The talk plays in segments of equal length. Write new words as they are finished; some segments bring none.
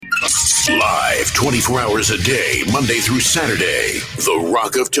Live 24 hours a day, Monday through Saturday. The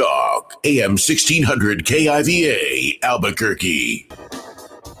Rock of Talk. AM 1600 KIVA, Albuquerque.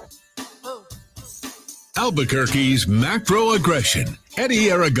 Albuquerque's macro aggression. Eddie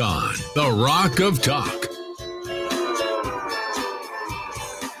Aragon, the Rock of Talk.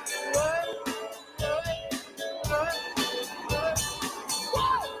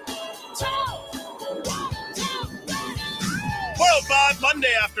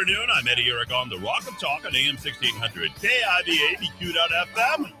 Monday afternoon, I'm Eddie Aragon, the Rock of Talk on AM 1600 KIVA,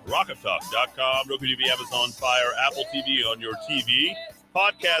 BQ.FM, rockoftalk.com, Roku TV, Amazon Fire, Apple TV on your TV,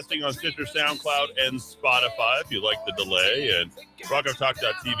 podcasting on Stitcher, SoundCloud, and Spotify if you like the delay, and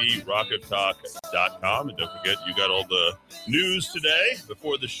rockoftalk.tv, rockoftalk.com. And don't forget, you got all the news today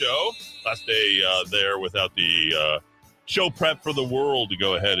before the show. Last day there without the show prep for the world to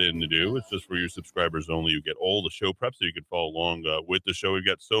go ahead and do. It's just for your subscribers only. You get all the show prep so you can follow along with the show. We've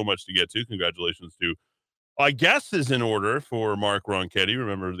got so much to get to. Congratulations to, I guess, is in order for Mark Ronchetti.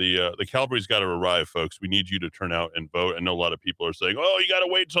 Remember, the Calvary's got to arrive, folks. We need you to turn out and vote. I know a lot of people are saying, oh, you got to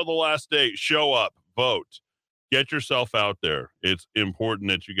wait until the last day. Show up, vote. Get yourself out there. It's important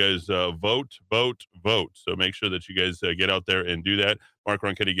that you guys vote. So make sure that you guys get out there and do that. Mark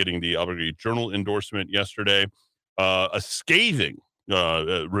Ronchetti getting the Albuquerque Journal endorsement yesterday. A scathing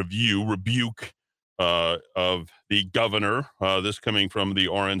rebuke of the governor, this coming from the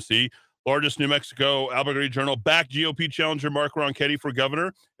RNC. Largest New Mexico Albuquerque Journal backed GOP challenger Mark Ronchetti for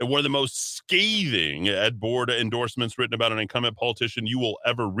governor, and one of the most scathing Ed Board endorsements written about an incumbent politician you will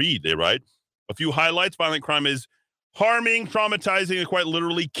ever read, they write. A few highlights: violent crime is harming, traumatizing, and quite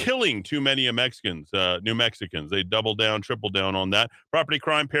literally killing too many New Mexicans. They double down, triple down on that. Property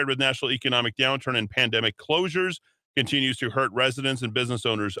crime paired with national economic downturn and pandemic closures continues to hurt residents and business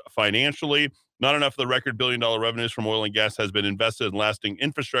owners financially. Not enough of the record billion-dollar revenues from oil and gas has been invested in lasting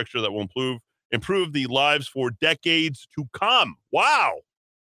infrastructure that will improve the lives for decades to come. Wow.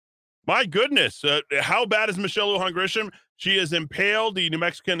 My goodness. How bad is Michelle Lujan Grisham? She has impaled the New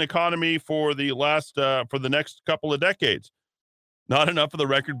Mexican economy for the next couple of decades. Not enough of the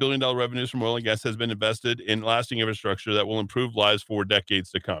record billion-dollar revenues from oil and gas has been invested in lasting infrastructure that will improve lives for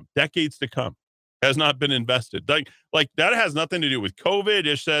decades to come. Decades to come has not been invested. Like that has nothing to do with COVID.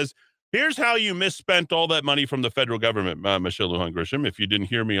 It says, here's how you misspent all that money from the federal government, Michelle Lujan Grisham. If you didn't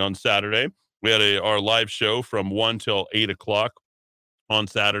hear me on Saturday, we had our live show from 1 till 8 o'clock on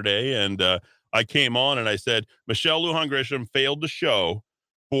Saturday, and I came on and I said, Michelle Lujan Grisham failed to show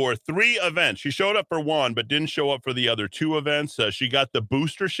for 3 events. She showed up for 1, but didn't show up for the other 2 events. She got the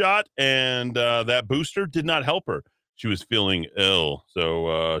booster shot, and that booster did not help her. She was feeling ill,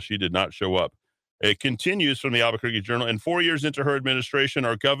 so she did not show up. It continues from the Albuquerque Journal. And 4 years into her administration,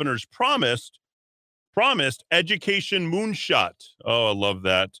 our governor's promised education moonshot. Oh, I love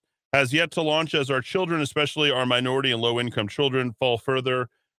that. Has yet to launch as our children, especially our minority and low-income children, fall further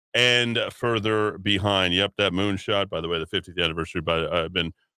and further behind. Yep, that moonshot. By the way, the 50th anniversary. I've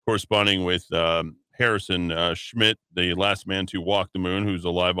been corresponding with Harrison Schmidt, the last man to walk the moon, who's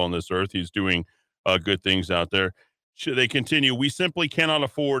alive on this earth. He's doing good things out there. They continue. We simply cannot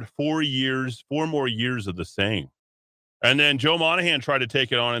afford 4 more years of the same. And then Joe Monahan tried to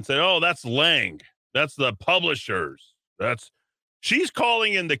take it on and said, oh, that's Lang. That's the publishers. She's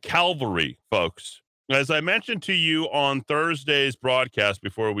calling in the cavalry, folks. As I mentioned to you on Thursday's broadcast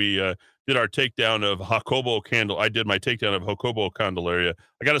before we did our takedown of Jacobo I did my takedown of Jacobo Candelaria.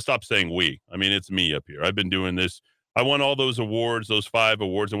 I got to stop saying we. I mean, it's me up here. I've been doing this. I won all those awards, those 5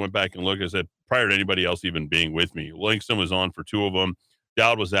 awards. I went back and looked. I said, prior to anybody else even being with me, Langston was on for 2 of them.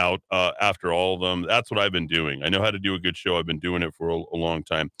 Dowd was out after all of them. That's what I've been doing. I know how to do a good show. I've been doing it for a long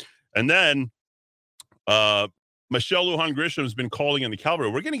time. And then Michelle Lujan Grisham has been calling in the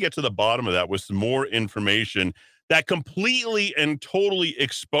cavalry. We're going to get to the bottom of that with some more information that completely and totally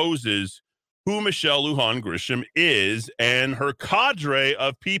exposes who Michelle Lujan Grisham is and her cadre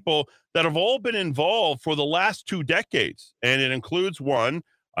of people that have all been involved for the last 2 decades. And it includes one.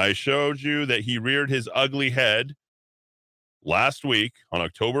 I showed you that he reared his ugly head last week on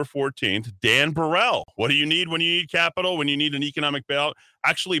October 14th. Dan Burrell. What do you need when you need capital, when you need an economic bailout?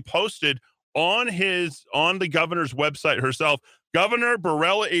 Actually posted on the governor's website herself. Governor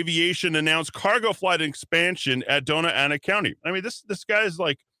Burrell Aviation announced cargo flight expansion at Dona Ana County. I mean, this guy is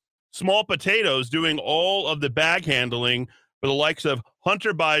like small potatoes doing all of the bag handling for the likes of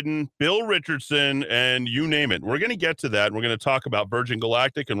Hunter Biden, Bill Richardson, and you name it. We're going to get to that. We're going to talk about Virgin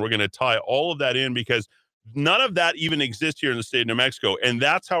Galactic, and we're going to tie all of that in because none of that even exists here in the state of New Mexico. And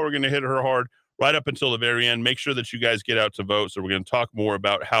that's how we're going to hit her hard right up until the very end. Make sure that you guys get out to vote. So we're going to talk more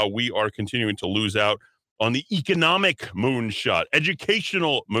about how we are continuing to lose out on the economic moonshot,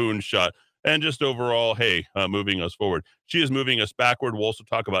 educational moonshot, and just overall, hey, moving us forward. She is moving us backward. We'll also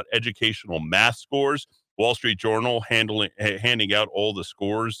talk about educational math scores. Wall Street Journal handing out all the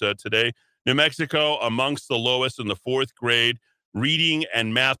scores today. New Mexico, amongst the lowest in the fourth grade reading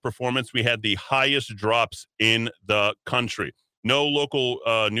and math performance. We had the highest drops in the country. No local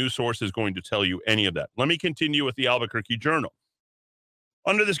news source is going to tell you any of that. Let me continue with the Albuquerque Journal.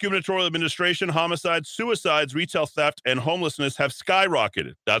 Under this gubernatorial administration, homicides, suicides, retail theft, and homelessness have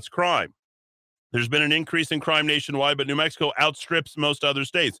skyrocketed. That's crime. There's been an increase in crime nationwide, but New Mexico outstrips most other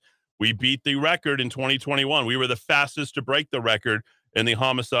states. We beat the record in 2021. We were the fastest to break the record in the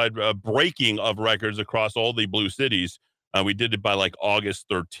homicide breaking of records across all the blue cities. We did it by like August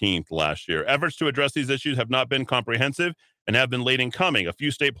 13th last year. Efforts to address these issues have not been comprehensive and have been late in coming. A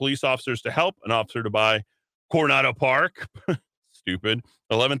few state police officers to help, an officer to buy Coronado Park. Stupid.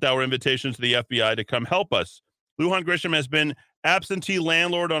 11th hour invitation to the FBI to come help us. Lujan Grisham has been absentee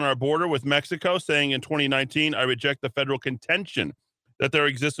landlord on our border with Mexico, saying in 2019, I reject the federal contention that there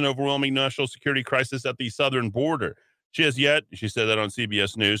exists an overwhelming national security crisis at the southern border. She said that on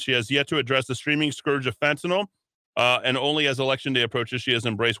CBS News, she has yet to address the streaming scourge of fentanyl, and only as election day approaches, she has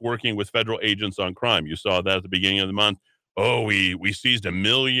embraced working with federal agents on crime. You saw that at the beginning of the month. Oh, we seized $1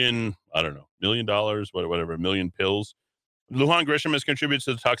 million, whatever, 1 million pills. Lujan Grisham has contributed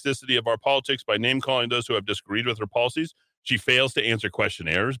to the toxicity of our politics by name-calling those who have disagreed with her policies. She fails to answer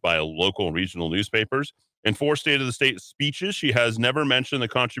questionnaires by local and regional newspapers. In 4 State of the State speeches, she has never mentioned the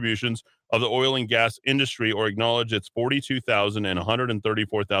contributions of the oil and gas industry or acknowledged its 42,000 and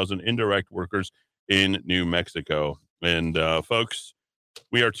 134,000 indirect workers in New Mexico. And folks,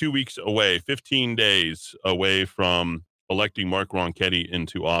 we are 2 weeks away, 15 days away from electing Mark Ronchetti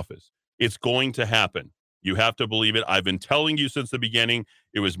into office. It's going to happen. You have to believe it. I've been telling you since the beginning,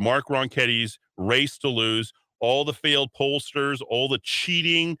 it was Mark Ronchetti's race to lose. All the failed pollsters, all the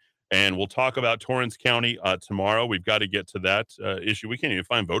cheating, and we'll talk about Torrance County tomorrow. We've got to get to that issue. We can't even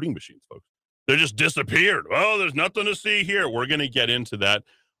find voting machines, folks. They just disappeared. Oh, there's nothing to see here. We're going to get into that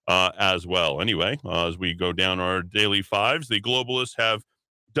as well. Anyway, as we go down our daily fives, the globalists have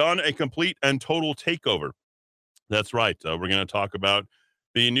done a complete and total takeover. That's right. We're going to talk about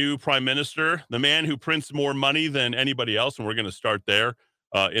the new prime minister, the man who prints more money than anybody else, and we're going to start there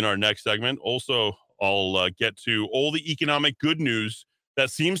in our next segment. Also, I'll get to all the economic good news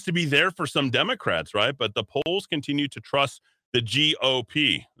that seems to be there for some Democrats, right? But the polls continue to trust the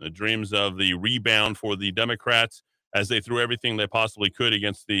GOP. The dreams of the rebound for the Democrats as they threw everything they possibly could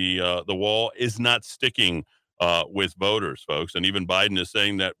against the wall is not sticking with voters, folks. And even Biden is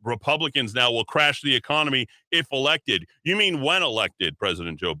saying that Republicans now will crash the economy if elected. You mean when elected,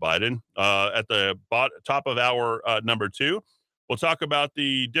 President Joe Biden? At the top of hour number 2, we'll talk about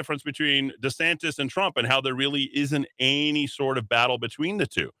the difference between DeSantis and Trump and how there really isn't any sort of battle between the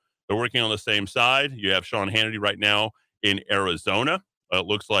two. They're working on the same side. You have Sean Hannity right now in Arizona. It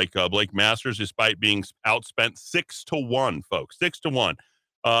looks like Blake Masters, despite being outspent 6-1, folks, 6-1.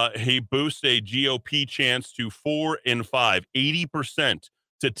 He boosts a GOP chance to 4-5, 80%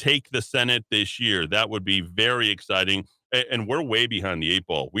 to take the Senate this year. That would be very exciting. And we're way behind the 8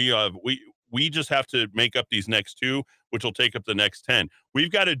 ball. We just have to make up these next 2, which will take up the next 10.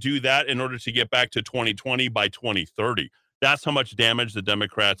 We've got to do that in order to get back to 2020 by 2030. That's how much damage the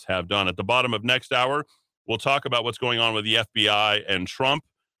Democrats have done. At the bottom of next hour, we'll talk about what's going on with the FBI and Trump.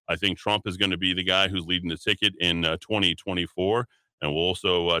 I think Trump is going to be the guy who's leading the ticket in 2024. And we'll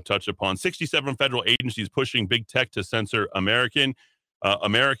also touch upon 67 federal agencies pushing big tech to censor Americans.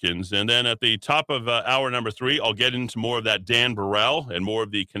 And then at the top of hour number 3, I'll get into more of that Dan Burrell and more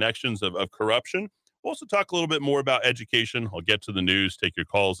of the connections of corruption. We'll also talk a little bit more about education. I'll get to the news, take your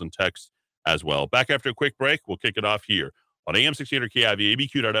calls and texts as well. Back after a quick break, we'll kick it off here on AM 1600 KIV,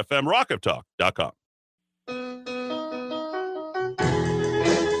 ABQ.FM, rockoftalk.com.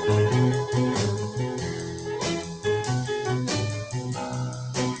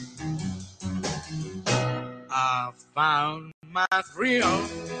 I found my thrill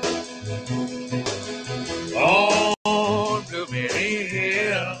on Blueberry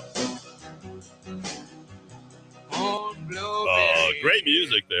Hill. On Blueberry Great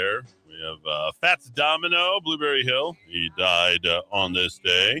music there. We have Fats Domino, Blueberry Hill. He died on this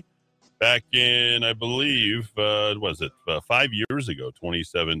day back in, I believe, 5 years ago,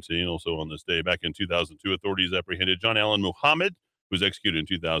 2017. Also on this day, back in 2002, authorities apprehended John Allen Muhammad, who was executed in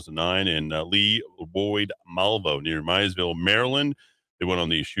 2009, and Lee Boyd Malvo near Maysville, Maryland. They went on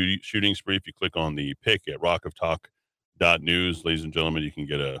the shooting spree. If you click on the pic at rockoftalk.com, News, ladies and gentlemen. You can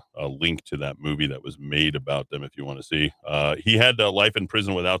get a link to that movie that was made about them if you want to see. He had life in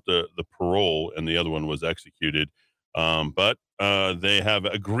prison without the parole, and the other one was executed. But they have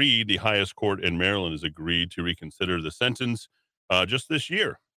agreed, the highest court in Maryland has agreed to reconsider the sentence just this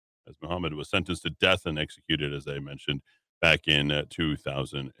year, as Muhammad was sentenced to death and executed, as I mentioned, back in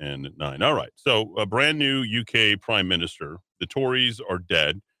 2009. All right, so a brand new UK prime minister. The Tories are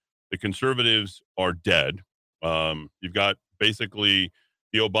dead. The Conservatives are dead. You've got basically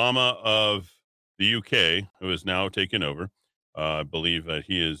the Obama of the UK, who has now taken over. I believe that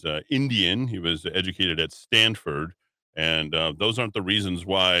he is Indian. He was educated at Stanford. And those aren't the reasons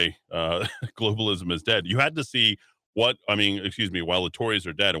why globalism is dead. You had to see while the Tories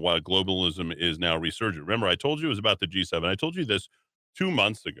are dead and while globalism is now resurgent. Remember, I told you it was about the G7. I told you this 2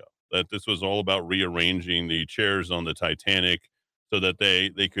 months ago, that this was all about rearranging the chairs on the Titanic so that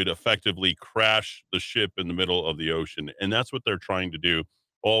they could effectively crash the ship in the middle of the ocean. And that's what they're trying to do,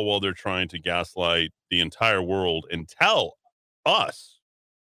 all while they're trying to gaslight the entire world and tell us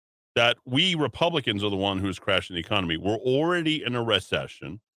that we Republicans are the one who's crashing the economy. We're already in a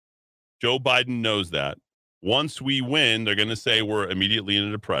recession. Joe Biden knows that. Once we win, they're going to say we're immediately in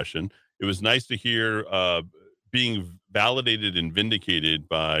a depression. It was nice to hear being validated and vindicated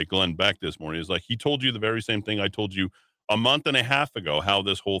by Glenn Beck this morning. It's like he told you the very same thing I told you a month and a half ago, how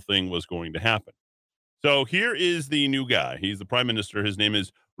this whole thing was going to happen. So here is the new guy. He's the prime minister. His name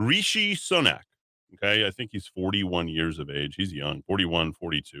is Rishi Sunak. Okay, I think he's 41 years of age. He's young, 41,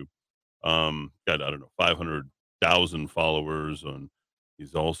 42. Got, 500,000 followers on.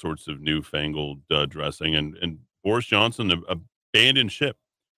 He's all sorts of newfangled dressing. And Boris Johnson abandoned ship.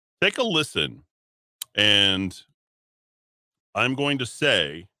 Take a listen. And I'm going to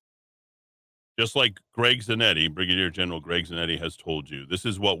say, just like Greg Zanetti, Brigadier General Greg Zanetti has told you, this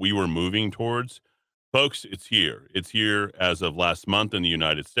is what we were moving towards. Folks, it's here. It's here as of last month in the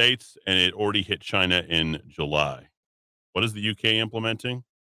United States, and it already hit China in July. What is the UK implementing?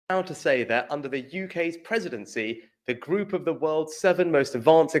 Proud to say that under the UK's presidency, the group of the world's 7 most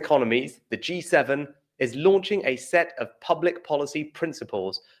advanced economies, the G7, is launching a set of public policy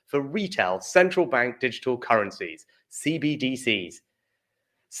principles for retail central bank digital currencies, CBDCs.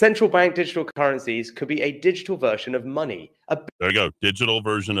 Central bank digital currencies could be a digital version of money. There you go, digital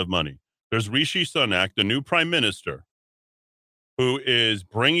version of money. There's Rishi Sunak, the new prime minister, who is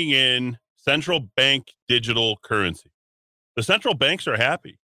bringing in central bank digital currency. The central banks are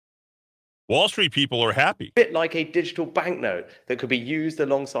happy. Wall Street people are happy. A bit like a digital banknote that could be used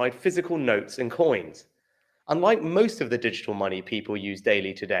alongside physical notes and coins. Unlike most of the digital money people use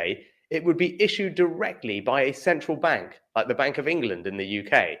daily today, it would be issued directly by a central bank, like the Bank of England in the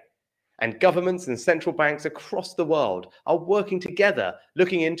UK. And governments and central banks across the world are working together,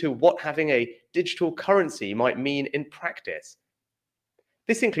 looking into what having a digital currency might mean in practice.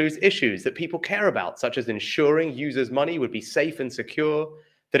 This includes issues that people care about, such as ensuring users' money would be safe and secure,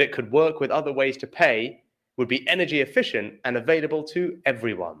 that it could work with other ways to pay, would be energy efficient and available to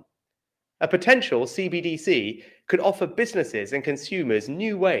everyone. A potential CBDC could offer businesses and consumers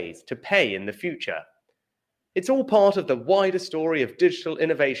new ways to pay in the future. It's all part of the wider story of digital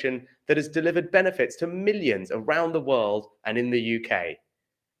innovation that has delivered benefits to millions around the world and in the UK.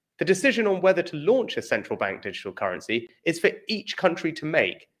 The decision on whether to launch a central bank digital currency is for each country to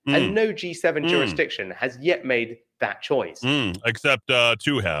make, and no G7 jurisdiction has yet made that choice. Except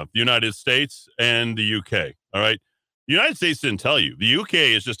 2 have, the United States and the UK. All right. The United States didn't tell you. The UK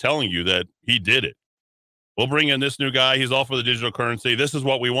is just telling you that he did it. We'll bring in this new guy. He's all for the digital currency. This is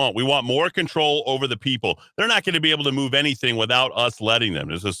what we want. We want more control over the people. They're not going to be able to move anything without us letting them.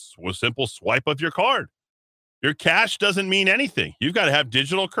 It's just a simple swipe of your card. Your cash doesn't mean anything. You've got to have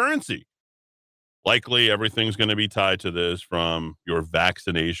digital currency. Likely everything's going to be tied to this, from your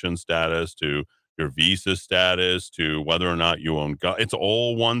vaccination status to your visa status to whether or not you own. It's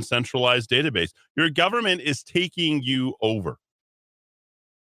all one centralized database. Your government is taking you over.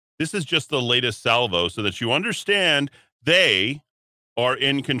 This is just the latest salvo so that you understand they are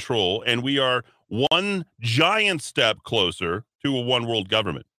in control, and we are one giant step closer to a one world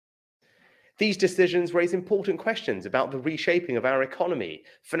government. These decisions raise important questions about the reshaping of our economy,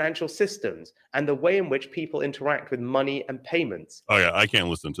 financial systems, and the way in which people interact with money and payments. Oh, yeah, I can't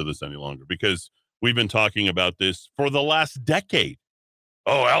listen to this any longer because we've been talking about this for the last decade.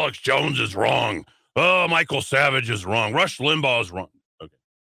 Oh, Alex Jones is wrong. Oh, Michael Savage is wrong. Rush Limbaugh is wrong. Okay.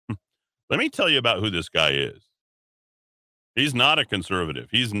 Let me tell you about who this guy is. He's not a conservative.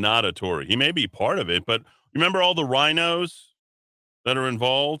 He's not a Tory. He may be part of it, but remember all the rhinos that are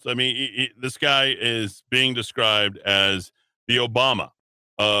involved? I mean, this guy is being described as the Obama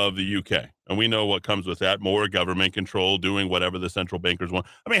of the UK. And we know what comes with that, more government control, doing whatever the central bankers want.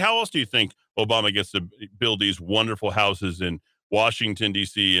 I mean, how else do you think Obama gets to build these wonderful houses in Washington,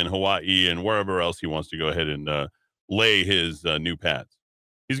 D.C., and Hawaii, and wherever else he wants to go ahead and lay his new pads?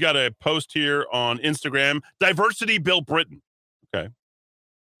 He's got a post here on Instagram, Diversity Bill Britain. Okay,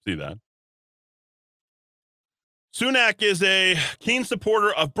 see that. Sunak is a keen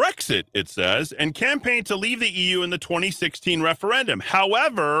supporter of Brexit, it says, and campaigned to leave the EU in the 2016 referendum.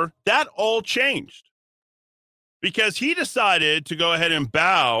 However, that all changed because he decided to go ahead and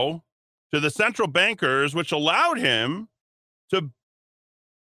bow to the central bankers, which allowed him to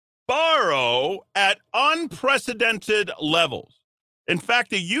borrow at unprecedented levels. In fact,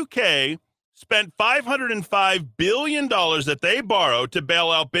 the UK spent $505 billion that they borrowed to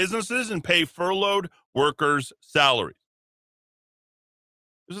bail out businesses and pay furloughed workers' salaries.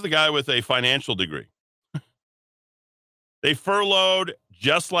 This is the guy with a financial degree. They furloughed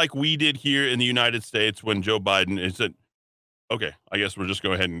just like we did here in the United States when Joe Biden said, okay, I guess we'll just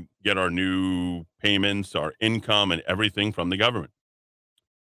go ahead and get our new payments, our income, and everything from the government.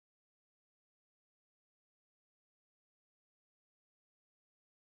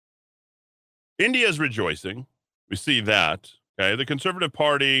 India is rejoicing. We see that. Okay, the Conservative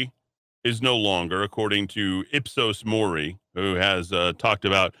Party is no longer, according to Ipsos Mori, who has talked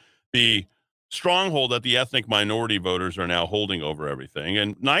about the stronghold that the ethnic minority voters are now holding over everything.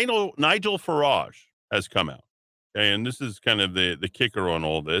 And Nigel Farage has come out. Okay, and this is kind of the kicker on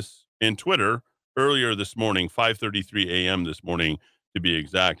all this. In Twitter, earlier this morning, 5:33 a.m. this morning, to be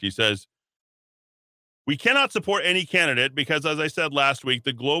exact, he says, "We cannot support any candidate because, as I said last week,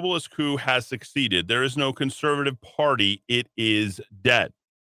 the globalist coup has succeeded. There is no Conservative Party. It is dead."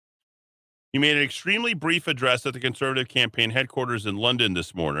 He made an extremely brief address at the Conservative campaign headquarters in London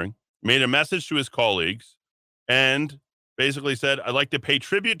this morning, made a message to his colleagues, and basically said, "I'd like to pay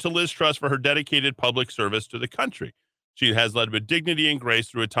tribute to Liz Truss for her dedicated public service to the country. She has led with dignity and grace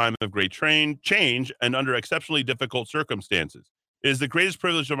through a time of great change and under exceptionally difficult circumstances. It is the greatest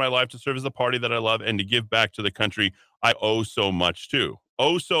privilege of my life to serve as the party that I love and to give back to the country I owe so much to."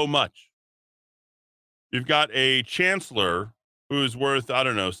 Oh, so much. You've got a chancellor who's worth, I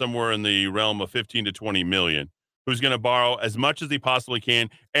don't know, somewhere in the realm of 15 to 20 million, who's going to borrow as much as he possibly can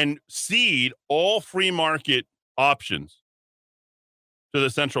and cede all free market options to the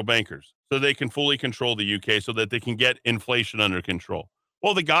central bankers so they can fully control the UK so that they can get inflation under control.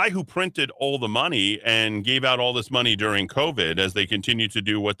 Well, the guy who printed all the money and gave out all this money during COVID as they continue to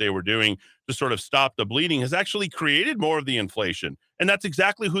do what they were doing to sort of stop the bleeding has actually created more of the inflation. And that's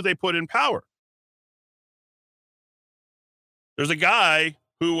exactly who they put in power. There's a guy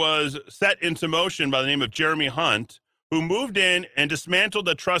who was set into motion by the name of Jeremy Hunt, who moved in and dismantled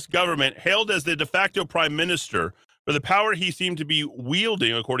the Truss government, hailed as the de facto prime minister for the power he seemed to be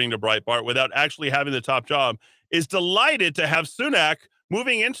wielding, according to Breitbart, without actually having the top job, is delighted to have Sunak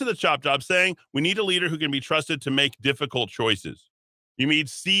moving into the top job, saying, "We need a leader who can be trusted to make difficult choices. You mean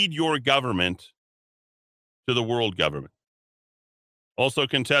cede your government to the world government." Also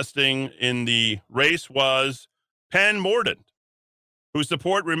contesting in the race was Penn Mordaunt, whose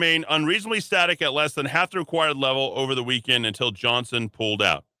support remained unreasonably static at less than half the required level over the weekend until Johnson pulled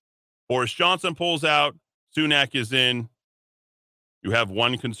out. Boris Johnson pulls out, Sunak is in. You have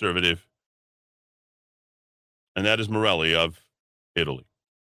one conservative, and that is Morelli of Italy.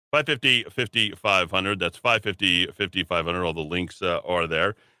 550-5500. That's 550-5500. All the links are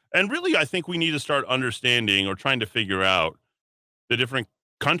there. And really, I think we need to start understanding or trying to figure out the different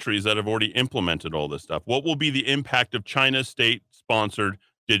countries that have already implemented all this stuff. What will be the impact of China's state-sponsored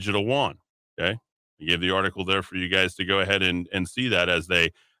digital yuan? Okay. I gave the article there for you guys to go ahead and see that as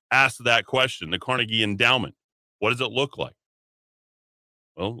they ask that question. The Carnegie Endowment. What does it look like?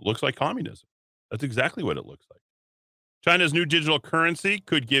 Well, it looks like communism. That's exactly what it looks like. China's new digital currency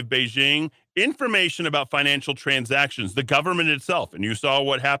could give Beijing information about financial transactions, the government itself, and you saw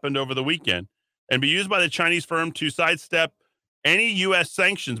what happened over the weekend, and be used by the Chinese firm to sidestep any U.S.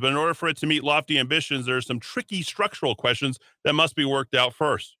 sanctions. But in order for it to meet lofty ambitions, there are some tricky structural questions that must be worked out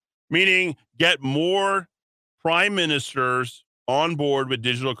first, meaning get more prime ministers on board with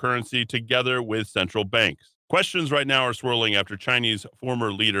digital currency together with central banks. Questions right now are swirling after Chinese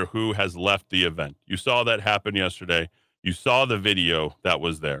former leader who has left the event. You saw that happen yesterday. You saw the video that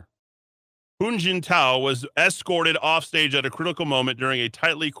was there. Hu Jintao was escorted off stage at a critical moment during a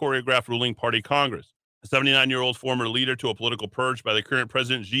tightly choreographed ruling party Congress. A 79-year-old former leader to a political purge by the current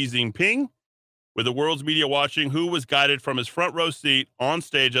president Xi Jinping, with the world's media watching, Hu was guided from his front row seat on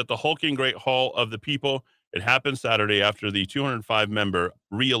stage at the hulking Great Hall of the People. It happened Saturday after the 205-member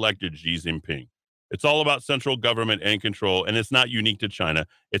re-elected Xi Jinping. It's all about central government and control, and it's not unique to China.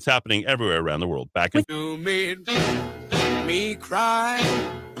 It's happening everywhere around the world. Back in You made me cry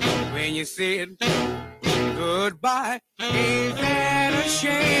when you said goodbye. Ain't that a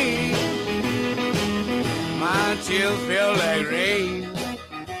shame? My tears feel like rain.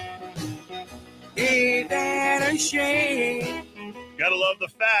 Ain't that a shame? Gotta love the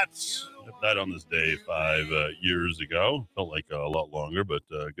Fats. Died on this day 5 years ago. Felt like a lot longer, but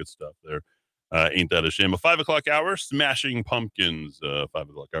good stuff there. Ain't that a shame? A 5 o'clock hour, Smashing Pumpkins. 5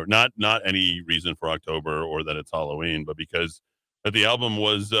 o'clock hour. Not any reason for October or that it's Halloween, but because the album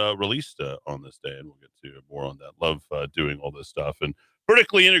was released on this day, and we'll get to more on that. Love doing all this stuff and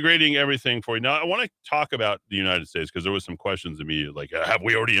vertically integrating everything for you. Now, I want to talk about the United States because there was some questions immediately, like, have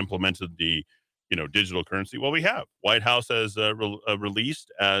we already implemented the digital currency? Well, we have. White House has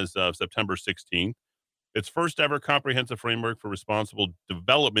released as of September 16th its first ever comprehensive framework for responsible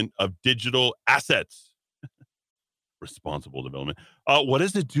development of digital assets. Responsible development. What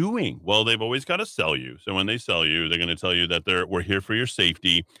is it doing? Well, they've always got to sell you. So when they sell you, they're going to tell you that we're here for your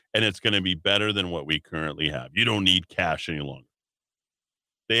safety, and it's going to be better than what we currently have. You don't need cash any longer.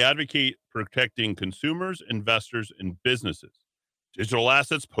 They advocate protecting consumers, investors, and businesses. Digital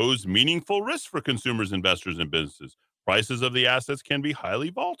assets pose meaningful risks for consumers, investors, and businesses. Prices of the assets can be highly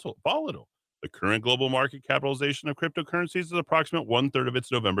volatile. The current global market capitalization of cryptocurrencies is approximately 1/3 of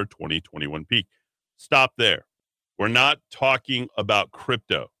its November 2021 peak. Stop there. We're not talking about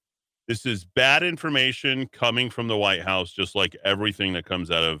crypto. This is bad information coming from the White House, just like everything that comes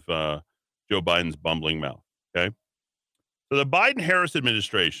out of Joe Biden's bumbling mouth. Okay. So the Biden-Harris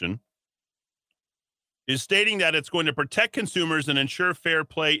administration is stating that it's going to protect consumers and ensure fair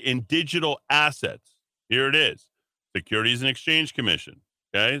play in digital assets. Here it is. Securities and Exchange Commission.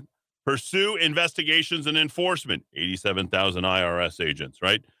 Okay. Pursue investigations and enforcement. 87,000 IRS agents,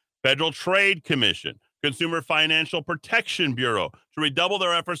 right? Federal Trade Commission. Consumer Financial Protection Bureau to redouble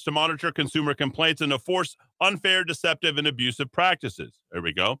their efforts to monitor consumer complaints and enforce unfair, deceptive, and abusive practices. There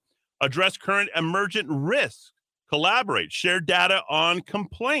we go. Address current emergent risks. Collaborate. Share data on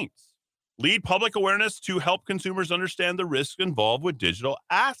complaints. Lead public awareness to help consumers understand the risks involved with digital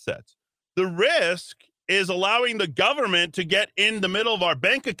assets. The risk is allowing the government to get in the middle of our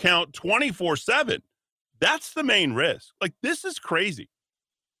bank account 24/7. That's the main risk. Like, this is crazy.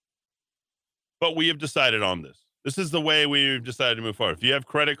 But we have decided on this. This is the way we've decided to move forward. If you have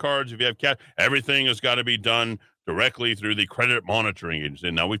credit cards, if you have cash, everything has got to be done directly through the credit monitoring agency.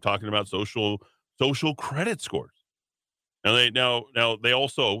 And now we're talking about social credit scores. Now they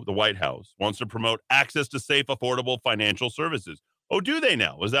also, the White House wants to promote access to safe, affordable financial services. Oh, do they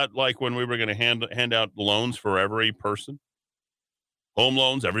now? Was that like when we were going to hand out loans for every person? Home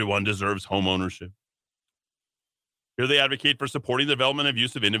loans, everyone deserves home ownership. Here they advocate for supporting the development of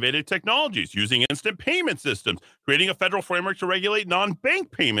use of innovative technologies, using instant payment systems, creating a federal framework to regulate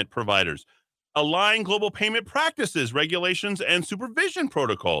non-bank payment providers, align global payment practices, regulations, and supervision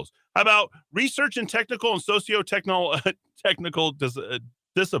protocols. How about research in technical and socio-technical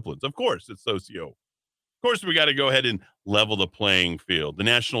disciplines? Of course, it's socio. Of course, we got to go ahead and level the playing field. The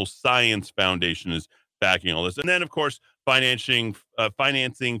National Science Foundation is backing all this. And then, of course, financing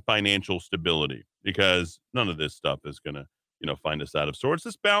financial stability, because none of this stuff is going to, find us out of sorts.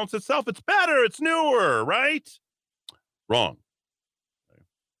 This balance itself, it's better, it's newer, right? Wrong.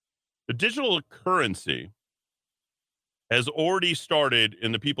 The digital currency has already started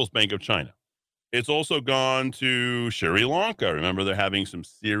in the People's Bank of China. It's also gone to Sri Lanka. Remember, they're having some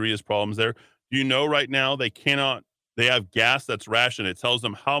serious problems there. Right now they have gas that's rationed. It tells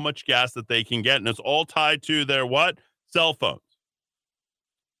them how much gas that they can get, and it's all tied to their what? Cell phones.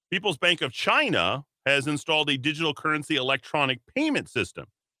 People's Bank of China has installed a digital currency electronic payment system,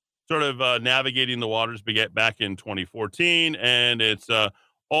 sort of navigating the waters back in 2014, and it's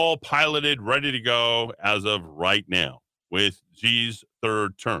all piloted, ready to go as of right now with Xi's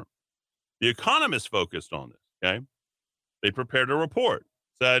third term. The Economist focused on this, okay? They prepared a report,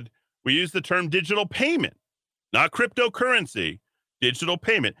 said, we use the term digital payment, not cryptocurrency, digital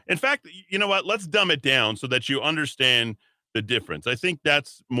payment. In fact, you know what? Let's dumb it down so that you understand the difference. I think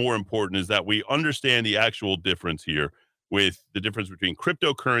that's more important, is that we understand the actual difference here, with the difference between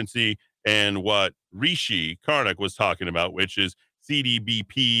cryptocurrency and what Rishi Karnak was talking about, which is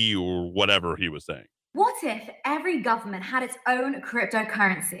CDBP or whatever he was saying. What if every government had its own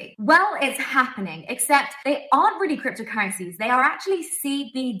cryptocurrency? Well, it's happening, except they aren't really cryptocurrencies. They are actually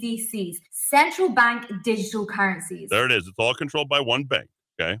CBDCs, central bank digital currencies. There it is. It's all controlled by one bank,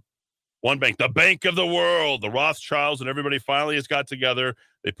 okay? One bank, the bank of the world. The Rothschilds and everybody finally has got together.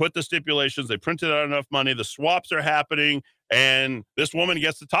 They put the stipulations. They printed out enough money. The swaps are happening, and this woman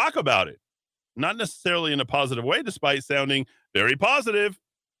gets to talk about it. not necessarily in a positive way, despite sounding very positive.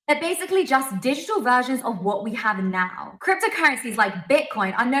 They're basically just digital versions of what we have now. Cryptocurrencies like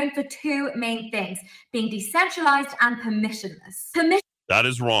Bitcoin are known for two main things, being decentralized and permissionless. That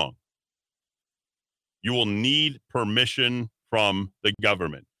is wrong. You will need permission from the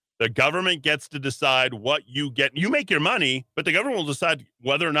government. The government gets to decide what you get. You make your money, but the government will decide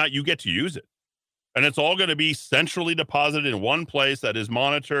whether or not you get to use it. And it's all going to be centrally deposited in one place that is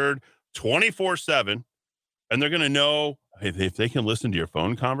monitored 24/7. And they're going to know if they can listen to your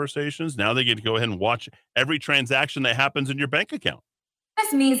phone conversations. Now they get to go ahead and watch every transaction that happens in your bank account.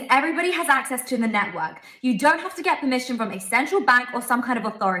 This means everybody has access to the network. You don't have to get permission from a central bank or some kind of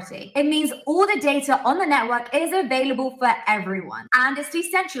authority. It means all the data on the network is available for everyone. And it's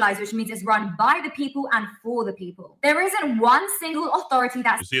decentralized, which means it's run by the people and for the people. There isn't one single authority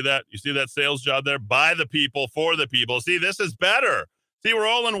that's... You see that? You see that sales job there? By the people, for the people. See, this is better. See, we're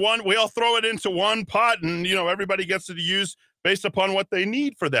all in one. We all throw it into one pot and, everybody gets to use based upon what they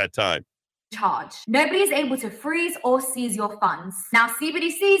need for that time. Charge. Nobody is able to freeze or seize your funds. Now,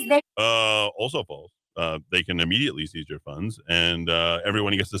 CBDCs, they... Also false. They can immediately seize your funds, and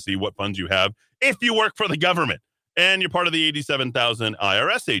everyone gets to see what funds you have if you work for the government and you're part of the 87,000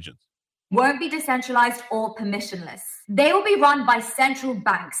 IRS agents. Won't be decentralized or permissionless. They will be run by central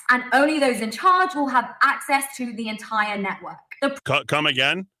banks, and only those in charge will have access to the entire network. Come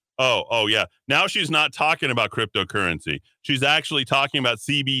again? Oh, yeah. Now she's not talking about cryptocurrency. She's actually talking about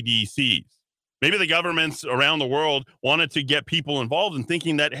CBDCs. Maybe the governments around the world wanted to get people involved in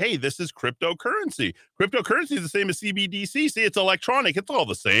thinking that, hey, this is cryptocurrency. Cryptocurrency is the same as CBDC. See, it's electronic. It's all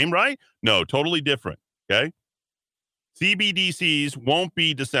the same, right? No, totally different, okay? CBDCs won't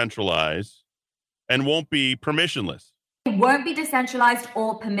be decentralized and won't be permissionless. It won't be decentralized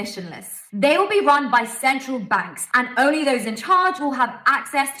or permissionless. They will be run by central banks, and only those in charge will have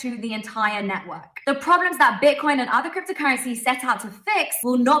access to the entire network. The problems that Bitcoin and other cryptocurrencies set out to fix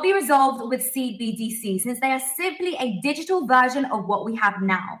will not be resolved with CBDCs, since they are simply a digital version of what we have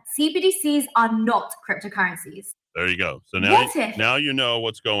now. CBDCs are not cryptocurrencies. There you go. So now you know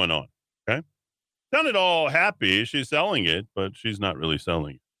what's going on, okay? Sounded all happy. She's selling it, but she's not really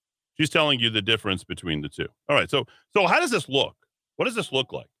selling it. She's telling you the difference between the two. All right. So how does this look? What does this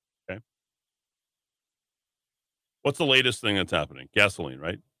look like? Okay. What's the latest thing that's happening? Gasoline,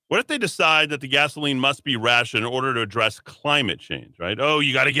 right? What if they decide that the gasoline must be rationed in order to address climate change, right? Oh,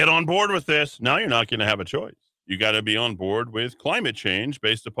 you got to get on board with this. Now you're not going to have a choice. You got to be on board with climate change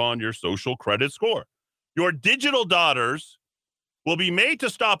based upon your social credit score. Your digital daughters will be made to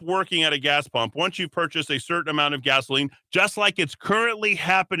stop working at a gas pump once you've purchased a certain amount of gasoline, just like it's currently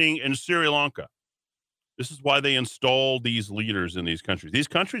happening in Sri Lanka. This is why they install these leaders in these countries. These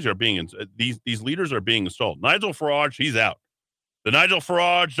countries are being, these leaders are being installed. Nigel Farage, he's out. The Nigel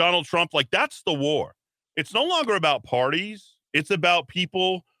Farage, Donald Trump, that's the war. It's no longer about parties. It's about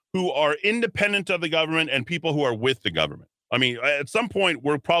people who are independent of the government and people who are with the government. I mean, at some point,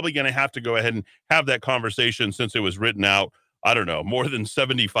 we're probably going to have to go ahead and have that conversation since it was written out, I don't know, more than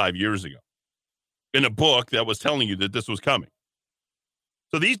 75 years ago in a book that was telling you that this was coming.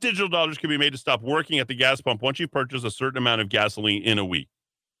 So these digital dollars can be made to stop working at the gas pump once you purchase a certain amount of gasoline in a week.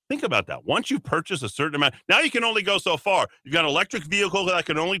 Think about that. Once you purchase a certain amount, now you can only go so far. You've got an electric vehicle that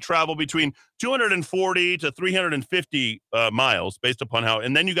can only travel between 240 to 350 miles based upon how,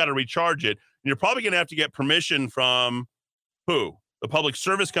 and then you got to recharge it. And you're probably going to have to get permission from who? The Public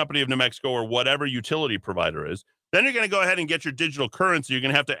Service Company of New Mexico or whatever utility provider is. Then you're going to go ahead and get your digital currency. You're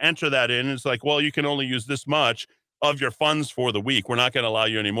going to have to enter that in. And it's like, well, you can only use this much of your funds for the week. We're not going to allow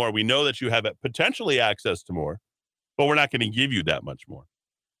you anymore. We know that you have potentially access to more, but we're not going to give you that much more.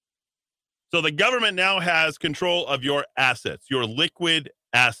 So the government now has control of your assets, your liquid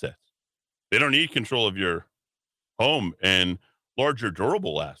assets. They don't need control of your home and larger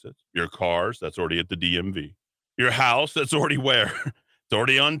durable assets, your cars, that's already at the DMV, your house, that's already where? It's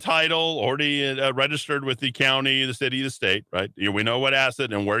already on title, already registered with the county, the city, the state, right? We know what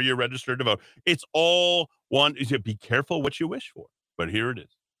asset and where you're registered to vote. It's all one. Be careful what you wish for, but here it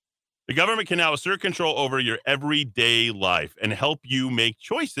is. The government can now assert control over your everyday life and help you make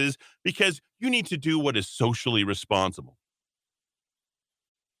choices because you need to do what is socially responsible.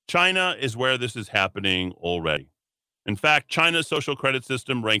 China is where this is happening already. In fact, China's social credit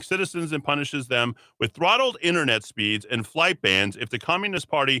system ranks citizens and punishes them with throttled internet speeds and flight bans if the Communist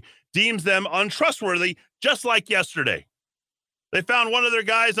Party deems them untrustworthy, just like yesterday. They found one of their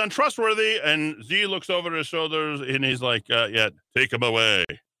guys untrustworthy, and Xi looks over his shoulders, and he's like, yeah, take him away.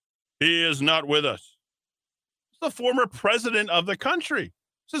 He is not with us. It's the former president of the country.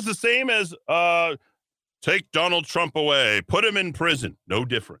 This is the same as take Donald Trump away, put him in prison. No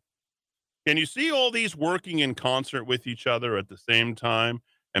different. Can you see all these working in concert with each other at the same time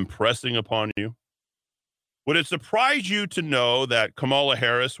and pressing upon you? Would it surprise you to know that Kamala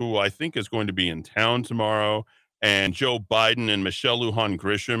Harris, who I think is going to be in town tomorrow, and Joe Biden and Michelle Lujan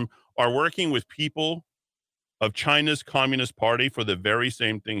Grisham are working with people of China's Communist Party for the very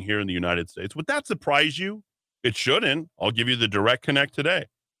same thing here in the United States? Would that surprise you? It shouldn't. I'll give you the direct connect today.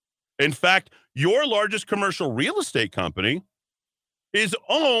 In fact, your largest commercial real estate company is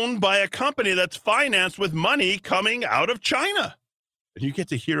owned by a company that's financed with money coming out of China. And you get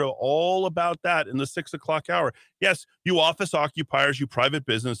to hear all about that in the 6 o'clock hour. Yes, you office occupiers, you private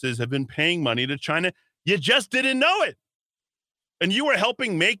businesses have been paying money to China. You just didn't know it. And you are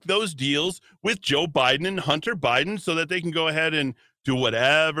helping make those deals with Joe Biden and Hunter Biden so that they can go ahead and do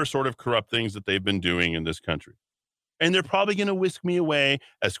whatever sort of corrupt things that they've been doing in this country. And they're probably going to whisk me away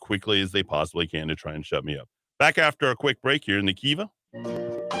as quickly as they possibly can to try and shut me up. Back after a quick break here in the Kiva.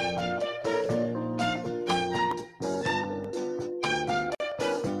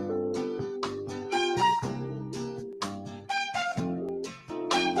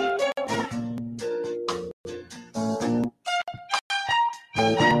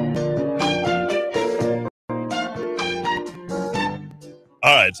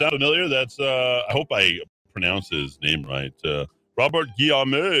 All right, sound familiar? That's I hope I pronounce his name right. Robert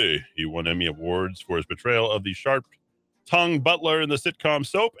Guillaume. He won Emmy Awards for his portrayal of the sharp-tongued butler in the sitcom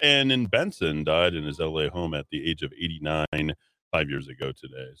Soap, and in Benson died in his LA home at the age of 89 5 years ago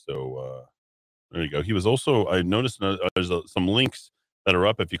today. So there you go. He was also, I noticed there's some links that are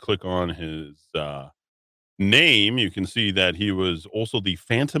up. If you click on his name, you can see that he was also the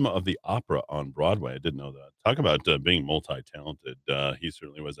Phantom of the Opera on Broadway. I didn't know that. Talk about being multi-talented. He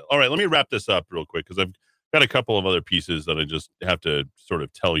certainly was. All right, let me wrap this up real quick because I've got a couple of other pieces that I just have to sort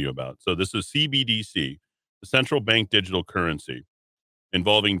of tell you about. So this is CBDC, the central bank digital currency,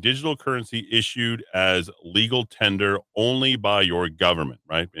 involving digital currency issued as legal tender only by your government,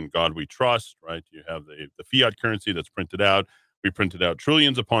 right? In God we trust, right? You have the fiat currency that's printed out. We printed out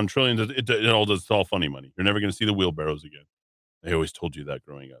trillions upon trillions. It's all funny money. You're never going to see the wheelbarrows again. They always told you that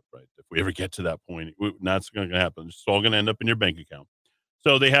growing up, right? If we ever get to that point, that's going to happen. It's all going to end up in your bank account.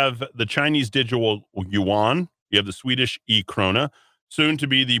 So they have the Chinese digital yuan. You have the Swedish e-krona, soon to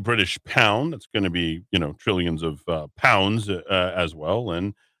be the British pound. That's going to be, trillions of pounds as well.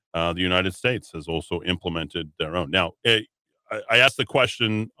 And the United States has also implemented their own. Now, I asked the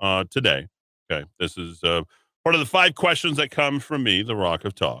question today. Okay, this is part of the 5 questions that come from me, the Rock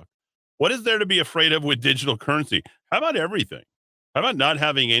of Talk. What is there to be afraid of with digital currency? How about everything? How about not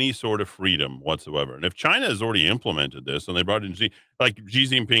having any sort of freedom whatsoever? And if China has already implemented this and they brought in Xi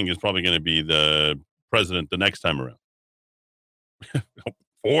Jinping is probably going to be the president the next time around.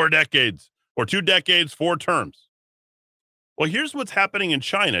 4 decades or 2 decades, 4 terms. Well, here's what's happening in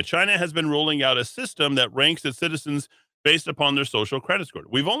China. China has been rolling out a system that ranks its citizens based upon their social credit score.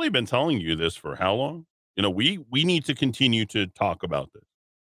 We've only been telling you this for how long? We need to continue to talk about this.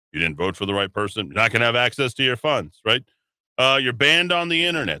 You didn't vote for the right person. You're not going to have access to your funds, right? You're banned on the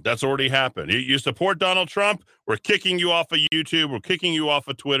internet. That's already happened. You support Donald Trump. We're kicking you off of YouTube. We're kicking you off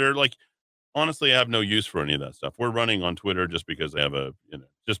of Twitter. Like, honestly, I have no use for any of that stuff. We're running on Twitter just because they have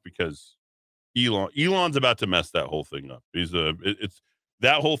just because Elon's about to mess that whole thing up.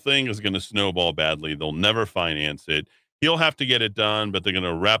 That whole thing is going to snowball badly. They'll never finance it. He'll have to get it done, but they're going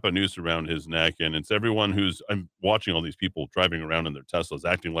to wrap a noose around his neck. And it's everyone I'm watching all these people driving around in their Teslas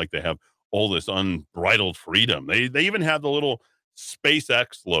acting like they have all this unbridled freedom. They even have the little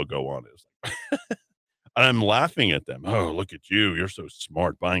SpaceX logo on it. I'm laughing at them. Oh, look at you. You're so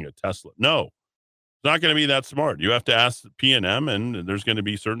smart buying a Tesla. No, it's not going to be that smart. You have to ask P&M, and there's going to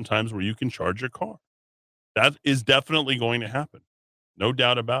be certain times where you can charge your car. That is definitely going to happen. No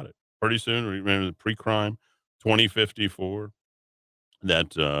doubt about it. Pretty soon, remember the pre-crime 2054,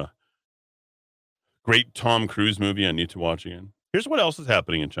 that great Tom Cruise movie I need to watch again. Here's what else is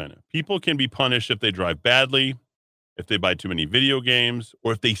happening in China. People can be punished if they drive badly, if they buy too many video games,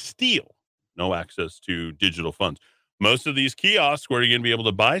 or if they steal. No access to digital funds. Most of these kiosks where you're going to be able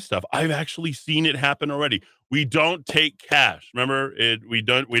to buy stuff, I've actually seen it happen already. We don't take cash. Remember, we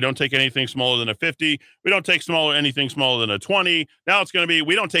don't take anything smaller than a 50. We don't take anything smaller than a 20. Now it's going to be,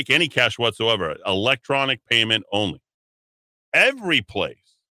 we don't take any cash whatsoever. Electronic payment only. Every place.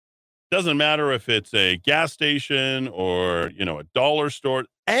 Doesn't matter if it's a gas station or, a dollar store.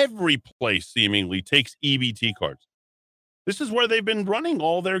 Every place seemingly takes EBT cards. This is where they've been running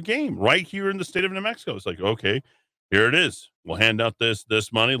all their game, right here in the state of New Mexico. It's like, okay, here it is. We'll hand out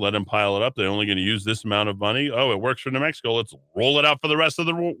this money, let them pile it up. They're only going to use this amount of money. Oh, it works for New Mexico. Let's roll it out for the rest of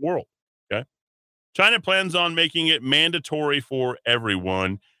the world. Okay. China plans on making it mandatory for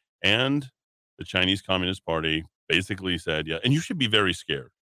everyone. And the Chinese Communist Party basically said, yeah, and you should be very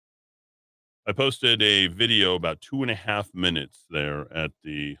scared. I posted a video about 2.5 minutes there at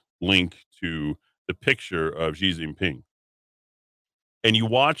the link to the picture of Xi Jinping. And you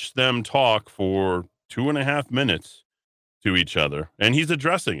watch them talk for 2.5 minutes to each other, and he's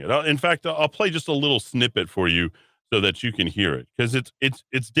addressing it. In fact, I'll play just a little snippet for you so that you can hear it, because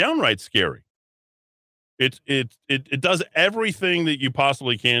it's downright scary. It does everything that you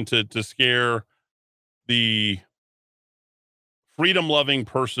possibly can to scare the freedom-loving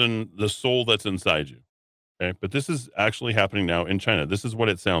person, the soul that's inside you. Okay, but this is actually happening now in China. This is what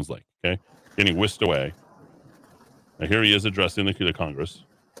it sounds like. Okay, getting whisked away. Now here he is addressing the Congress,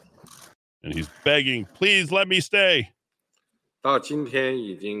 and he's begging, "Please let me stay." 到今天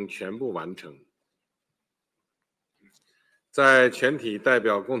已经全部完成。在全体代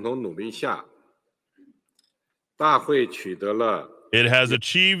表共同努力下，大会取得了 It has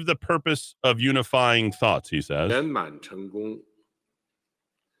achieved the purpose of unifying thoughts, he says. 圆满成功，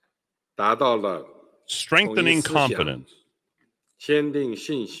达到了 Strengthening confidence, 坚定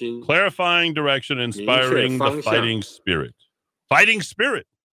信心 clarifying direction, inspiring the fighting spirit. Fighting spirit.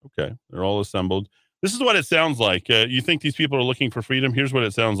 Okay, they're all assembled. This is what it sounds like. You think these people are looking for freedom? Here's what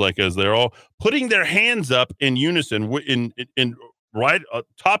it sounds like as they're all putting their hands up in unison, in right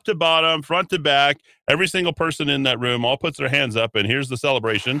top to bottom, front to back. Every single person in that room all puts their hands up, and here's the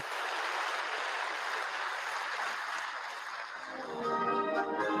celebration.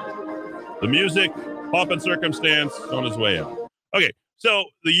 The music, pomp and circumstance on his way out. Okay, so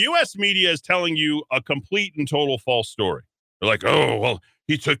the U.S. media is telling you a complete and total false story. They're like, oh, well,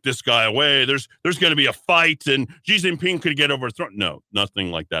 he took this guy away. There's going to be a fight, and Xi Jinping could get overthrown. No, nothing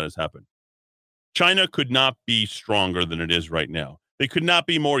like that has happened. China could not be stronger than it is right now. They could not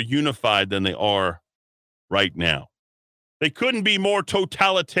be more unified than they are right now. They couldn't be more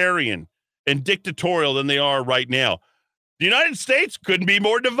totalitarian and dictatorial than they are right now. The United States couldn't be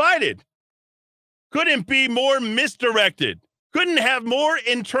more divided. Couldn't be more misdirected. Couldn't have more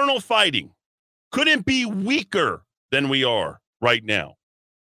internal fighting. Couldn't be weaker than we are right now.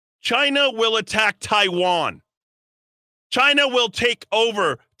 China will attack Taiwan. China will take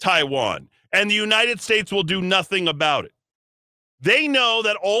over Taiwan, and the United States will do nothing about it. They know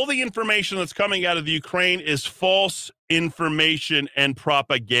that all the information that's coming out of the Ukraine is false information and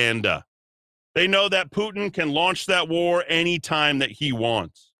propaganda. They know that Putin can launch that war anytime that he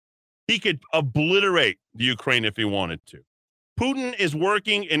wants. He could obliterate the Ukraine if he wanted to. Putin is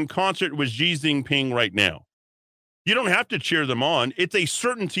working in concert with Xi Jinping right now. You don't have to cheer them on. It's a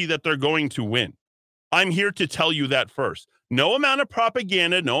certainty that they're going to win. I'm here to tell you that first. No amount of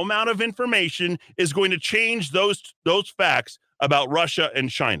propaganda, no amount of information is going to change those facts about Russia and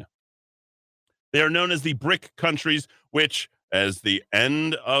China. They are known as the BRIC countries, which, as you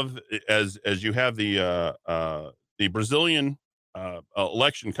have the Brazilian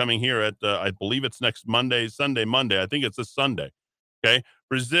election coming here at I believe it's next Monday. I think it's this Sunday. Okay,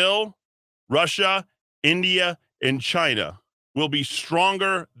 Brazil, Russia, India, and China will be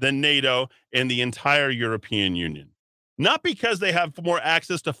stronger than NATO and the entire European Union. Not because they have more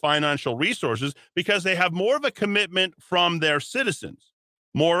access to financial resources, because they have more of a commitment from their citizens.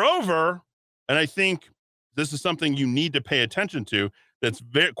 Moreover, and I think this is something you need to pay attention to, that's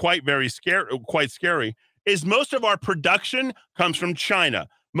quite scary, is most of our production comes from China.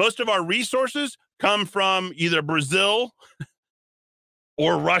 Most of our resources come from either Brazil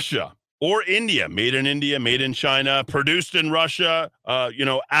or Russia or India, made in China, produced in Russia,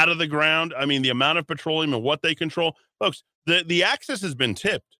 out of the ground. I mean, the amount of petroleum and what they control. Folks, the axis has been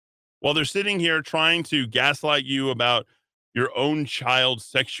tipped while they're sitting here trying to gaslight you about your own child's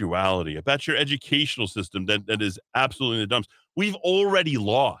sexuality, about your educational system that is absolutely in the dumps. We've already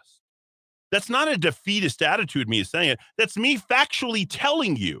lost. That's not a defeatist attitude, me saying it. That's me factually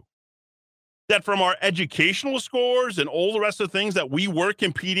telling you that from our educational scores and all the rest of the things that we were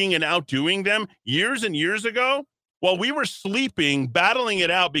competing and outdoing them years and years ago, while we were sleeping, battling it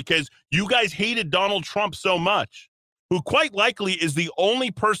out because you guys hated Donald Trump so much, who quite likely is the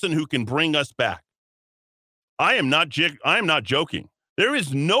only person who can bring us back. I am not joking. There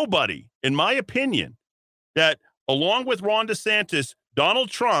is nobody, in my opinion, that along with Ron DeSantis, Donald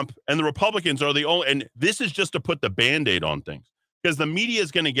Trump and the Republicans are the only, and this is just to put the Band-Aid on things, because the media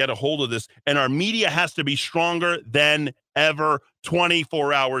is going to get a hold of this, and our media has to be stronger than ever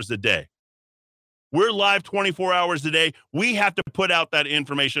 24 hours a day. We're live 24 hours a day. We have to put out that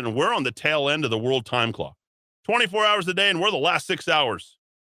information, and we're on the tail end of the world time clock. 24 hours a day, and we're the last 6 hours.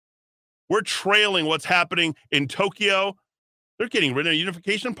 We're trailing what's happening in Tokyo. They're getting rid of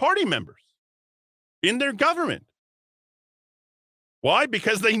Unification Party members in their government. Why?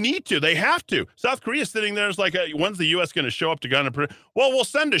 Because they need to. They have to. South Korea sitting there is like, when's the U.S. going to show up to gun? Well, we'll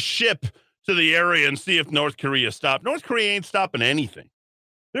send a ship to the area and see if North Korea stops. North Korea ain't stopping anything.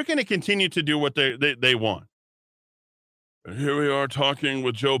 They're going to continue to do what they want. And here we are talking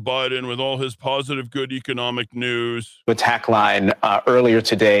with Joe Biden with all his positive, good economic news. Attack line earlier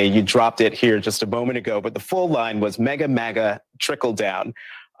today. You dropped it here just a moment ago, but the full line was mega, MAGA, trickle down.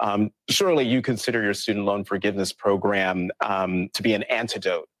 Surely you consider your student loan forgiveness program to be an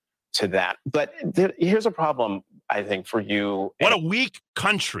antidote to that. But here's a problem, I think, for you. What a weak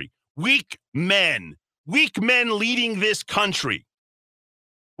country. Weak men leading this country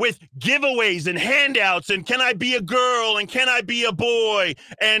with giveaways and handouts and can I be a girl and can I be a boy?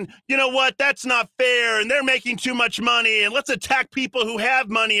 And you know what? That's not fair. And they're making too much money. And let's attack people who have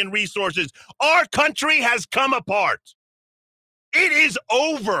money and resources. Our country has come apart. It is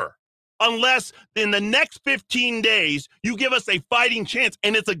over unless in the next 15 days you give us a fighting chance.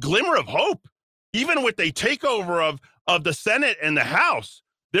 And it's a glimmer of hope. Even with a takeover of the Senate and the House,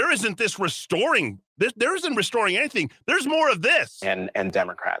 there isn't this restoring. There isn't restoring anything. There's more of this. And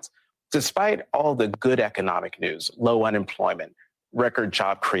Democrats, despite all the good economic news, low unemployment, record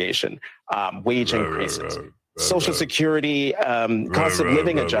job creation, wage increases, Social Security, cost of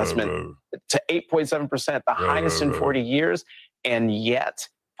living adjustment to 8.7%, the highest in 40 years. And yet,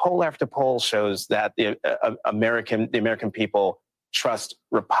 poll after poll shows that the American people trust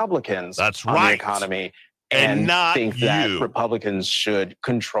Republicans on the economy and not think that Republicans should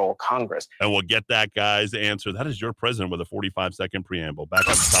control Congress. And we'll get that guy's answer. That is your president with a 45-second preamble. Back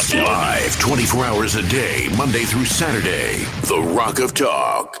up to top. Live 24 hours a day, Monday through Saturday. The Rock of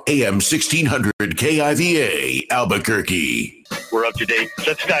Talk, AM 1600 KIVA, Albuquerque. We're up to date.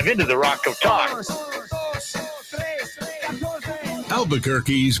 Let's dive into the Rock of Talk.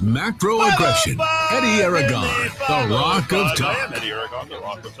 Albuquerque's macro aggression. Eddie Aragon, the Rock of Talk. Eddie Aragon, the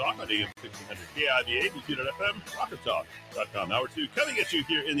Rock of Talk on AM 1600 KIVA, ABQ.FM, rockoftalk.com. Hour 2 coming at you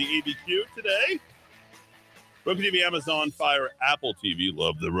here in the ABQ today. Roku TV, Amazon Fire, Apple TV.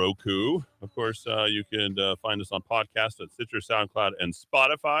 Love the Roku. Of course, you can find us on podcast at Stitcher, SoundCloud, and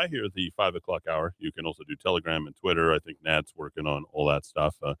Spotify here at the 5 o'clock hour. You can also do Telegram and Twitter. I think Nat's working on all that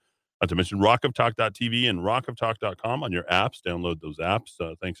stuff. Not to mention rockoftalk.tv and rockoftalk.com on your apps. Download those apps.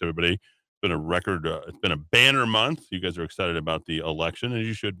 Thanks, everybody. It's been a record. It's been a banner month. You guys are excited about the election, as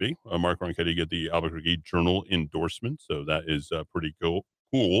you should be. Mark Ronchetti get the Albuquerque Journal endorsement, so that is pretty cool.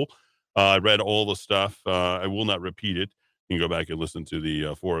 I read all the stuff. I will not repeat it. You can go back and listen to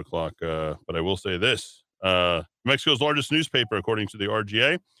the 4 o'clock. But I will say this. Mexico's largest newspaper, according to the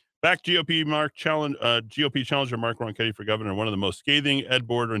RGA, back GOP challenger Mark Ronchetti for governor. One of the most scathing Ed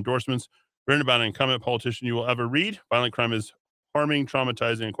Board endorsements written about an incumbent politician you will ever read. Violent crime is harming,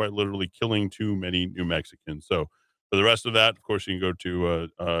 traumatizing, and quite literally killing too many New Mexicans. So for the rest of that, of course, you can go to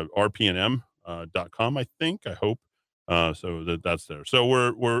rpnm.com, I hope. So that's there. So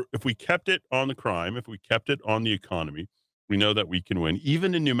we're if we kept it on the crime, if we kept it on the economy, we know that we can win,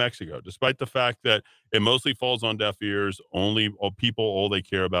 even in New Mexico, despite the fact that it mostly falls on deaf ears. All they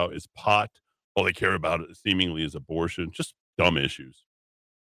care about is pot. All they care about seemingly is abortion. Just dumb issues.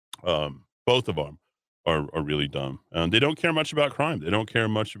 Both of them are really dumb. They don't care much about crime. They don't care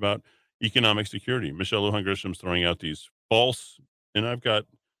much about economic security. Michelle Lujan Grisham's throwing out these false, and I've got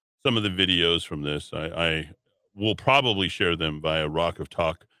some of the videos from this. I will probably share them via Rock of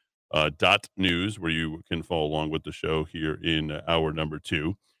Talk. .news, where you can follow along with the show here in hour number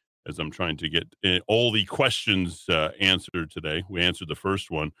 2, as I'm trying to get all the questions answered today. We answered the first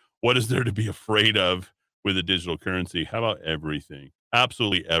one. What is there to be afraid of with a digital currency? How about everything?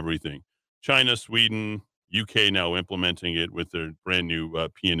 Absolutely everything. China, Sweden, UK now implementing it with their brand new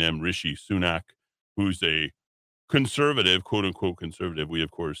PNM, Rishi Sunak, who's a conservative, quote unquote conservative. We,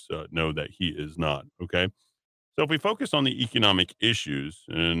 of course, know that he is not. Okay. So if we focus on the economic issues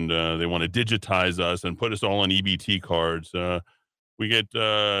and they want to digitize us and put us all on EBT cards, we get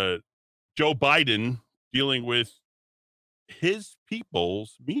Joe Biden dealing with his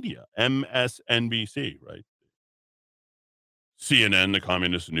people's media, MSNBC, right? CNN, the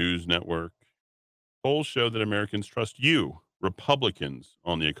Communist News Network. Polls show that Americans trust you, Republicans,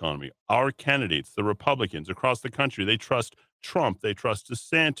 on the economy. Our candidates, the Republicans across the country, they trust Trump. They trust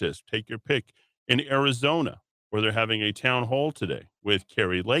DeSantis. Take your pick. In Arizona, where they're having a town hall today with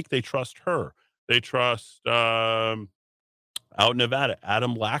Carrie Lake. They trust her. They trust out in Nevada,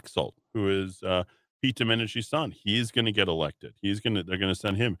 Adam Laxalt, who is Pete Domenich's son. He's going to get elected. They're going to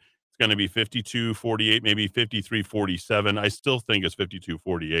send him. It's going to be 52-48, maybe 53-47. I still think it's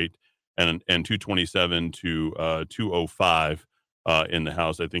 52-48 and 227 to 205 in the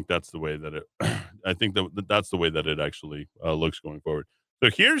House. I think that's the way that it. I think that's the way that it actually looks going forward. So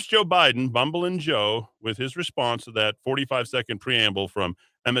here's Joe Biden, Bumbling Joe, with his response to that 45-second preamble from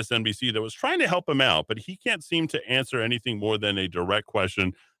MSNBC that was trying to help him out, but he can't seem to answer anything more than a direct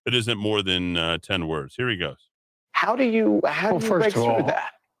question that isn't more than 10 words. Here he goes. How do you break through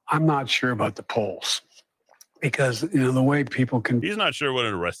that? I'm not sure about the polls because, the way people can... He's not sure what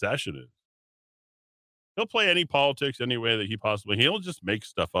a recession is. He'll play any politics any way that he possibly... He'll just make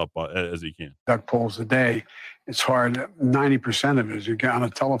stuff up as he can. Duck polls a day. It's hard. 90% of it is you get on a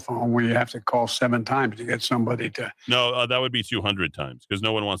telephone where you have to call 7 times to get somebody to... No, that would be 200 times because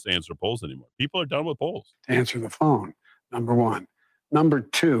no one wants to answer polls anymore. People are done with polls. To answer the phone, number one. Number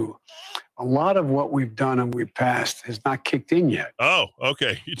two, a lot of what we've done and we've passed has not kicked in yet. Oh,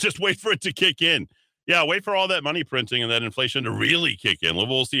 okay. You just wait for it to kick in. Yeah, wait for all that money printing and that inflation to really kick in.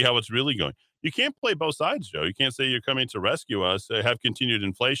 We'll see how it's really going. You can't play both sides, Joe. You can't say you're coming to rescue us, have continued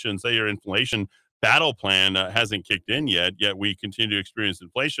inflation, say your inflation battle plan hasn't kicked in yet we continue to experience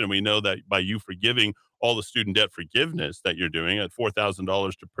inflation. And we know that by you forgiving all the student debt forgiveness that you're doing at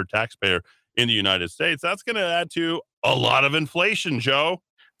 $4,000 per taxpayer in the United States, that's going to add to a lot of inflation, Joe.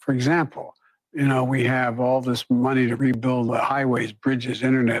 For example, we have all this money to rebuild the highways, bridges,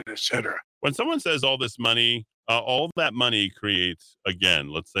 internet, et cetera. When someone says all this money, all that money creates, again,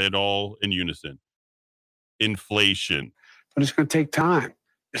 let's say it all in unison, inflation. But it's going to take time.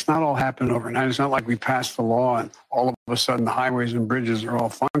 It's not all happening overnight. It's not like we passed the law and all of a sudden the highways and bridges are all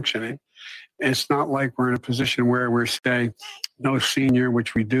functioning. It's not like we're in a position where we're saying no senior,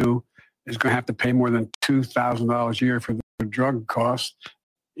 which we do, is going to have to pay more than $2,000 a year for the drug costs.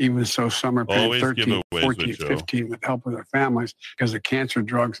 Even so, some are paying 13, 14, 15 with help with their families because of cancer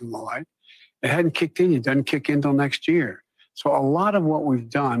drugs and the like. It hadn't kicked in. It doesn't kick in until next year. So a lot of what we've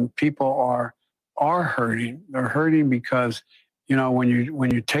done, people are hurting. They're hurting because, when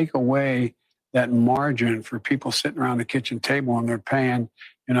you take away that margin for people sitting around the kitchen table and they're paying,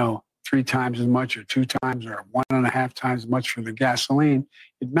 3 times as much or 2 times or 1.5 times as much for the gasoline,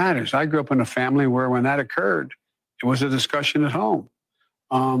 it matters. I grew up in a family where when that occurred, it was a discussion at home.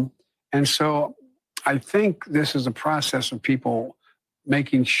 And so I think this is a process of people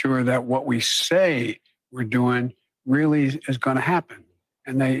making sure that what we say we're doing really is going to happen.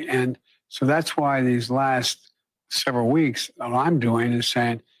 And so that's why these last several weeks, what I'm doing is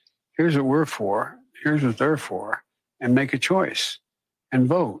saying, here's what we're for, here's what they're for, and make a choice and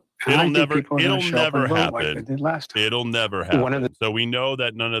vote. And it'll never happen. Like they did last time. It'll never happen. So we know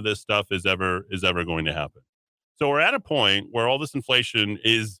that none of this stuff is ever going to happen. So we're at a point where all this inflation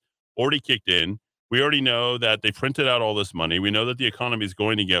is already kicked in. We already know that they printed out all this money. We know that the economy is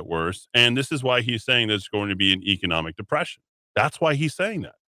going to get worse. And this is why he's saying there's going to be an economic depression. That's why he's saying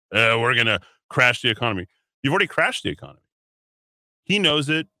that. We're going to crash the economy. You've already crashed the economy. He knows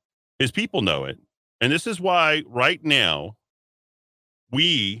it. His people know it. And this is why right now,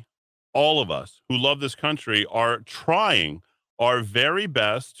 we, all of us who love this country, are trying our very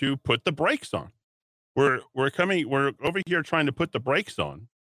best to put the brakes on. We're over here trying to put the brakes on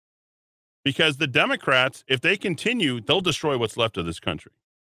because the Democrats, if they continue, they'll destroy what's left of this country.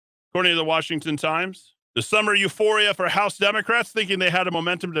 According to the Washington Times, the summer euphoria for House Democrats thinking they had a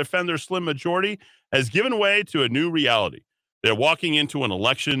momentum to defend their slim majority has given way to a new reality. They're walking into an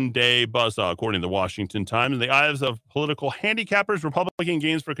election day buzzsaw, according to the Washington Times. In the eyes of political handicappers, Republican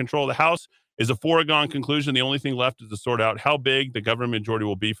gains for control of the House is a foregone conclusion. The only thing left is to sort out how big the government majority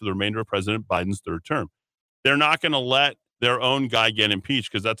will be for the remainder of President Biden's third term. They're not going to let their own guy get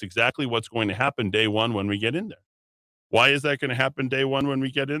impeached because that's exactly what's going to happen day one when we get in there. Why is that going to happen day one when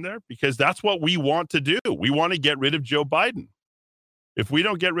we get in there? Because that's what we want to do. We want to get rid of Joe Biden. If we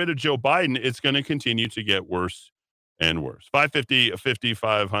don't get rid of Joe Biden, it's going to continue to get worse and worse.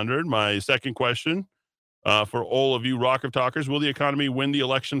 550-5500. My second question for all of you Rock of Talkers, will the economy win the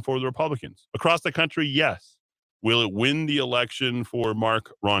election for the Republicans? Across the country, yes. Will it win the election for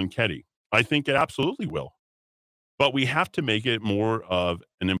Mark Ronchetti? I think it absolutely will. But we have to make it more of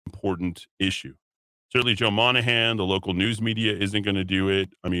an important issue. Certainly Joe Monahan, the local news media isn't going to do it.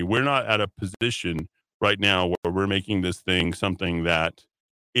 I mean, we're not at a position right now where we're making this thing something that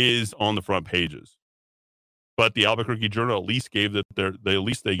is on the front pages. But the Albuquerque Journal at least gave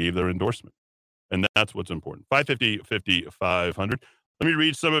their endorsement. And that's what's important. 550-5500. Let me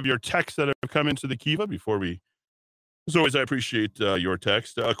read some of your texts that have come into the Kiva before we... As always, I appreciate your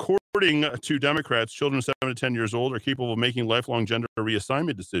text. According to Democrats, children 7 to 10 years old are capable of making lifelong gender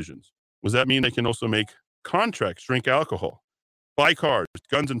reassignment decisions. Does that mean they can also make contracts, drink alcohol, buy cars,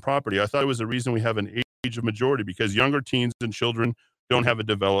 guns, and property? I thought it was the reason we have an age of majority because younger teens and children don't have a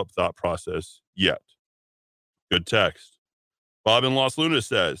developed thought process yet. Good text. Bob in Los Lunas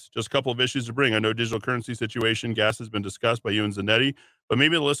says, just a couple of issues to bring. I know digital currency situation, gas has been discussed by you and Zanetti, but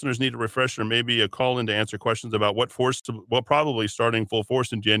maybe the listeners need a refresher, maybe a call in to answer questions about what probably starting full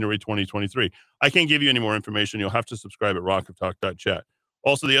force in January 2023. I can't give you any more information. You'll have to subscribe at rockoftalk.chat.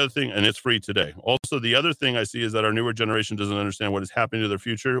 Also, the other thing, and it's free today. Also, the other thing I see is that our newer generation doesn't understand what is happening to their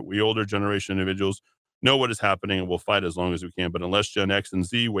future. We older generation individuals know what is happening and will fight as long as we can. But unless Gen X and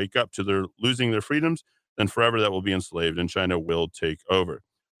Z wake up to their losing their freedoms, then forever that will be enslaved and China will take over.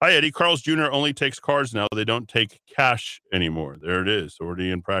 Hi, Eddie. Carl's Jr. only takes cards now. They don't take cash anymore. There it is, already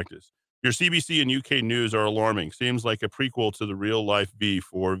in practice. Your CBC and UK news are alarming. Seems like a prequel to the real-life V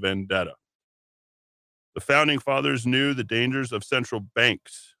for Vendetta. The founding fathers knew the dangers of central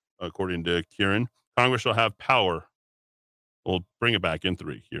banks, according to Kieran. Congress shall have power. We'll bring it back in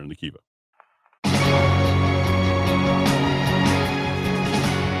 3 here in the Kiva.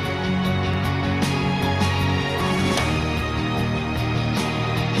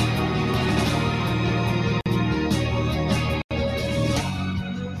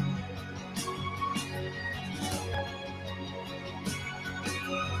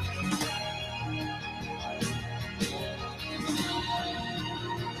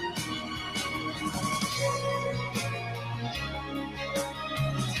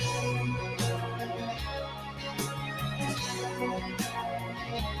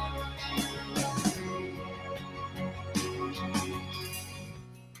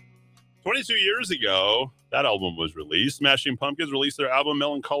 22 years ago, that album was released. Smashing Pumpkins released their album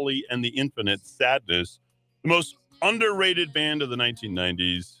Melancholy and the Infinite Sadness, the most underrated band of the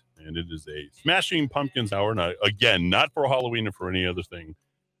 1990s, and it is a Smashing Pumpkins hour. Not for Halloween or for any other thing,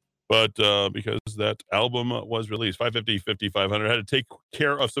 but because that album was released. 550-5500 had to take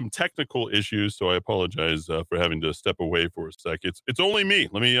care of some technical issues, so I apologize for having to step away for a sec. It's only me.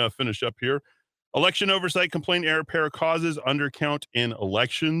 Let me finish up here. Election oversight complaint error pair causes undercount in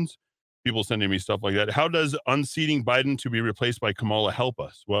elections. People sending me stuff like that. How does unseating Biden to be replaced by Kamala help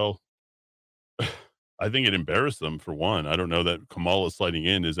us? Well, I think it embarrassed them, for one. I don't know that Kamala sliding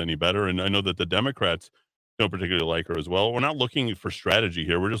in is any better. And I know that the Democrats don't particularly like her as well. We're not looking for strategy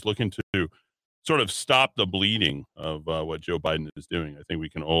here. We're just looking to sort of stop the bleeding of what Joe Biden is doing. I think we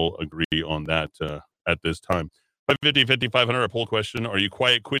can all agree on that at this time. 550-5500, a poll question. Are you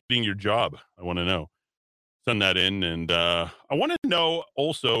quiet quitting your job? I want to know. Send that in. And I want to know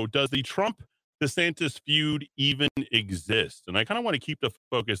also, does the Trump-DeSantis feud even exist? And I kind of want to keep the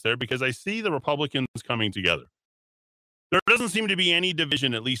focus there because I see the Republicans coming together. There doesn't seem to be any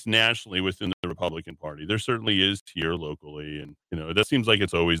division, at least nationally, within the Republican Party. There certainly is here locally. And, that seems like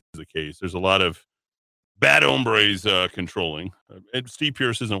it's always the case. There's a lot of bad hombres controlling. Steve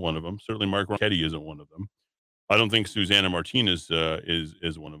Pierce isn't one of them. Certainly Mark Ronchetti isn't one of them. I don't think Susana Martinez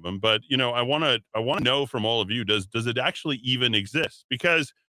is one of them, but I want to know from all of you, does it actually even exist?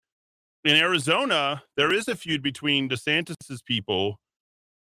 Because in Arizona, there is a feud between DeSantis's people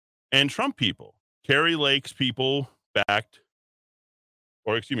and Trump people. Carrie Lake's people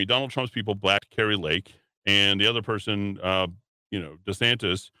Donald Trump's people backed Carrie Lake, and the other person,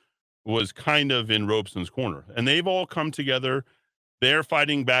 DeSantis, was kind of in Robeson's corner, and they've all come together. They're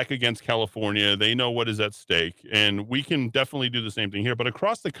fighting back against California. They know what is at stake, and we can definitely do the same thing here. But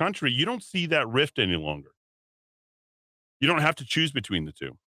across the country, you don't see that rift any longer. You don't have to choose between the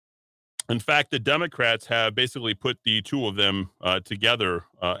two. In fact, the Democrats have basically put the two of them together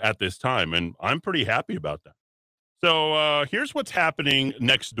at this time, and I'm pretty happy about that. So here's what's happening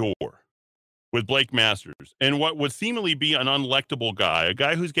next door with Blake Masters and what would seemingly be an unelectable guy, a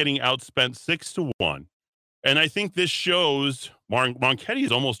guy who's getting outspent 6-1. And I think this shows Ronchetti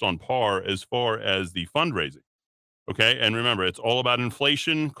is almost on par as far as the fundraising. Okay. And remember, it's all about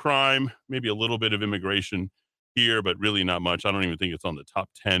inflation, crime, maybe a little bit of immigration here, but really not much. I don't even think it's on the top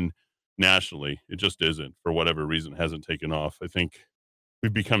 10 nationally. It just isn't, for whatever reason, hasn't taken off. I think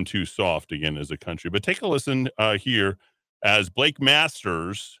we've become too soft again as a country. But take a listen here as Blake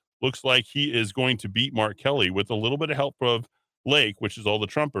Masters looks like he is going to beat Mark Kelly with a little bit of help of Lake, which is all the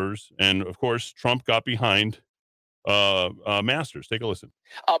Trumpers. And of course, Trump got behind Masters. Take a listen.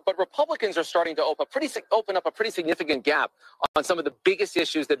 But Republicans are starting to open up a pretty significant gap on some of the biggest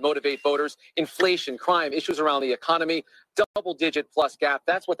issues that motivate voters: inflation, crime, issues around the economy, double-digit plus gap.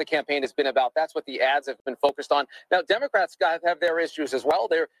 That's what the campaign has been about. That's what the ads have been focused on. Now, Democrats have their issues as well.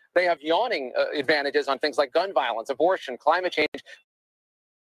 They have yawning advantages on things like gun violence, abortion, climate change.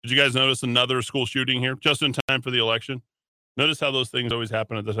 Did you guys notice another school shooting here just in time for the election? Notice how those things always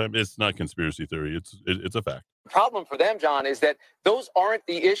happen at the time. It's not conspiracy theory. It's a fact. The problem for them, John, is that those aren't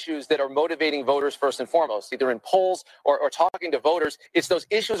the issues that are motivating voters first and foremost, either in polls or talking to voters. It's those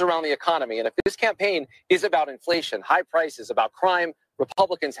issues around the economy. And if this campaign is about inflation, high prices, about crime,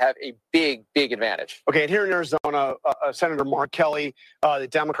 Republicans have a big, big advantage. Okay, and here in Arizona, Senator Mark Kelly, the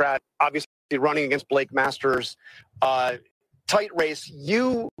Democrat, obviously running against Blake Masters, tight race.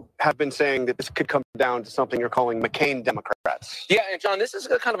 You have been saying that this could come down to something you're calling McCain Democrats. Yeah, and John, this is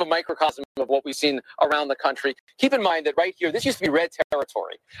a kind of a microcosm of what we've seen around the country. Keep in mind that right here, this used to be red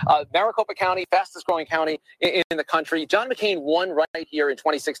territory. Maricopa County, fastest growing county in the country. John McCain won right here in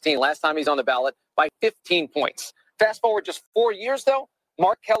 2016, last time he's on the ballot, by 15 points. Fast forward just 4 years, though,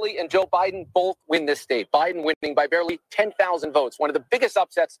 Mark Kelly and Joe Biden both win this state. Biden winning by barely 10,000 votes, one of the biggest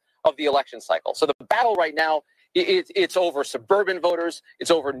upsets of the election cycle. So the battle right now, it's over suburban voters.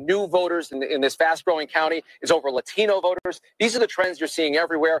 It's over new voters in this fast-growing county. It's over Latino voters. These are the trends you're seeing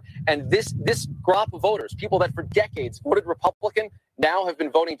everywhere. And this crop of voters, people that for decades voted Republican, now have been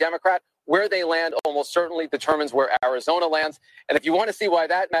voting Democrat. Where they land almost certainly determines where Arizona lands. And if you want to see why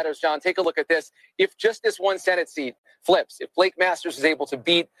that matters, John, take a look at this. If just this one Senate seat flips, if Blake Masters is able to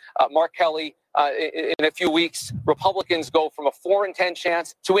beat Mark Kelly in a few weeks, Republicans go from a 4-in-10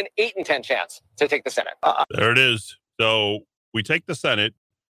 chance to an 8-in-10 chance to take the Senate. There it is. So we take the Senate.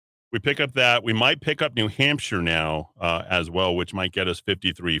 We pick up that. We might pick up New Hampshire now as well, which might get us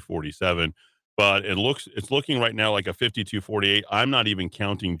 53-47. But it's looking right now like a 52-48. I'm not even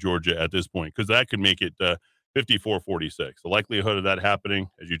counting Georgia at this point because that could make it 54-46. The likelihood of that happening,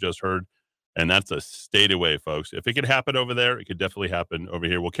 as you just heard, and that's a state away, folks. If it could happen over there, it could definitely happen over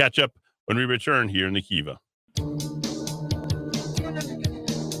here. We'll catch up when we return here in the Kiva.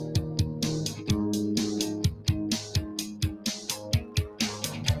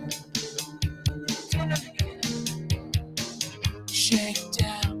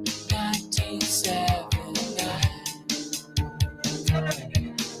 Shakedown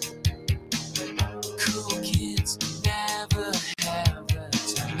 1979. Cool kids never have a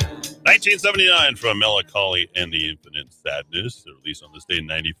time. 1979 from Melancholy and the Infinite Sadness, released on this day in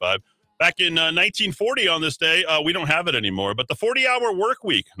 95. Back in 1940 on this day, we don't have it anymore, but the 40-hour work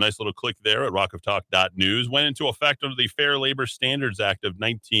week, nice little click there at rockoftalk.news, went into effect under the Fair Labor Standards Act of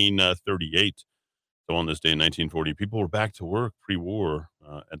 1938. So on this day in 1940, people were back to work pre-war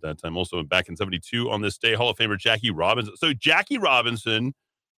at that time. Also back in 72 on this day, Hall of Famer Jackie Robinson. So Jackie Robinson,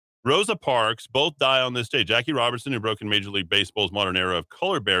 Rosa Parks, both die on this day. Jackie Robinson, who broke in Major League Baseball's modern era of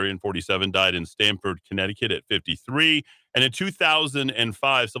colorberry in 47, died in Stamford, Connecticut at 53. And in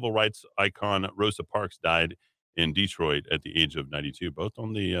 2005, civil rights icon Rosa Parks died in Detroit at the age of 92, both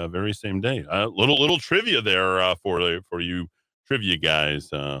on the very same day. Little trivia there for you trivia guys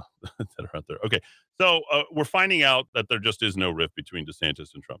that are out there. Okay, so we're finding out that there just is no rift between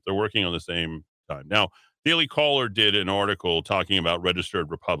DeSantis and Trump. They're working on the same time. Now, Daily Caller did an article talking about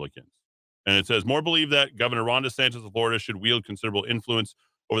registered Republicans. And it says, more believe that Governor Ron DeSantis of Florida should wield considerable influence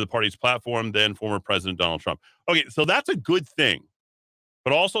over the party's platform than former President Donald Trump. Okay, so that's a good thing.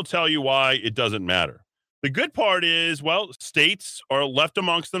 But also tell you why it doesn't matter. The good part is, well, states are left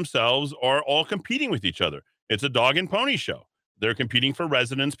amongst themselves, are all competing with each other. It's a dog and pony show. They're competing for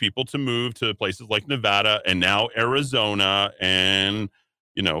residents, people to move to places like Nevada and now Arizona and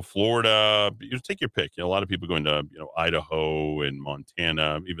Florida. You take your pick. A lot of people going to, Idaho and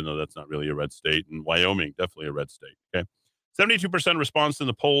Montana, even though that's not really a red state, and Wyoming, definitely a red state. Okay. 72% response in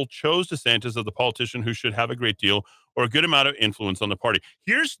the poll chose DeSantis as the politician who should have a great deal or a good amount of influence on the party.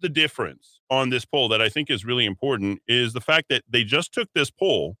 Here's the difference on this poll that I think is really important is the fact that they just took this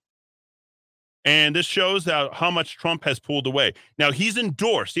poll and this shows how much Trump has pulled away. Now, he's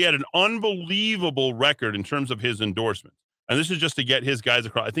endorsed. He had an unbelievable record in terms of his endorsements. And this is just to get his guys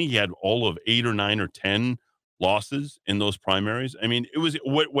across. I think he had all of 8 or 9 or 10 losses in those primaries. I mean, it was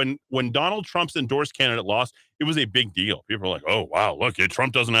when Donald Trump's endorsed candidate lost, it was a big deal. People were like, oh, wow, look,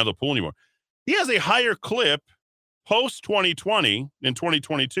 Trump doesn't have the pool anymore. He has a higher clip post-2020 in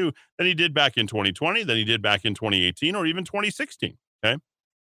 2022 than he did back in 2020, than he did back in 2018, or even 2016. Okay.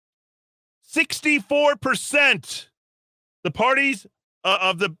 64%. The parties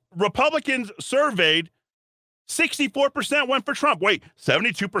of the Republicans surveyed, 64% went for Trump. Wait,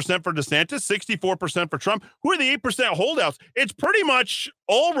 72% for DeSantis, 64% for Trump. Who are the 8% holdouts? It's pretty much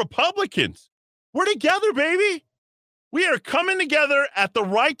all Republicans. We're together, baby. We are coming together at the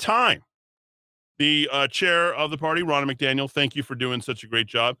right time. The chair of the party, Ronna McDaniel, thank you for doing such a great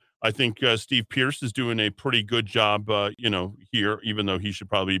job. I think Steve Pierce is doing a pretty good job, here, even though he should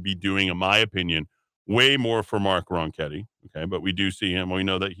probably be doing, in my opinion, way more for Mark Ronchetti. Okay, but we do see him. We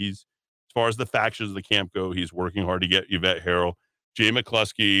know that he's As far as the factions of the camp go, he's working hard to get Yvette Harrell, Jay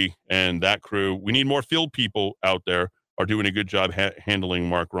McCluskey, and that crew. We need more field people out there are doing a good job handling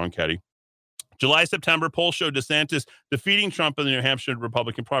Mark Ronchetti. July, September, polls showed DeSantis defeating Trump in the New Hampshire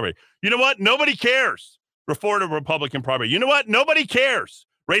Republican primary. You know what? Nobody cares. Florida Republican primary. You know what? Nobody cares.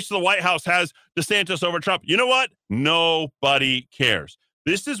 Race to the White House has DeSantis over Trump. You know what? Nobody cares.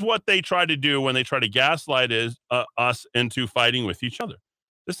 This is what they try to do when they try to gaslight us into fighting with each other.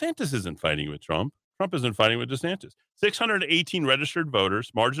 DeSantis isn't fighting with Trump. Trump isn't fighting with DeSantis. 618 registered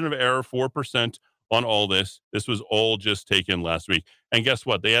voters, margin of error 4% on all this. This was all just taken last week. And guess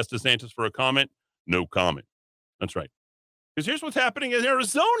what? They asked DeSantis for a comment. No comment. That's right. Because here's what's happening in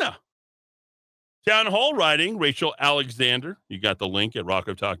Arizona. Town hall writing, Rachel Alexander. You got the link at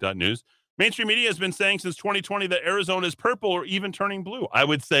rockoftalk.news. Mainstream media has been saying since 2020 that Arizona is purple or even turning blue. I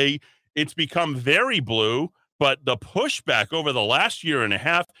would say it's become very blue, but the pushback over the last year and a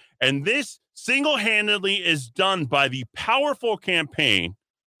half, and this single-handedly is done by the powerful campaign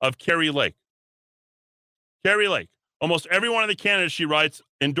of Kari Lake. Kari Lake. Almost every one of the candidates, she writes,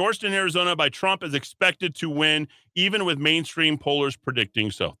 endorsed in Arizona by Trump is expected to win, even with mainstream pollers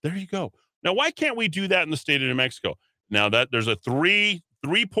predicting so. There you go. Now, why can't we do that in the state of New Mexico? Now, that there's a three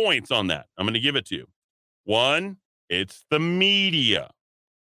points on that. I'm going to give it to you. One, it's the media.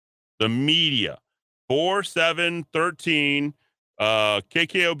 The media. 4, 7, 13,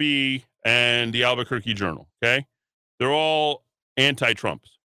 KKOB, and the Albuquerque Journal, okay? They're all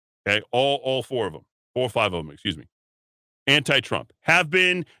anti-Trumps, okay? All 4 of them. 4 or 5 of them, excuse me. Anti-Trump. Have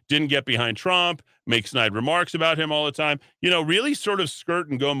been, didn't get behind Trump, make snide remarks about him all the time. You know, really sort of skirt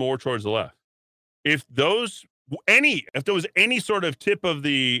and go more towards the left. If there was any sort of tip of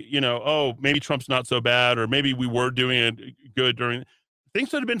the, oh, maybe Trump's not so bad, or maybe we were doing it good during,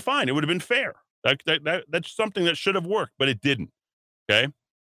 things would have been fine. It would have been fair. That's something that should have worked, but it didn't. Okay.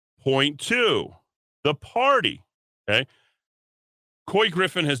 Point 2, the party. Okay. Coy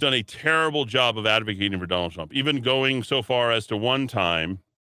Griffin has done a terrible job of advocating for Donald Trump, even going so far as to one time,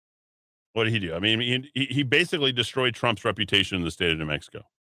 what did he do? I mean, he basically destroyed Trump's reputation in the state of New Mexico.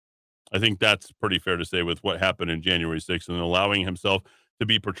 I think that's pretty fair to say with what happened in January 6th and allowing himself to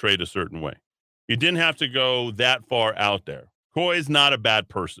be portrayed a certain way. He didn't have to go that far out there. Coy is not a bad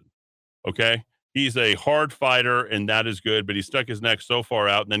person, okay? He's a hard fighter, and that is good, but he stuck his neck so far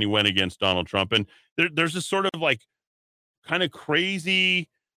out, and then he went against Donald Trump. And there's this sort of like kind of crazy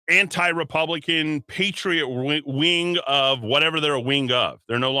anti-Republican patriot wing of whatever they're a wing of.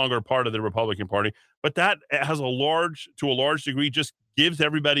 They're no longer a part of the Republican Party, but that has to a large degree just gives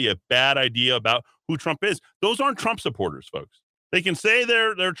everybody a bad idea about who Trump is. Those aren't Trump supporters, folks. They can say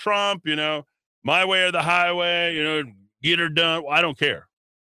they're Trump, my way or the highway, get her done. I don't care.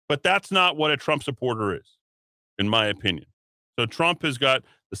 But that's not what a Trump supporter is, in my opinion. So Trump has got,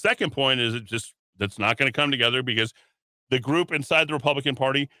 the second point is that's not going to come together because the group inside the Republican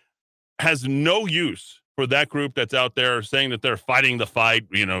Party has no use for that group that's out there saying that they're fighting the fight,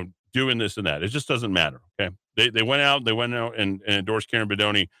 doing this and that. It just doesn't matter, okay? They went out and endorsed Karen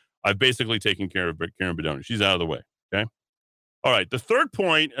Bedonie. I've basically taken care of Karen Bedonie. She's out of the way, okay? All right, the third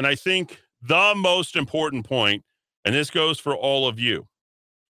point, and I think the most important point, and this goes for all of you,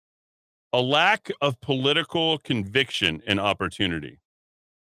 a lack of political conviction and opportunity.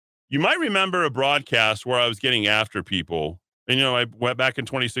 You might remember a broadcast where I was getting after people. And, I went back in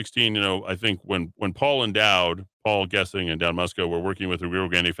 2016, I think when Paul Gessing and Dowd Musco were working with the Rio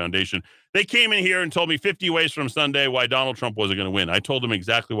Grande Foundation, they came in here and told me 50 ways from Sunday why Donald Trump wasn't going to win. I told them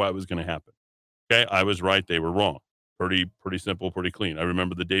exactly why it was going to happen. Okay. I was right. They were wrong. Pretty simple, pretty clean. I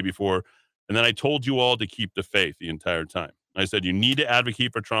remember the day before. And then I told you all to keep the faith the entire time. I said, you need to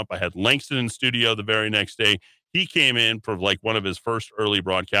advocate for Trump. I had Langston in studio the very next day. He came in for like one of his first early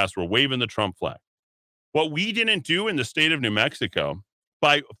broadcasts. We're waving the Trump flag. What we didn't do in the state of New Mexico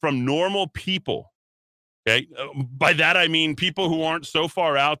from normal people, okay? By that, I mean people who aren't so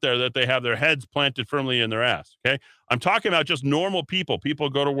far out there that they have their heads planted firmly in their ass, okay? I'm talking about just normal people. People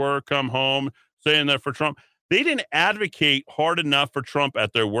go to work, come home, saying they're for Trump. They didn't advocate hard enough for Trump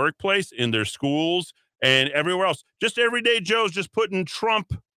at their workplace, in their schools, and everywhere else. Just everyday Joe's just putting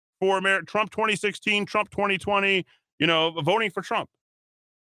Trump for America, Trump 2016, Trump 2020, voting for Trump.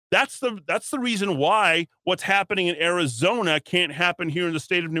 That's the reason why what's happening in Arizona can't happen here in the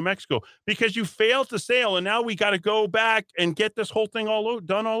state of New Mexico, because you failed to sail, and now we got to go back and get this whole thing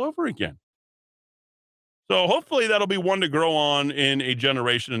done all over again. So hopefully that'll be one to grow on in a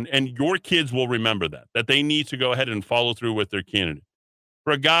generation, and your kids will remember that they need to go ahead and follow through with their candidate.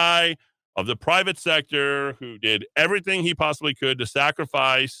 For a guy of the private sector who did everything he possibly could to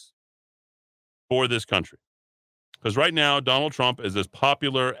sacrifice for this country. Because right now, Donald Trump is as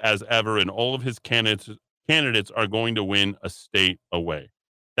popular as ever, and all of his candidates are going to win a state away.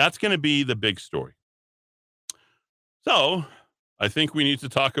 That's going to be the big story. So I think we need to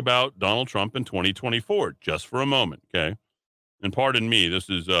talk about Donald Trump in 2024 just for a moment, okay? And pardon me, this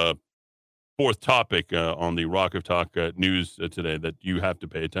is a fourth topic on the Rock of Talk news today that you have to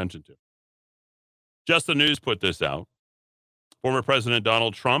pay attention to. Just the News put this out. Former President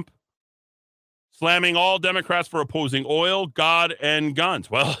Donald Trump slamming all Democrats for opposing oil, God, and guns.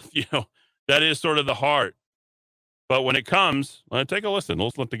 Well, that is sort of the heart. But when it comes, take a listen.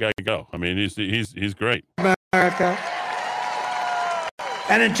 Let's let the guy go. I mean, he's great. America.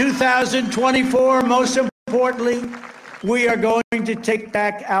 And in 2024, most importantly, we are going to take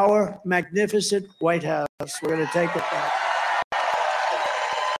back our magnificent White House. We're going to take it back.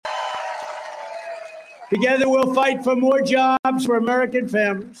 Together, we'll fight for more jobs for American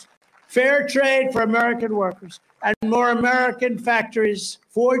families, fair trade for American workers, and more American factories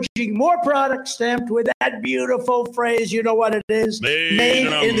forging more products stamped with that beautiful phrase. You know what it is? Made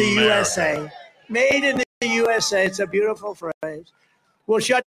in the USA. Made in the USA. It's a beautiful phrase. We'll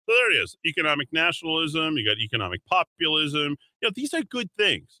shut. So there it is. Economic nationalism. You got economic populism. These are good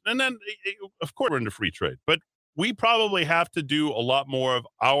things. And then, of course, we're into free trade. But we probably have to do a lot more of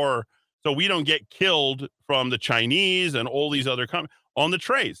our, so we don't get killed from the Chinese and all these other on the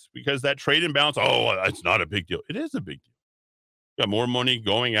trades, because that trade imbalance, it's not a big deal. It is a big deal. You got more money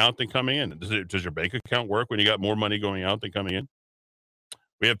going out than coming in. Does your bank account work when you got more money going out than coming in?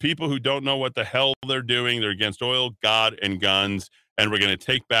 We have people who don't know what the hell they're doing. They're against oil, God, and guns, and we're going to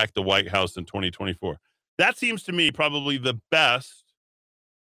take back the White House in 2024. That seems to me probably the best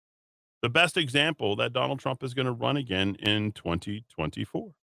example that Donald Trump is going to run again in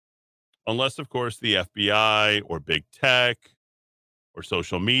 2024. Unless, of course, the FBI or big tech or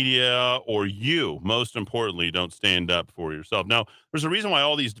social media or you, most importantly, don't stand up for yourself. Now, there's a reason why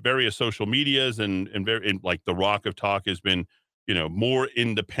all these various social medias and like the Rock of Talk has been, more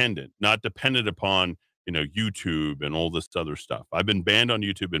independent, not dependent upon, YouTube and all this other stuff. I've been banned on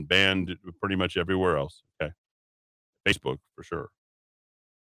YouTube and banned pretty much everywhere else. Okay. Facebook for sure.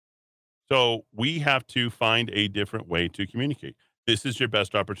 So we have to find a different way to communicate. This is your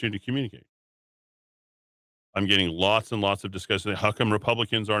best opportunity to communicate. I'm getting lots and lots of discussion. How come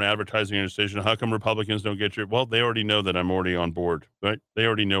Republicans aren't advertising your decision? How come Republicans don't get well, they already know that I'm already on board, right? They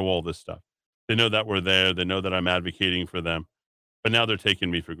already know all this stuff. They know that we're there. They know that I'm advocating for them. But now they're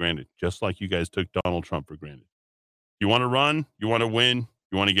taking me for granted, just like you guys took Donald Trump for granted. You want to run, you want to win,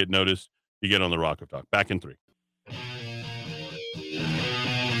 you want to get noticed, you get on the Rock of Talk. Back in 3.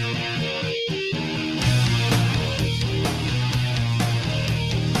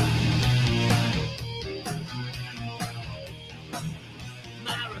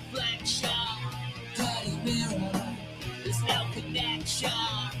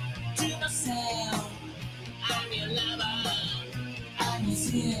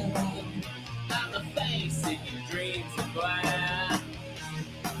 I'm a face in your dreams of glass.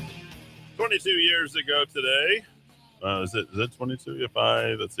 22 years ago today. Is it 22? Yeah,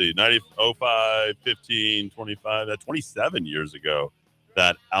 5. Let's see. 05, 15, 25. That 27 years ago,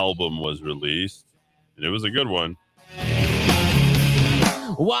 that album was released. And it was a good one.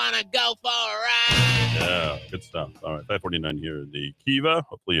 Wanna go for a ride? Yeah, good stuff. All right, 549 here in the Kiva.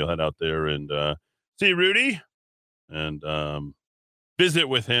 Hopefully you'll head out there and see Rudy and visit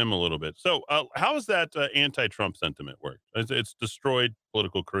with him a little bit. So how has that anti-Trump sentiment worked? It's destroyed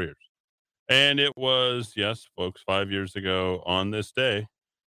political careers. And it was, yes, folks, 5 years ago on this day,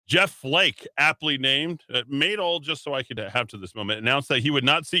 Jeff Flake, aptly named, made all just so I could have to this moment, announced that he would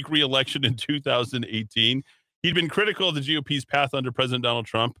not seek re-election in 2018. He'd been critical of the GOP's path under President Donald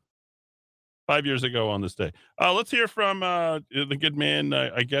Trump 5 years ago on this day. Let's hear from the good man,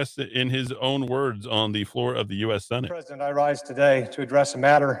 I guess, in his own words on the floor of the U.S. Senate. President, I rise today to address a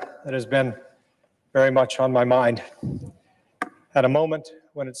matter that has been very much on my mind. At a moment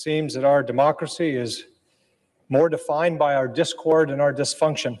when it seems that our democracy is more defined by our discord and our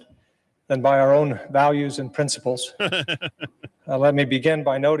dysfunction than by our own values and principles. Let me begin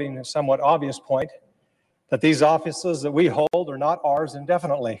by noting a somewhat obvious point, that these offices that we hold are not ours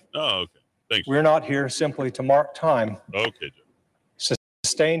indefinitely. Oh, okay. Thanks. We're not here simply to mark time. Okay.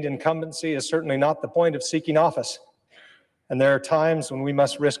 Sustained incumbency is certainly not the point of seeking office. And there are times when we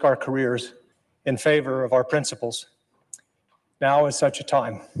must risk our careers in favor of our principles. Now is such a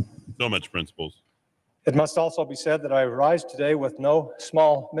time. So much principles. It must also be said that I rise today with no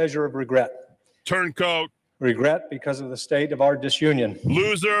small measure of regret. Turncoat. Regret because of the state of our disunion.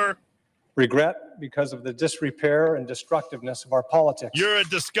 Loser. Regret because of the disrepair and destructiveness of our politics. You're a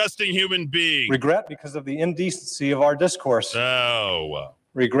disgusting human being. Regret because of the indecency of our discourse. Oh, well.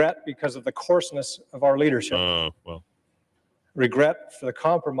 Regret because of the coarseness of our leadership. Oh, well. Regret for the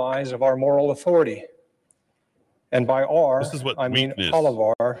compromise of our moral authority. And by our, I mean all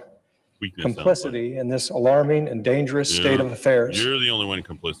of our complicity in this alarming and dangerous state of affairs. You're the only one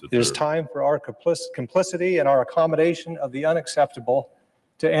complicit. It is time for our complicity and our accommodation of the unacceptable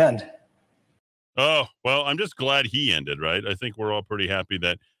to end. Oh, well, I'm just glad he ended, right? I think we're all pretty happy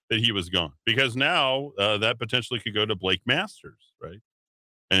that he was gone, because now that potentially could go to Blake Masters, right?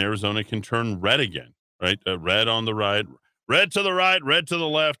 And Arizona can turn red again, right? Red on the right, red to the right, red to the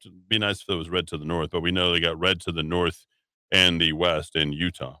left. It'd be nice if it was red to the north, but we know they got red to the north and the west in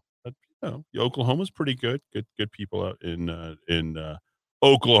Utah. But, you know, Oklahoma's pretty good. Good people out in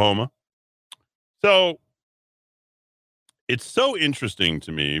Oklahoma. So it's so interesting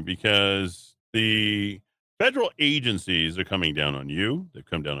to me because the federal agencies are coming down on you. They've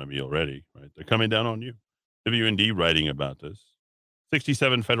come down on me already, right? They're coming down on you. WND writing about this.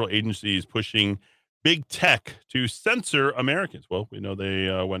 67 federal agencies pushing big tech to censor Americans. Well, we know they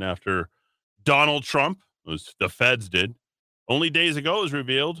went after Donald Trump. The feds did. Only days ago, it was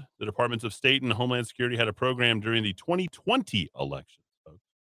revealed the Departments of State and Homeland Security had a program during the 2020 elections, folks,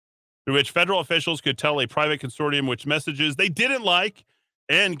 through which federal officials could tell a private consortium which messages they didn't like.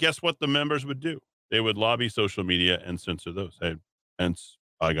 And guess what the members would do? They would lobby social media and censor those. Hence,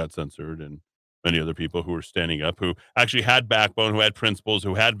 I got censored, and many other people who were standing up, who actually had backbone, who had principles,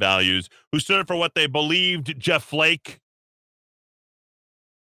 who had values, who stood up for what they believed. Jeff Flake.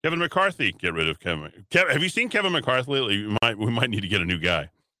 Kevin McCarthy. Get rid of Kevin. Have you seen Kevin McCarthy lately? We might need to get a new guy.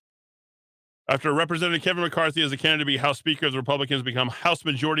 After Representative Kevin McCarthy as a candidate to be House Speaker of the Republicans become House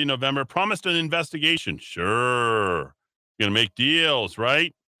Majority in November, promised an investigation. Sure. Going to make deals,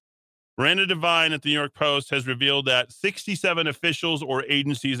 right? Miranda Devine at the New York Post has revealed that 67 officials or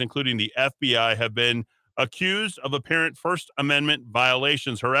agencies, including the FBI, have been accused of apparent First Amendment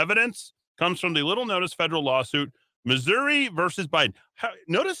violations. Her evidence comes from the little-noticed federal lawsuit, Missouri versus Biden.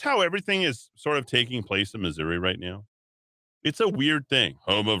 Notice how everything is sort of taking place in Missouri right now. It's a weird thing.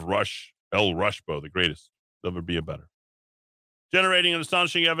 Home of El Rushbo, the greatest. There'll ever be a better. Generating an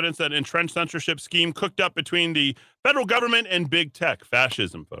astonishing evidence that entrenched censorship scheme cooked up between the federal government and big tech.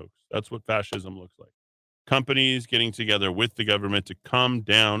 Fascism, folks. That's what fascism looks like. Companies getting together with the government to come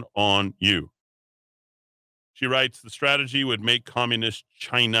down on you. She writes, the strategy would make communist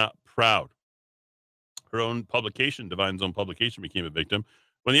China proud. Her own publication, Devine's own publication, became a victim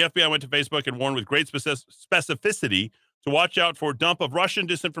when the FBI went to Facebook and warned with great specificity to watch out for a dump of Russian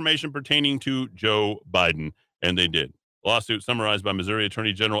disinformation pertaining to Joe Biden. And they did. Lawsuit summarized by Missouri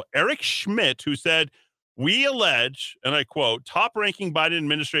Attorney General Eric Schmidt, who said, we allege, and I quote, top-ranking Biden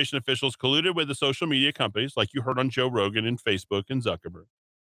administration officials colluded with the social media companies, like you heard on Joe Rogan and Facebook and Zuckerberg,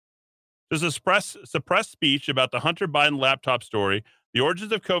 to suppress speech about the Hunter Biden laptop story, the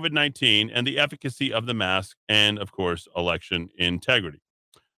origins of COVID-19, and the efficacy of the mask, and, of course, election integrity.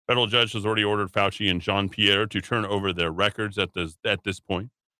 Federal judge has already ordered Fauci and Jean-Pierre to turn over their records at this point.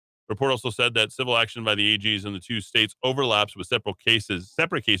 Report also said that civil action by the AGs in the two states overlaps with separate cases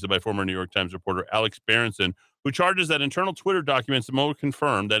by former New York Times reporter Alex Berenson, who charges that internal Twitter documents more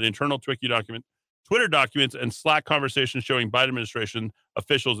confirm that internal Twitter documents and Slack conversations showing Biden administration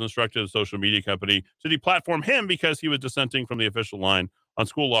officials instructed a social media company to deplatform him because he was dissenting from the official line on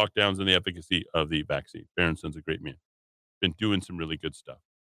school lockdowns and the efficacy of the vaccine. Berenson's a great man. Been doing some really good stuff.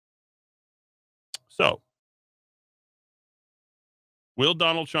 So, will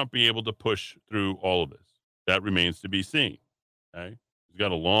Donald Trump be able to push through all of this? That remains to be seen. Okay, he's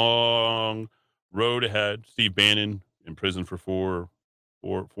got a long road ahead. Steve Bannon in prison for four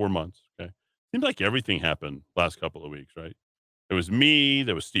months. Okay, seems like everything happened last couple of weeks, right? There was me,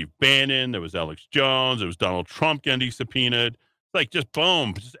 there was Steve Bannon, there was Alex Jones, there was Donald Trump getting subpoenaed. It's like just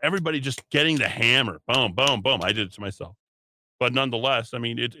boom, just everybody just getting the hammer. Boom, boom, boom. I did it to myself. But nonetheless, I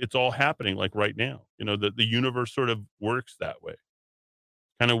mean, it's all happening like right now. You know, the universe sort of works that way.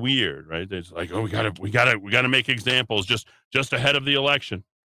 Kind of weird, right? It's like, oh, we gotta make examples just ahead of the election.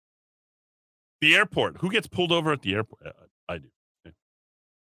 The airport. Who gets pulled over at the airport? I do. Okay.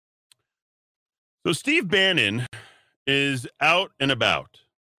 So Steve Bannon is out and about,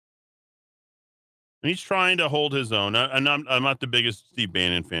 and he's trying to hold his own. And I'm not the biggest Steve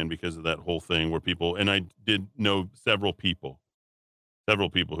Bannon fan because of that whole thing where people, and I did know several people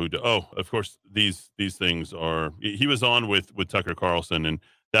who do. Oh, of course, these things are. He was on with Tucker Carlson, and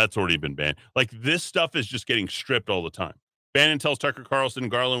that's already been banned. Like, this stuff is just getting stripped all the time. Bannon tells Tucker Carlson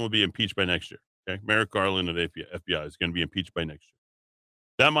Garland will be impeached by next year. Okay, Merrick Garland of the FBI is going to be impeached by next year.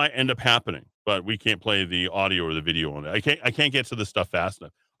 That might end up happening, but we can't play the audio or the video on it. I can't get to this stuff fast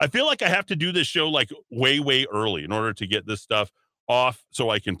enough. I feel like I have to do this show like way early in order to get this stuff off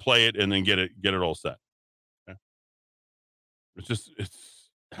so I can play it and then get it all set. Okay? It's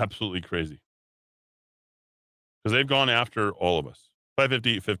absolutely crazy. Because they've gone after all of us.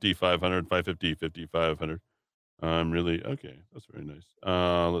 550, 50, 500, 550, 50, 500. Really, okay, that's very nice.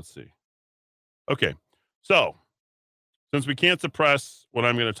 Let's see. Okay, so since we can't suppress what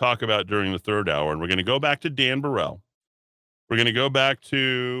I'm going to talk about during the third hour, and we're going to go back to Dan Burrell. We're going to go back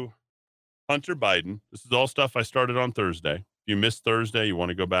to Hunter Biden. This is all stuff I started on Thursday. If you missed Thursday, you want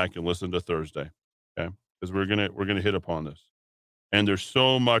to go back and listen to Thursday, okay? Because we're gonna hit upon this, and there's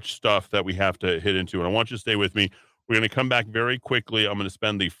so much stuff that we have to hit into. And I want you to stay with me. We're going to come back very quickly. I'm going to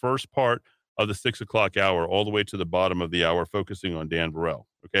spend the first part of the 6 o'clock hour all the way to the bottom of the hour focusing on Dan Burrell.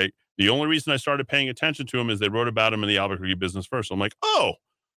 Okay. The only reason I started paying attention to him is they wrote about him in the Albuquerque Business First. So I'm like, oh,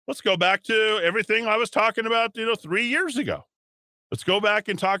 let's go back to everything I was talking about, 3 years ago. Let's go back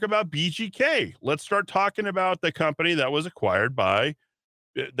and talk about BGK. Let's start talking about the company that acquired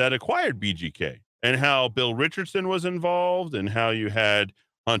BGK and how Bill Richardson was involved and how you had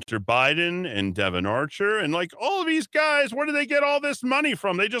Hunter Biden and Devin Archer and like all of these guys. Where do they get all this money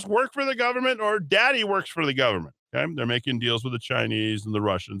from? They just work for the government, or daddy works for the government. Okay. They're making deals with the Chinese and the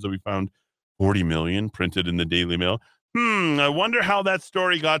Russians. And we found 40 million printed in the Daily Mail. I wonder how that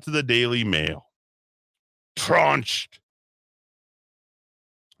story got to the Daily Mail. Tranched.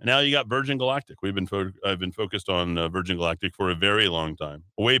 Now you got Virgin Galactic. I've been focused on Virgin Galactic for a very long time,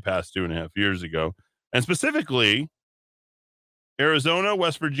 way past 2.5 years ago. And specifically Arizona,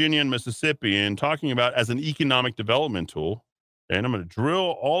 West Virginia, and Mississippi, and talking about as an economic development tool. And I'm going to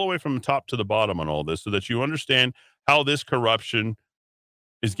drill all the way from the top to the bottom on all this so that you understand how this corruption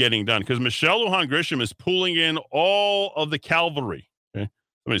is getting done. Because Michelle Lujan Grisham is pulling in all of the cavalry. Okay?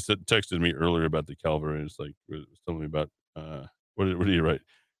 Somebody texted me earlier about the cavalry. It's like, something about, what did you write?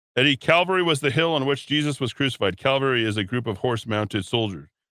 Eddie, Calvary was the hill on which Jesus was crucified. Calvary is a group of horse-mounted soldiers.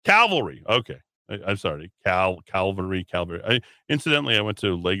 Cavalry. Okay. I'm sorry. Calvary. Incidentally, I went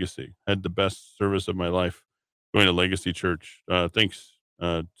to Legacy. Had the best service of my life going to Legacy Church. Thanks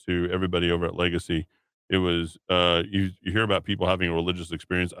to everybody over at Legacy. It was, you hear about people having a religious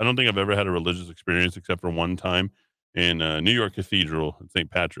experience. I don't think I've ever had a religious experience except for one time in New York Cathedral, St.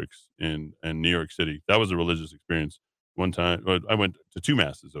 Patrick's in New York City. That was a religious experience. One time, I went to 2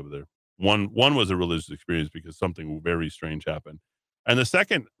 masses over there. One was a religious experience because something very strange happened. And the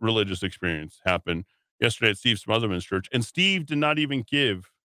second religious experience happened yesterday at Steve Smotherman's church. And Steve did not even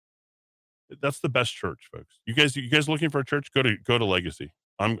give. That's the best church, folks. You guys looking for a church? Go to Legacy.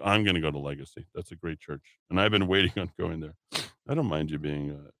 I'm going to go to Legacy. That's a great church. And I've been waiting on going there. I don't mind you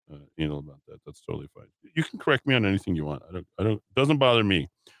being anal about that. That's totally fine. You can correct me on anything you want. I don't, doesn't bother me.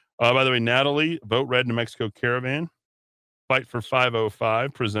 By the way, Natalie, Vote Red New Mexico Caravan, Fight for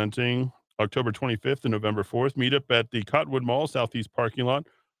 505, presenting October 25th and November 4th. Meet up at the Cottonwood Mall, Southeast parking lot.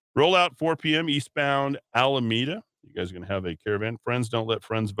 Rollout 4 p.m. eastbound Alameda. You guys are going to have a caravan. Friends don't let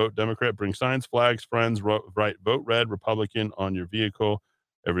friends vote Democrat. Bring signs, flags, friends, write Vote Red, Republican on your vehicle.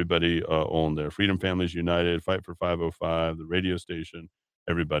 Everybody on there. Freedom Families United, Fight for 505, the radio station,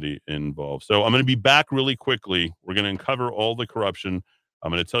 everybody involved. So I'm going to be back really quickly. We're going to uncover all the corruption.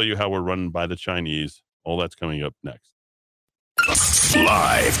 I'm going to tell you how we're run by the Chinese. All that's coming up next.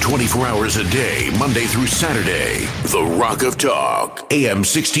 Live 24 hours a day, Monday through Saturday. The Rock of Talk, AM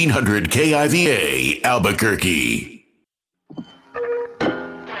 1600 KIVA, Albuquerque.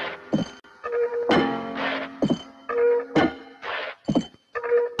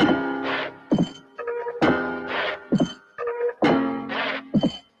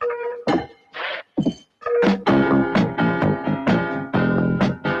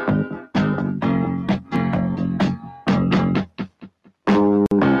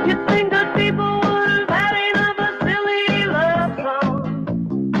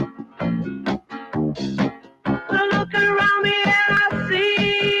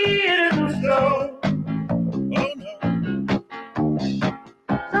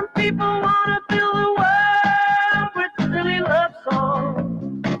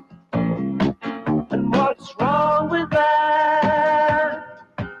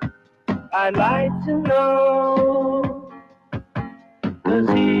 I'd like to know, 'cause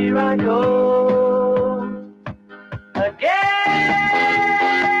here I go again.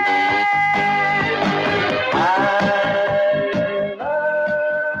 I love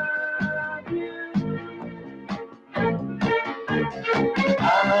you.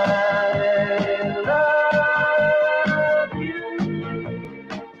 I love you.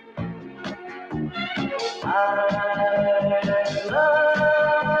 I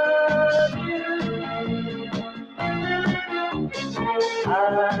love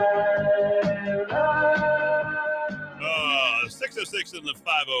 6 in the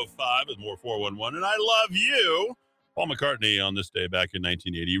 505 with more 411. And I love you. Paul McCartney on this day back in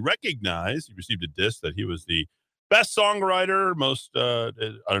 1980 recognized, he received a disc that he was the best songwriter, most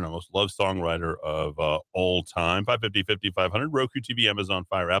loved songwriter of all time. 550, 5500, Roku TV, Amazon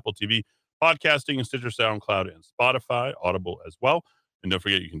Fire, Apple TV, podcasting, and Stitcher, SoundCloud, and Spotify, Audible as well. And don't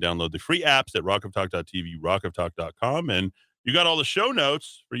forget, you can download the free apps at rockoftalk.tv, rockoftalk.com. And you got all the show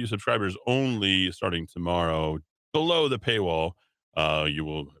notes for you subscribers only starting tomorrow below the paywall. You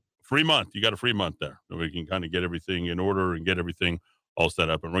will free month. You got a free month there. So we can kind of get everything in order and get everything all set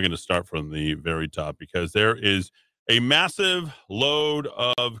up. And we're going to start from the very top because there is a massive load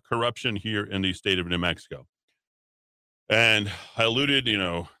of corruption here in the state of New Mexico. And I alluded,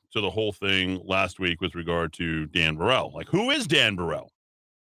 to the whole thing last week with regard to Dan Burrell. Like, who is Dan Burrell?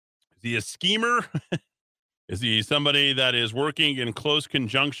 Is he a schemer? Is he somebody that is working in close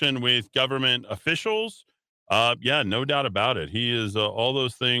conjunction with government officials? Yeah, no doubt about it. He is all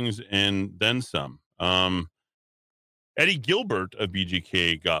those things and then some. Eddie Gilbert of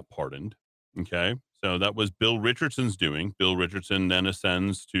BGK got pardoned. Okay, so that was Bill Richardson's doing. Bill Richardson then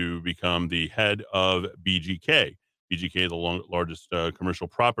ascends to become the head of BGK. BGK, the largest commercial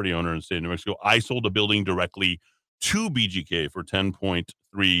property owner in the state of New Mexico. I sold a building directly to BGK for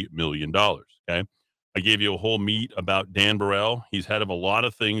 $10.3 million. Okay. I gave you a whole meet about Dan Burrell. He's head of a lot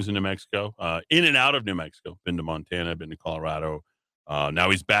of things in New Mexico, in and out of New Mexico. Been to Montana, been to Colorado. Now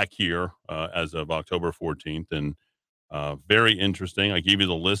he's back here as of October 14th. And very interesting. I gave you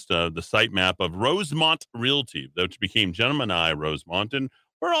the list, the site map of Rosemont Realty, which became Gemini Rosemont. And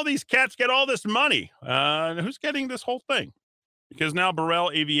where all these cats get all this money? Who's getting this whole thing? Because now Burrell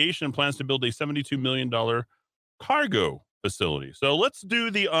Aviation plans to build a $72 million cargo facility. So let's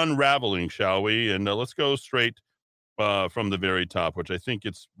do the unraveling, shall we? And let's go straight from the very top, which I think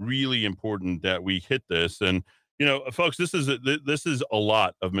it's really important that we hit this. And, folks, this is a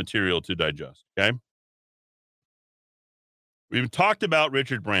lot of material to digest. Okay. We've talked about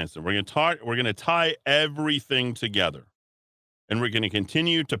Richard Branson. We're going to tie everything together, and we're going to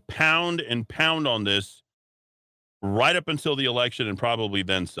continue to pound and pound on this right up until the election and probably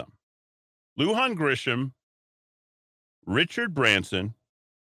then some. Lujan Grisham, Richard Branson,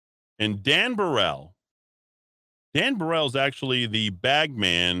 and Dan Burrell. Dan Burrell is actually the bag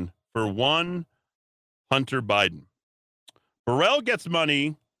man for one Hunter Biden. Burrell gets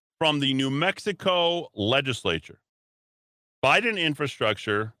money from the New Mexico legislature, Biden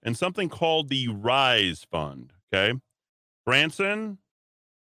infrastructure, and something called the RISE Fund. Okay. Branson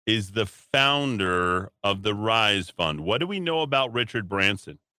is the founder of the RISE Fund. What do we know about Richard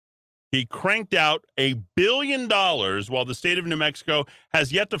Branson? He cranked out $1 billion while the state of New Mexico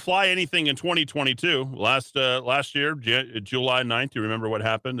has yet to fly anything in 2022. Last year, July 9th, you remember what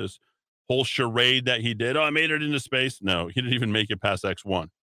happened? This whole charade that he did. Oh, I made it into space. No, he didn't even make it past X1.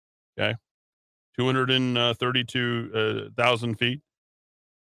 Okay. 232,000 feet.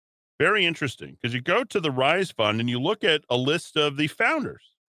 Very interesting because you go to the RISE Fund and you look at a list of the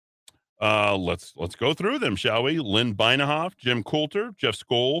founders. Let's go through them, shall we? Lynn Beinhoff, Jim Coulter, Jeff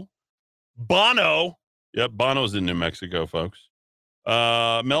Skoll, Bono. Yep, Bono's in New Mexico, folks.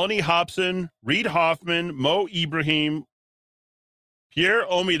 Melanie Hobson, Reed Hoffman, Mo Ibrahim, Pierre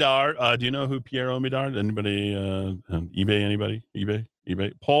Omidar. Do you know who Pierre Omidar? Anybody? eBay? Anybody? eBay?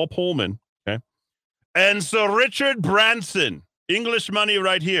 Paul Pullman. Okay. And so Richard Branson. English money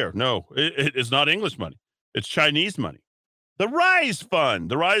right here. No, it's not English money. It's Chinese money. The RISE Fund.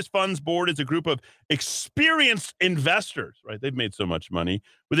 The RISE Fund's board is a group of experienced investors, right? They've made so much money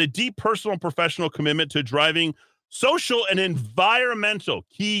with a deep personal and professional commitment to driving social and environmental,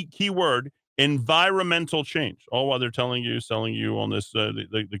 key word, environmental change. All while they're selling you on this,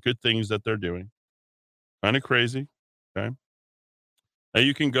 the good things that they're doing. Kind of crazy. Okay. Now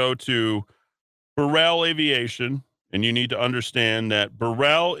you can go to Burrell Aviation, and you need to understand that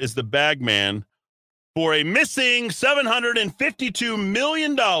Burrell is the bag man for a missing $752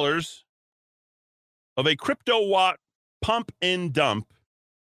 million of a crypto watt pump and dump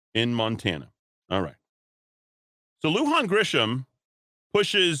in Montana. All right. So Lujan Grisham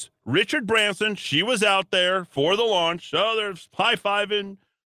pushes Richard Branson. She was out there for the launch. Oh, there's high-fiving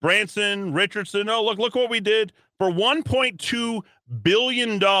Branson, Richardson. Oh, look what we did for $1.2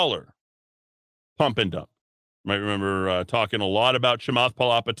 billion pump and dump. Might remember talking a lot about Chamath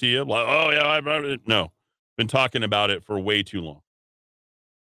Palihapitiya. Like, oh, yeah, no. Been talking about it for way too long.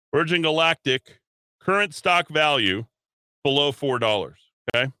 Virgin Galactic, current stock value below $4.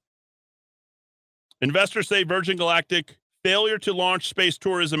 Okay. Investors say Virgin Galactic failure to launch space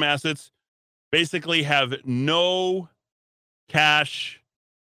tourism assets basically have no cash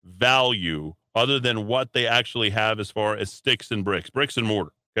value other than what they actually have as far as bricks and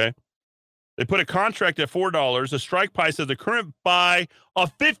mortar, okay? They put a contract at $4. A strike price at the current buy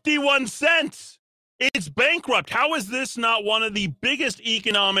of 51 cents. It's bankrupt. How is this not one of the biggest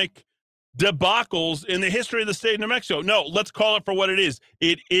economic debacles in the history of the state of New Mexico? No, let's call it for what it is.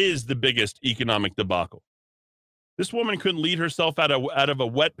 It is the biggest economic debacle. This woman couldn't lead herself out of a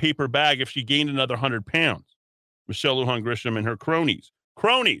wet paper bag if she gained another 100 pounds. Michelle Lujan Grisham and her cronies.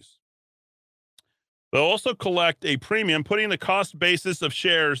 They'll also collect a premium, putting the cost basis of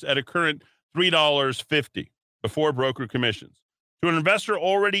shares at a current $3.50 before broker commissions. To an investor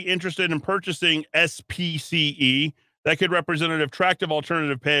already interested in purchasing SPCE, that could represent an attractive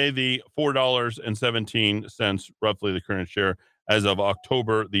alternative pay, the $4.17, roughly the current share as of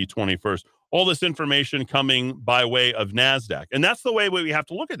October the 21st. All this information coming by way of NASDAQ. And that's the way we have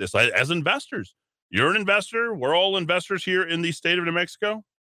to look at this as investors. You're an investor. We're all investors here in the state of New Mexico.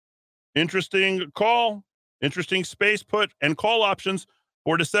 Interesting call, interesting space put and call options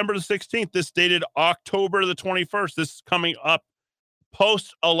for December the 16th. This dated October the 21st. This is coming up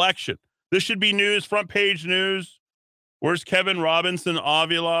post-election. This should be news, front page news. Where's Kevin Robinson,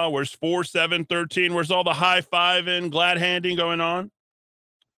 Avila? Where's 4713? Where's all the high-fiving, glad-handing going on?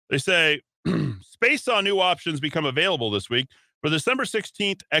 They say, space saw new options become available this week for the December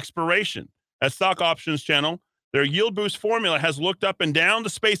 16th expiration. At Stock Options Channel, their yield boost formula has looked up and down the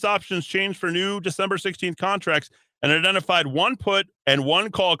space options change for new December 16th contracts and identified one put and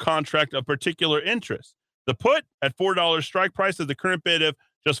one call contract of particular interest. The put at $4 strike price is the current bid of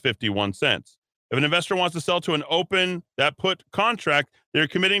just 51 cents. If an investor wants to sell to an open that put contract, they're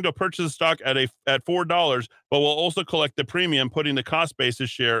committing to purchase the stock at $4, but will also collect the premium, putting the cost basis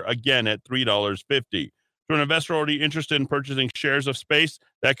share again at $3.50. To an investor already interested in purchasing shares of space,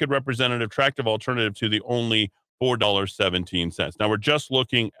 that could represent an attractive alternative to the only $4.17. Now we're just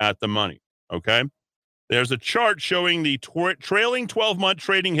looking at the money, okay? There's a chart showing the trailing 12-month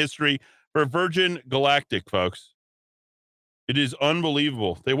trading history for Virgin Galactic, folks. It is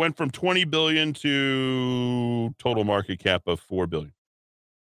unbelievable. They went from 20 billion to total market cap of 4 billion.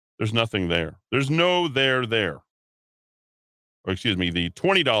 There's nothing there. There's no there. Or excuse me, the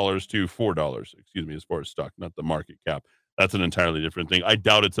 $20 to $4, excuse me, as far as stock, not the market cap. That's an entirely different thing. I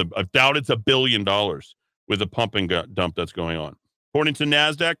doubt it's $1 billion with the pump and dump that's going on. According to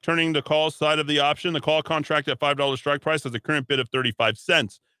NASDAQ, turning the call side of the option, the call contract at $5 strike price has a current bid of 35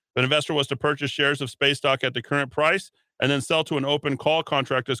 cents. If an investor was to purchase shares of space stock at the current price and then sell to an open call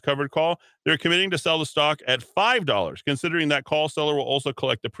contract as covered call, they're committing to sell the stock at $5. Considering that call seller will also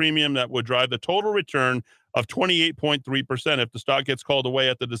collect the premium that would drive the total return of 28.3% if the stock gets called away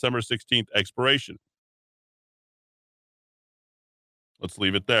at the December 16th expiration. Let's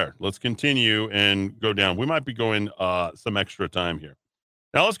leave it there. Let's continue and go down. We might be going some extra time here.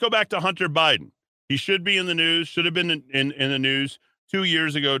 Now let's go back to Hunter Biden. He should be in the news, should have been in the news 2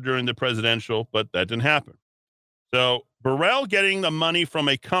 years ago during the presidential, but that didn't happen. So Burrell getting the money from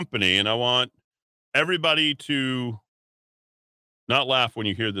a company, and I want everybody to not laugh when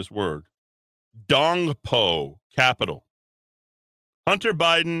you hear this word, Dongpo Capital. Hunter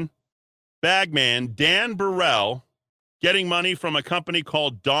Biden, bagman Dan Burrell, getting money from a company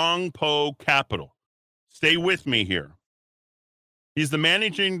called Dongpo Capital. Stay with me here. He's the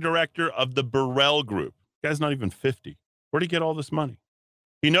managing director of the Burrell Group. The guy's not even 50. Where'd he get all this money?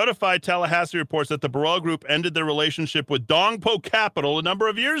 He notified Tallahassee reports that the Burrell Group ended their relationship with Dongpo Capital a number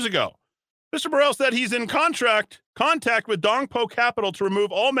of years ago. Mr. Burrell said he's in contact with Dongpo Capital to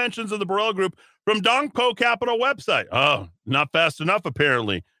remove all mentions of the Burrell Group from Dongpo Capital website. Oh, not fast enough,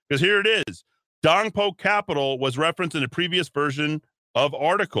 apparently, because here it is. Dongpo Capital was referenced in a previous version of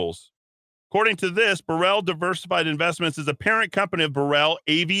articles. According to this, Burrell Diversified Investments is a parent company of Burrell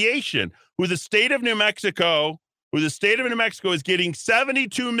Aviation, who the state of New Mexico is getting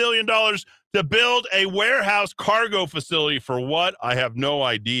 $72 million to build a warehouse cargo facility for what? I have no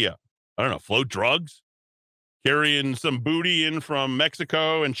idea. I don't know, float drugs? Carrying some booty in from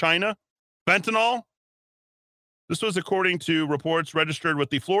Mexico and China? Fentanyl? This was according to reports registered with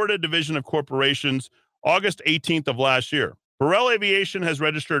the Florida Division of Corporations August 18th of last year. Burrell Aviation has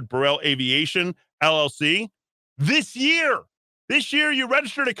registered Burrell Aviation, LLC. This year you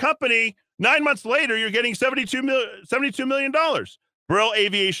registered a company. 9 months later, you're getting $72 million. Burrell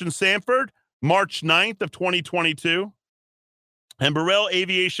Aviation Sanford, March 9th of 2022. And Burrell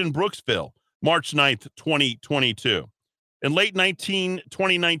Aviation Brooksville, March 9th, 2022. In late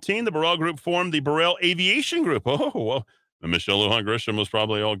 2019, the Burrell Group formed the Burrell Aviation Group. Oh, well, Michelle Lujan Grisham was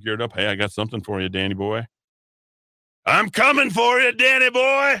probably all geared up. Hey, I got something for you, Danny boy. I'm coming for you, Danny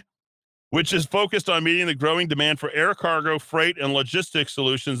boy. which is focused on meeting the growing demand for air cargo, freight, and logistics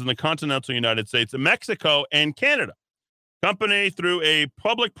solutions in the continental United States, Mexico, and Canada. Company through a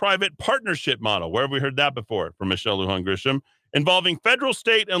public-private partnership model. Where have we heard that before? From Michelle Lujan Grisham. Involving federal,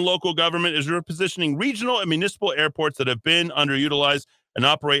 state, and local government is repositioning regional and municipal airports that have been underutilized and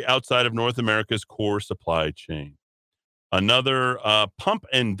operate outside of North America's core supply chain. Another pump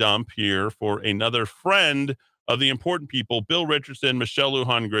and dump here for another friend of the important people, Bill Richardson, Michelle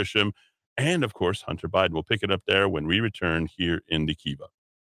Lujan Grisham, and, of course, Hunter Biden. We'll pick it up there when we return here in the Kiva.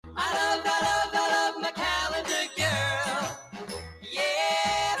 I love my calendar girl.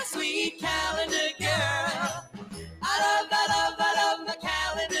 Yeah, the sweet calendar girl. I love my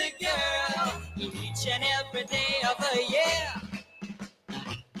calendar girl. Each and every day of the year.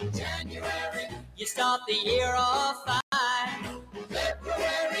 January, you start the year off fine.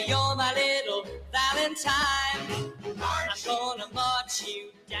 February, you're my little Valentine. March, I'm gonna march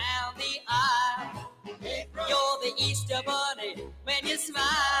you down the aisle. April, you're the Easter bunny when you smile.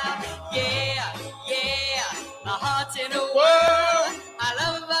 Yeah, yeah, my heart's in a whirl. I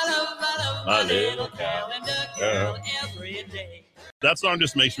love my little calendar girl every day. That song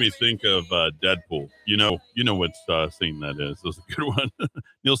just makes me think of Deadpool. You know what scene that is. That's a good one.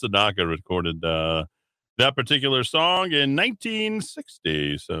 Neil Sedaka recorded that particular song in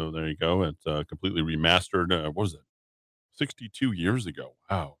 1960. So there you go. It's completely remastered. What was it? 62 years ago.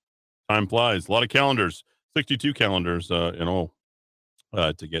 Wow. Time flies. A lot of calendars. 62 calendars in all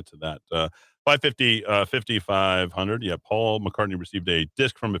to get to that. 550, 5500. Yeah, Paul McCartney received a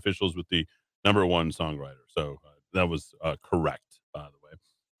disc from officials with the #1 songwriter. So that was correct, by the way.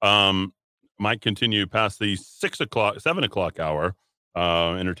 Might continue past the 7 o'clock hour,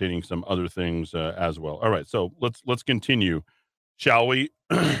 entertaining some other things as well. All right, so let's continue, shall we?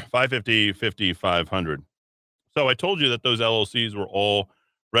 550, 5500. So I told you that those LLCs were all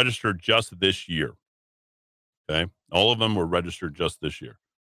registered just this year. Okay. All of them were registered just this year.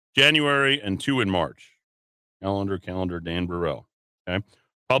 January and 2 in March. Calendar, Dan Burrell. Okay.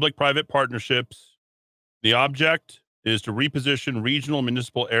 Public-private partnerships. The object is to reposition regional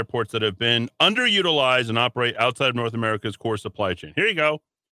municipal airports that have been underutilized and operate outside of North America's core supply chain. Here you go.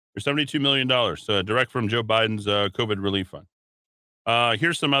 For $72 million. Direct from Joe Biden's COVID relief fund.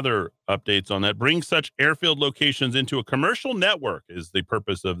 Here's some other updates on that. Bring such airfield locations into a commercial network is the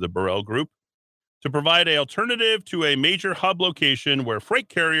purpose of the Burrell Group, to provide an alternative to a major hub location where freight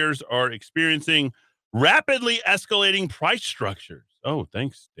carriers are experiencing rapidly escalating price structures. Oh,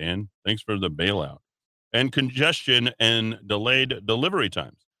 thanks, Dan. Thanks for the bailout. And congestion and delayed delivery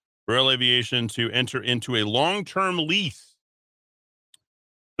times. Burrell Aviation to enter into a long-term lease.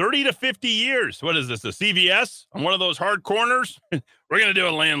 30 to 50 years. What is this, a CVS on one of those hard corners? We're going to do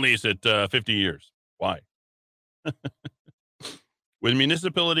a land lease at 50 years. Why? With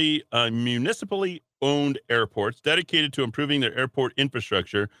municipally owned airports dedicated to improving their airport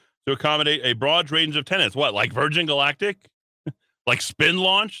infrastructure to accommodate a broad range of tenants. What, like Virgin Galactic? Like Spin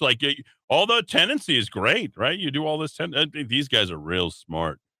Launch? Like all the tenancy is great, right? You do all this. These guys are real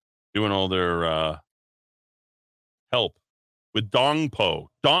smart, doing all their help. With Dongpo.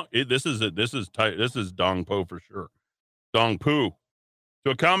 This is Dongpo for sure. Dongpu.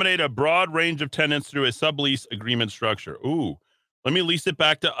 To accommodate a broad range of tenants through a sublease agreement structure. Ooh, let me lease it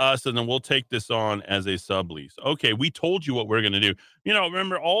back to us, and then we'll take this on as a sublease. Okay, we told you what we're going to do. You know,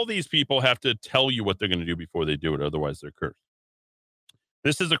 remember, all these people have to tell you what they're going to do before they do it. Otherwise, they're cursed.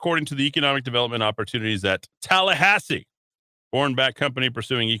 This is according to the economic development opportunities at Tallahassee. Foreign-backed company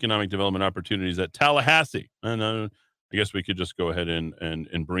pursuing economic development opportunities at Tallahassee. And I guess we could just go ahead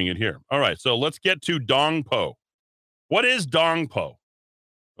and bring it here. All right, so let's get to Dongpo. What is Dongpo?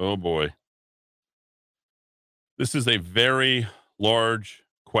 Oh, boy. This is a very large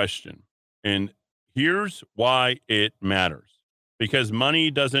question. And here's why it matters. Because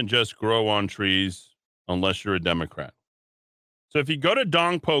money doesn't just grow on trees unless you're a Democrat. So if you go to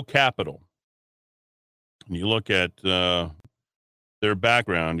Dongpo Capital and you look at their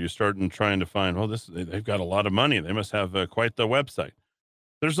background, you're starting trying to find, they've got a lot of money. They must have quite the website.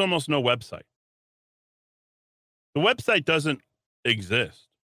 There's almost no website. The website doesn't exist.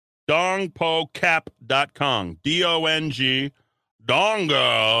 DongpoCap.com. D-O-N-G.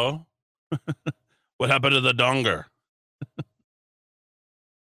 Dongo. What happened to the donger?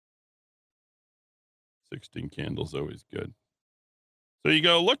 16 candles, always good. So you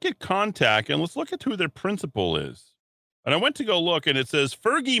go look at contact, and let's look at who their principal is. And I went to go look, and it says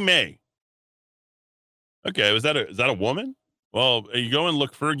Fergie May. Okay, is that a woman? Well, you go and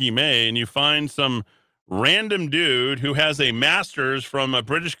look Fergie May, and you find some random dude who has a master's from a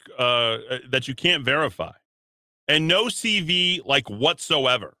British that you can't verify, and no CV like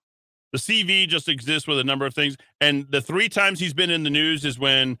whatsoever. The CV just exists with a number of things. And the 3 times he's been in the news is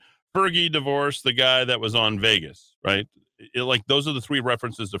when Fergie divorced the guy that was on Vegas, right? Like those are the 3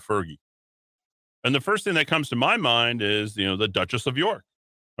 references to Fergie. And the first thing that comes to my mind is, the Duchess of York,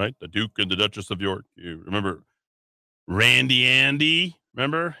 right? The Duke and the Duchess of York. You remember Randy Andy?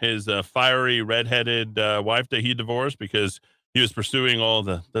 Remember his fiery redheaded wife that he divorced because he was pursuing all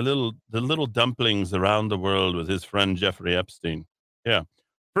the little dumplings around the world with his friend Jeffrey Epstein. Yeah.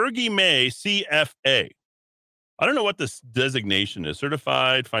 Fergie May, CFA. I don't know what this designation is.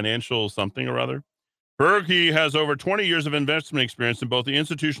 Certified Financial something or other. Fergie has over 20 years of investment experience in both the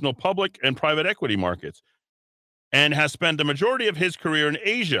institutional, public, and private equity markets, and has spent the majority of his career in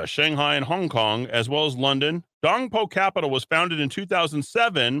Asia, Shanghai, and Hong Kong, as well as London. Dongpo Capital was founded in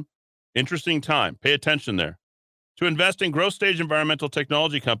 2007. Interesting time. Pay attention there. To invest in growth stage environmental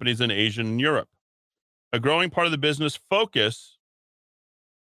technology companies in Asia and Europe. A growing part of the business focus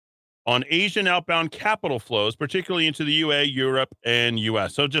on Asian outbound capital flows, particularly into the UA, Europe, and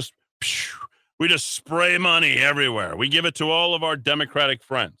US. So we just spray money everywhere. We give it to all of our Democratic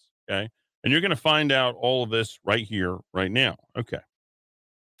friends, okay? And you're going to find out all of this right here, right now. Okay.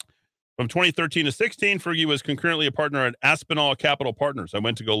 From 2013 to 16, Fergie was concurrently a partner at Aspinall Capital Partners. I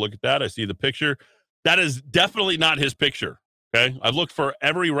went to go look at that. I see the picture. That is definitely not his picture, okay? I've looked for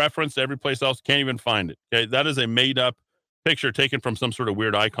every reference, every place else, can't even find it, okay? That is a made-up picture taken from some sort of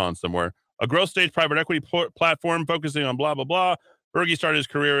weird icon somewhere. A growth stage private equity platform focusing on blah, blah, blah. Fergie started his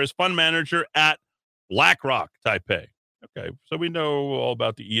career as fund manager at BlackRock, Taipei. Okay, so we know all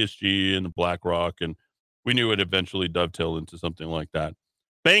about the ESG and the BlackRock, and we knew it eventually dovetailed into something like that.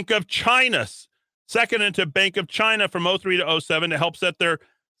 Bank of China, second into Bank of China from 03 to 07 to help set their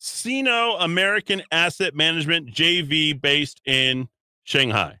Sino-American Asset Management JV based in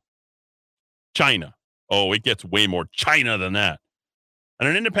Shanghai, China. Oh, it gets way more China than that. And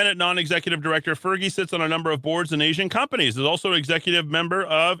an independent non-executive director, Fergie sits on a number of boards in Asian companies. Is also an executive member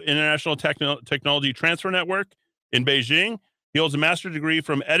of International Technology Transfer Network in Beijing. He holds a master's degree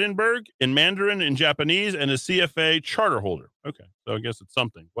from Edinburgh in Mandarin and Japanese and a CFA charter holder. Okay, so I guess it's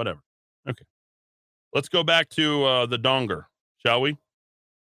something, whatever. Okay, let's go back to the donger, shall we?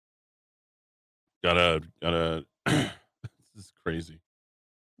 Gotta. This is crazy.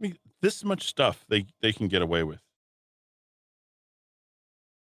 I mean, this much stuff they can get away with.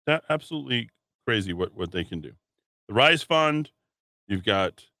 That absolutely crazy what they can do. The Rise Fund, you've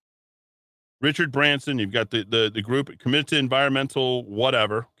got Richard Branson, you've got the group committed to environmental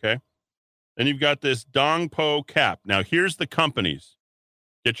whatever, okay? And you've got this Dongpo Cap. Now, here's the companies.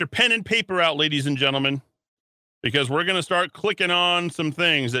 Get your pen and paper out, ladies and gentlemen, because we're going to start clicking on some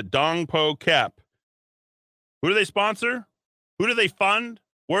things at Dongpo Cap. Who do they sponsor? Who do they fund?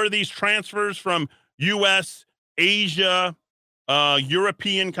 Where are these transfers from U.S., Asia,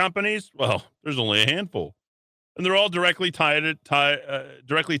 European companies? Well, there's only a handful. And they're all directly tied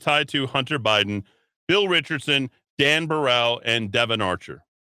to Hunter Biden, Bill Richardson, Dan Burrell, and Devin Archer.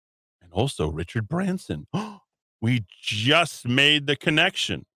 And also Richard Branson. We just made the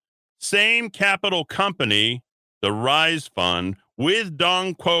connection. Same capital company, the Rise Fund, with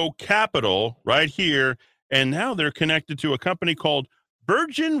Dongpo Capital right here. And now they're connected to a company called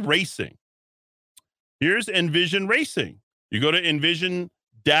Virgin Racing. Here's Envision Racing. You go to Envision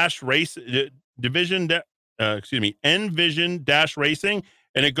Racing,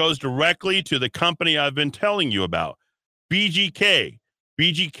 and it goes directly to the company I've been telling you about, BGK.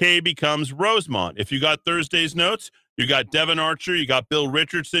 BGK becomes Rosemont. If you got Thursday's notes, you got Devin Archer, you got Bill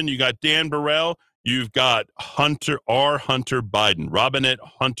Richardson, you got Dan Burrell, you've got Hunter Biden, Robinette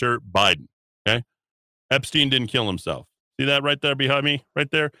Hunter Biden. Okay, Epstein didn't kill himself. See that right there behind me, right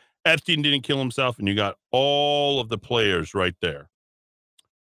there. Epstein didn't kill himself, and you got all of the players right there.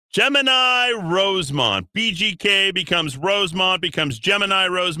 Gemini Rosemont. BGK becomes Rosemont, becomes Gemini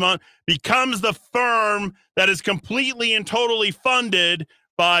Rosemont, becomes the firm that is completely and totally funded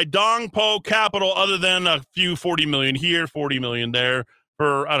by Dongpo Capital, other than a few 40 million here, 40 million there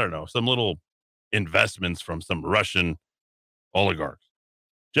for, I don't know, some little investments from some Russian oligarchs.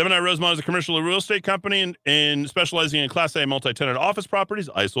 Gemini Rosemont is a commercial real estate company in specializing in Class A multi-tenant office properties.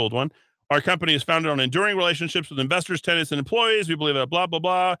 I sold one. Our company is founded on enduring relationships with investors, tenants, and employees. We believe that blah, blah,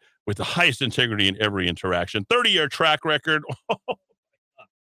 blah, with the highest integrity in every interaction. 30-year track record.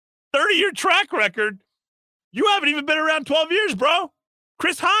 30-year track record? You haven't even been around 12 years, bro.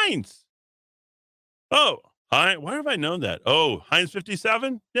 Chris Hines. Oh, why have I known that? Oh, Heinz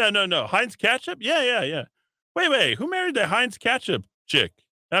 57? Yeah, no. Heinz Ketchup? Yeah. Wait. Who married the Heinz Ketchup chick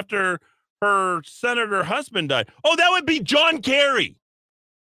after her senator husband died? Oh, that would be John Kerry.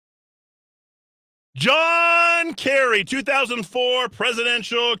 John John Kerry, 2004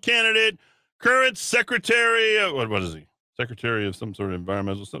 presidential candidate, current secretary of, what is he? Secretary of some sort of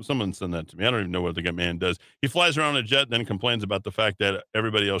environmental, someone send that to me. I don't even know what the man does. He flies around a jet, then complains about the fact that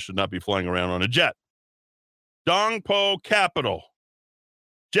everybody else should not be flying around on a jet. Dongpo Capital,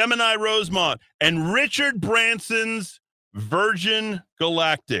 Gemini Rosemont, and Richard Branson's Virgin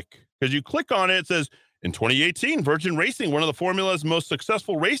Galactic. Because you click on it, it says, in 2018, Virgin Racing, one of the Formula's most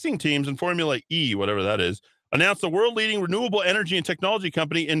successful racing teams in Formula E, whatever that is, announced the world-leading renewable energy and technology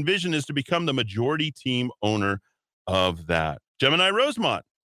company Envision is to become the majority team owner of that. Gemini Rosemont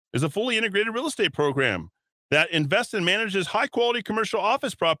is a fully integrated real estate program that invests and manages high-quality commercial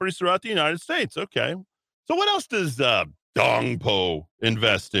office properties throughout the United States. Okay. So what else does Dongpo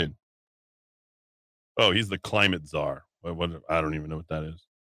invest in? Oh, he's the climate czar. What, I don't even know what that is.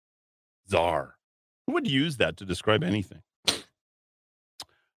 Czar. Who would use that to describe anything?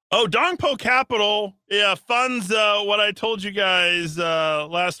 Oh, Dongpo Capital funds what I told you guys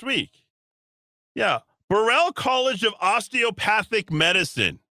last week. Yeah. Burrell College of Osteopathic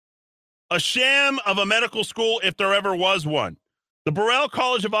Medicine. A sham of a medical school if there ever was one. The Burrell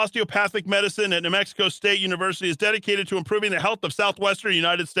College of Osteopathic Medicine at New Mexico State University is dedicated to improving the health of southwestern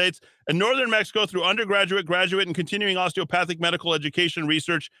United States and northern Mexico through undergraduate, graduate, and continuing osteopathic medical education,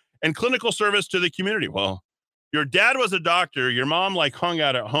 research, and clinical service to the community. Well, your dad was a doctor. Your mom hung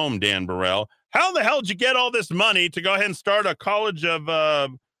out at home, Dan Burrell. How the hell did you get all this money to go ahead and start a college of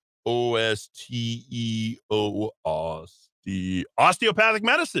osteopathic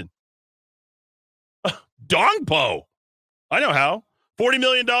medicine? Dongpo. I know how. $40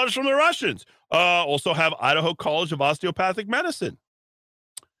 million from the Russians. Also have Idaho College of Osteopathic Medicine.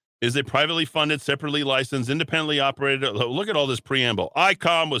 Is a privately funded, separately licensed, independently operated. Look at all this preamble.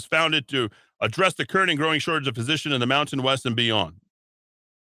 ICOM was founded to address the current and growing shortage of physicians in the Mountain West and beyond.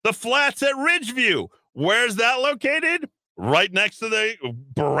 The Flats at Ridgeview. Where's that located? Right next to the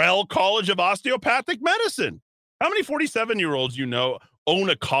Burrell College of Osteopathic Medicine. How many 47-year-olds you know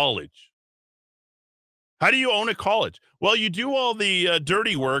own a college? How do you own a college? Well, you do all the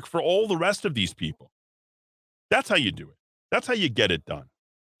dirty work for all the rest of these people. That's how you do it. That's how you get it done.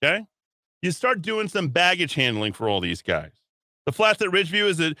 Okay? You start doing some baggage handling for all these guys. The Flats at Ridgeview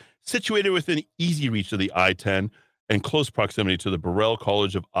is situated within easy reach of the I-10 and close proximity to the Burrell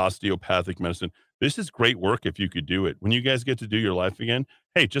College of Osteopathic Medicine. This is great work if you could do it. When you guys get to do your life again,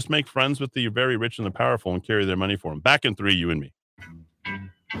 hey, just make friends with the very rich and the powerful and carry their money for them. Back in 3, you and me.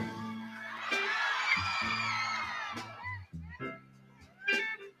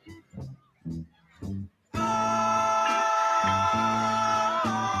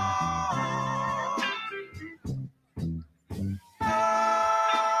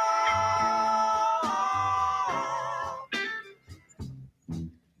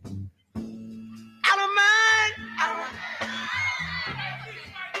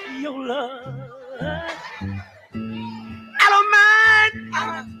 Your love, I don't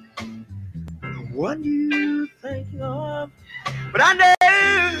mind what you think of, but I know.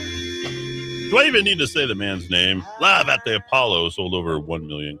 Do I even need to say the man's name? Live at the Apollo sold over 1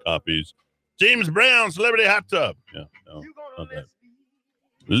 million copies. James Brown, Celebrity Hot Tub. Yeah, no, not that.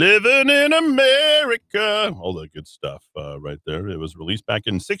 Living in America. All that good stuff right there. It was released back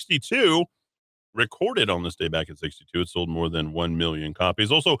in 62. Recorded on this day back in 62. It sold more than 1 million copies.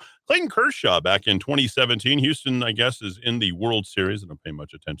 Also, Clayton Kershaw back in 2017. Houston, I guess, is in the World Series. I don't pay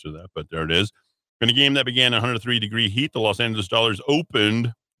much attention to that, but there it is. In a game that began 103-degree heat, the Los Angeles Dodgers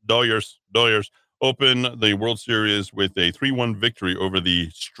opened the World Series with a 3-1 victory over the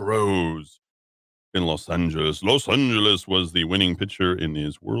Stros in Los Angeles. Los Angeles was the winning pitcher in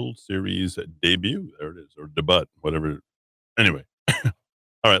his World Series debut. There it is, or debut, whatever. Anyway.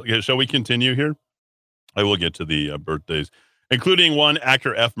 All right, shall we continue here? I will get to the birthdays, including one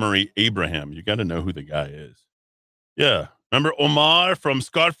actor, F. Murray Abraham. You got to know who the guy is. Yeah. Remember Omar from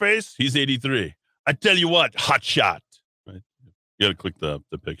Scarface? He's 83. I tell you what, hot shot. Right? You got to click the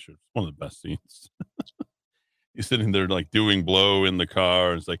picture. It's one of the best scenes. He's sitting there doing blow in the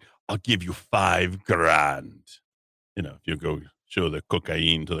car. It's like, I'll give you $5,000. You know, if you go show the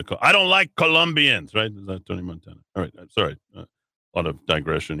cocaine to the... I don't like Colombians, right? Is that Tony Montana? All right, sorry. A lot of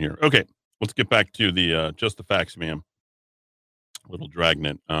digression here. Okay, let's get back to the just the facts, ma'am. Little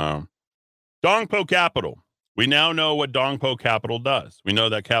dragnet. Dongpo Capital. We now know what Dongpo Capital does. We know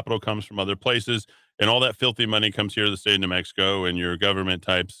that capital comes from other places, and all that filthy money comes here to the state of New Mexico, and your government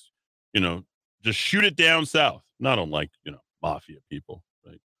types, just shoot it down south. Not unlike, mafia people,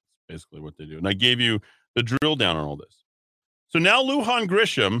 right? That's basically what they do. And I gave you the drill down on all this. So now Lujan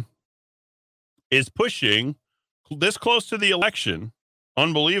Grisham is pushing this close to the election,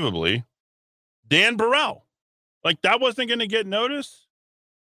 unbelievably, Dan Burrell. Like, that wasn't going to get noticed?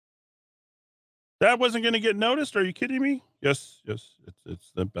 That wasn't going to get noticed? Are you kidding me? Yes.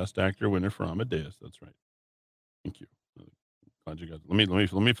 It's the best actor winner for Amadeus. That's right. Thank you. Glad you guys.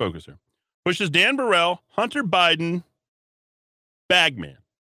 Let me focus here. Pushes Dan Burrell, Hunter Biden, Bagman.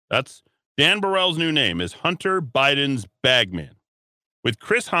 That's Dan Burrell's new name is Hunter Biden's Bagman, with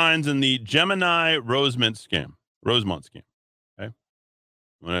Chris Hines in the Gemini Rosemont scam. Okay,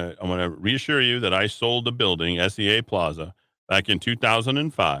 I'm gonna reassure you that I sold the building, SEA Plaza, back in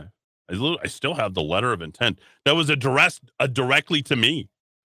 2005. I still have the letter of intent that was addressed directly to me.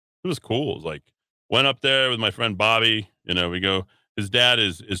 It was cool. It was like, went up there with my friend Bobby. You know, we go. His dad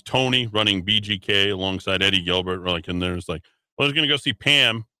is Tony, running BGK alongside Eddie Gilbert. We're like in there. It's like, well, I was going to go see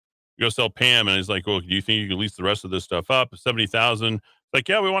Pam, go sell Pam. And he's like, well, do you think you can lease the rest of this stuff up? 70,000. Like,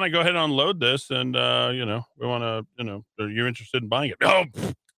 yeah, we want to go ahead and unload this. And, you know, we want to, you know, are you interested in buying it? Oh,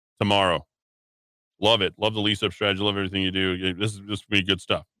 tomorrow. Love it. Love the lease up strategy. Love everything you do. This is just be good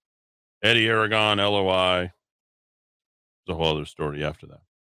stuff. Eddie Aragon, LOI. There's a whole other story after that.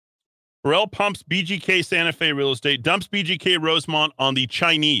 Burrell pumps BGK Santa Fe real estate, dumps BGK Rosemont on the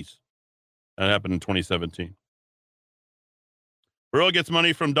Chinese. That happened in 2017. Burrell gets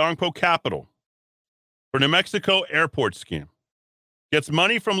money from Dongpo Capital for New Mexico airport scam. Gets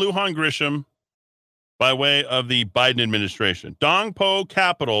money from Lujan Grisham by way of the Biden administration. Dongpo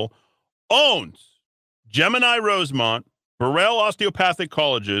Capital owns Gemini Rosemont, Burrell Osteopathic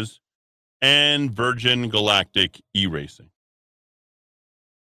Colleges, and Virgin Galactic E-Racing.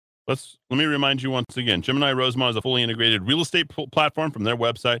 Let me remind you once again, Gemini Rosemont is a fully integrated real estate platform from their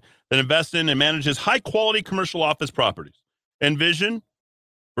website that invests in and manages high-quality commercial office properties. Envision,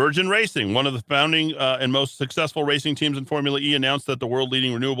 Virgin Racing, one of the founding and most successful racing teams in Formula E, announced that the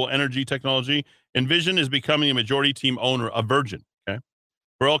world-leading renewable energy technology, Envision, is becoming a majority team owner of Virgin. Okay,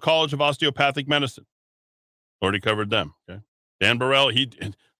 Burrell College of Osteopathic Medicine, already covered them. Okay, Dan Burrell,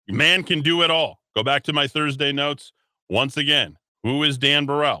 man can do it all. Go back to my Thursday notes once again. Who is Dan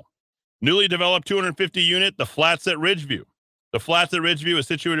Burrell? Newly developed 250 unit, the Flats at Ridgeview. The Flats at Ridgeview is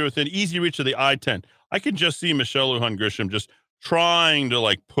situated within easy reach of the I-10. I can just see Michelle Lujan Grisham just trying to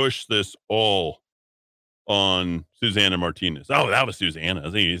like push this all on Susanna Martinez. Oh, that was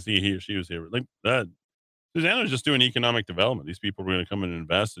Susanna. She was here. Like that. Susanna was just doing economic development. These people were going to come in and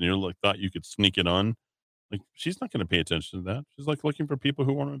invest, and you're like thought you could sneak it on. Like, she's not going to pay attention to that. She's like looking for people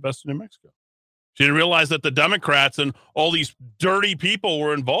who want to invest in New Mexico. She didn't realize that the Democrats and all these dirty people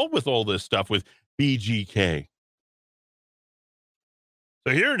were involved with all this stuff with BGK.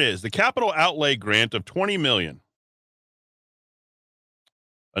 So here it is, the capital outlay grant of $20 million.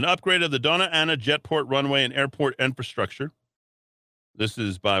 An upgrade of the Donna Ana Jetport runway and airport infrastructure. This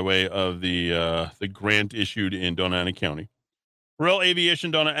is by way of the grant issued in Donna Ana County. Burrell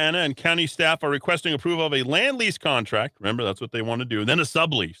Aviation Donna Ana and county staff are requesting approval of a land lease contract. Remember, that's what they want to do. And then a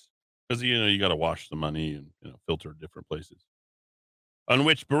sublease. Because, you got to wash the money and, filter different places. On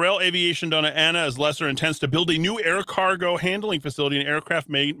which Burrell Aviation Donna Ana as lesser intends to build a new air cargo handling facility and aircraft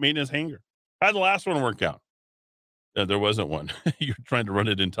maintenance hangar. How did the last one work out? There wasn't one. You're trying to run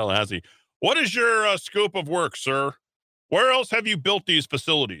it in Tallahassee. What is your scope of work, sir? Where else have you built these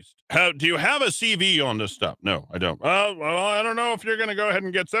facilities? Do you have a CV on this stuff? No, I don't. Well, I don't know if you're going to go ahead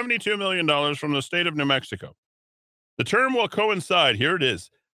and get $72 million from the state of New Mexico. The term will coincide. Here it is.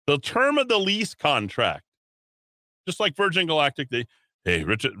 The term of the lease contract. Just like Virgin Galactic,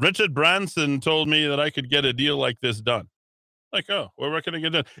 Richard Branson told me that I could get a deal like this done. Like, oh, where can I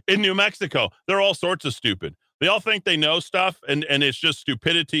get done? In New Mexico, they're all sorts of stupid. They all think they know stuff, and it's just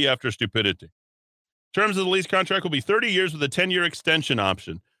stupidity after stupidity. Terms of the lease contract will be 30 years with a 10-year extension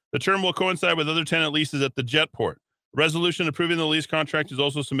option. The term will coincide with other tenant leases at the Jetport. A resolution approving the lease contract is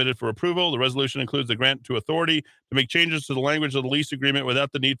also submitted for approval. The resolution includes a grant to authority to make changes to the language of the lease agreement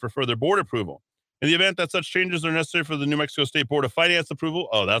without the need for further board approval. In the event that such changes are necessary for the New Mexico State Board of Finance approval,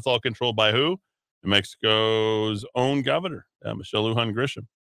 that's all controlled by who? New Mexico's own governor, Michelle Lujan Grisham.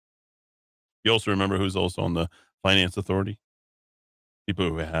 You also remember who's also on the Finance Authority? People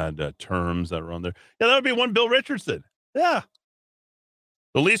who had terms that were on there. Yeah, that would be one Bill Richardson. Yeah.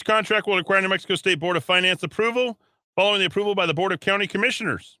 The lease contract will require New Mexico State Board of Finance approval, following the approval by the Board of County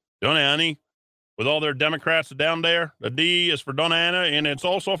Commissioners. Donna Ana, with all their Democrats down there. The D is for Donna Ana, and it's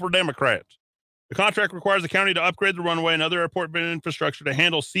also for Democrats. The contract requires the county to upgrade the runway and other airport infrastructure to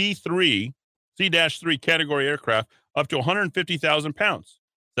handle C-3 category aircraft up to 150,000 pounds,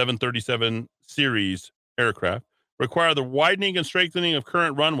 737 series aircraft. Require the widening and strengthening of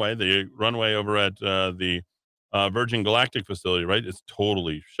current runway, the runway over at the Virgin Galactic facility, right? It's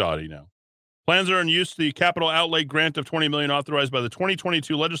totally shoddy now. Plans are in use the capital outlay grant of $20 million authorized by the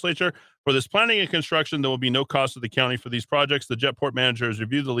 2022 legislature. For this planning and construction, there will be no cost to the county for these projects. The Jetport manager has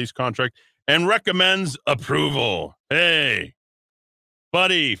reviewed the lease contract and recommends approval. Hey,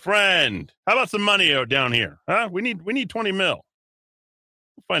 buddy, friend, how about some money out down here? Huh? We need 20 mil.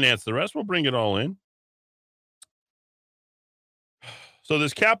 We'll finance the rest. We'll bring it all in. So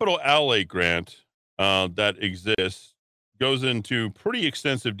this capital outlay grant that exists goes into pretty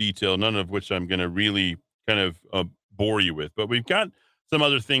extensive detail, none of which I'm going to really kind of bore you with. But we've got some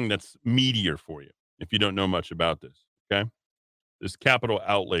other thing that's meatier for you if you don't know much about this, okay? This capital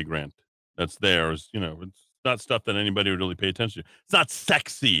outlay grant that's there is, it's not stuff that anybody would really pay attention to. It's not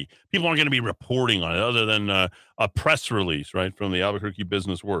sexy. People aren't going to be reporting on it other than a press release, right, from the Albuquerque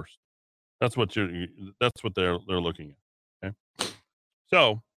Business Worst. That's what they're looking at, okay?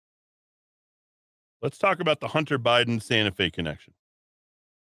 So let's talk about the Hunter Biden Santa Fe connection.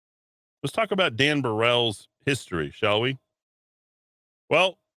 Let's talk about Dan Burrell's history, shall we?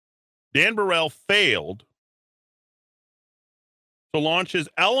 Well, Dan Burrell failed to launch his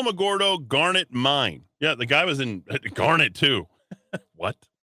Alamogordo Garnet mine. Yeah, the guy was in Garnet too. What?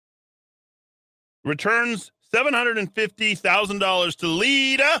 Returns $750,000 to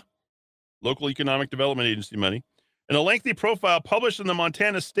LEADA, Local Economic Development Agency money. In a lengthy profile published in the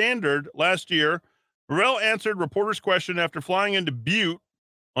Montana Standard last year, Burrell answered reporters' question after flying into Butte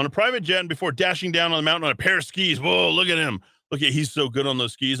on a private jet and before dashing down on the mountain on a pair of skis. Whoa, look at him. Look at, he's so good on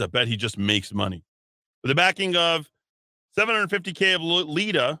those skis. I bet he just makes money. With the backing of $750K of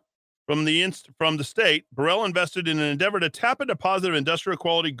LEADA from the state, Burrell invested in an endeavor to tap a deposit of industrial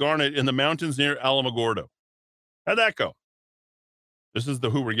quality garnet in the mountains near Alamogordo. How'd that go? This is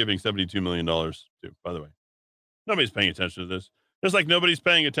who we're giving $72 million to, by the way. Nobody's paying attention to this. Just like nobody's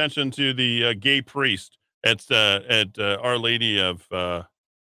paying attention to the gay priest at Our Lady of the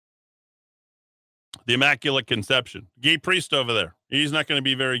Immaculate Conception. Gay priest over there. He's not going to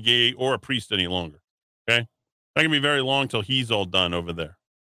be very gay or a priest any longer. Okay? Not going to be very long till he's all done over there.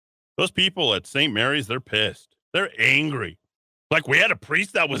 Those people at St. Mary's, they're pissed. They're angry. Like, we had a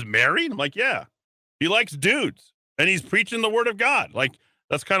priest that was married? I'm like, yeah. He likes dudes. And he's preaching the word of God. Like,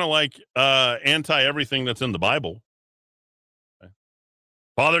 that's kind of like anti-everything that's in the Bible. Okay.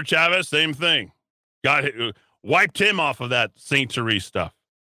 Father Chavez, same thing. God wiped him off of that St. Therese stuff.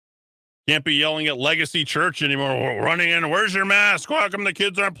 Can't be yelling at Legacy Church anymore. Running in, where's your mask? How come the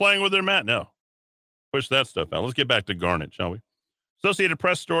kids aren't playing with their mask? No. Push that stuff out. Let's get back to Garnet, shall we? Associated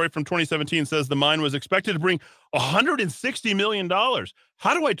Press story from 2017 says the mine was expected to bring $160 million.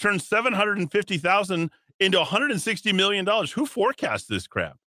 How do I turn $750,000 into $160 million? Who forecast this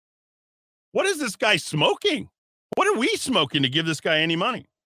crap? What is this guy smoking? What are we smoking to give this guy any money?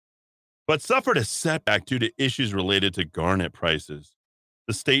 But suffered a setback due to issues related to garnet prices.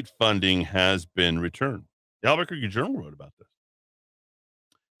 The state funding has been returned. The Albuquerque Journal wrote about this.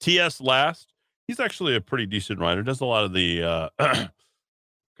 T.S. Last, he's actually a pretty decent writer, does a lot of the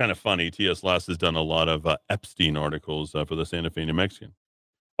kind of funny. T.S. Last has done a lot of Epstein articles for the Santa Fe New Mexican.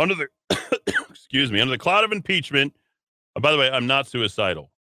 Under the under the cloud of impeachment. By the way, I'm not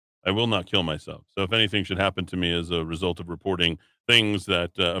suicidal. I will not kill myself. So if anything should happen to me as a result of reporting things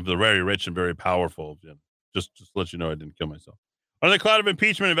that of the very rich and very powerful, just to let you know I didn't kill myself. Under the cloud of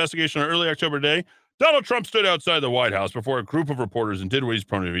impeachment investigation on early October day, Donald Trump stood outside the White House before a group of reporters and did what he's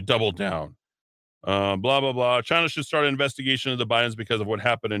prone to do. He doubled down. Blah, blah, blah. China should start an investigation of the Bidens because of what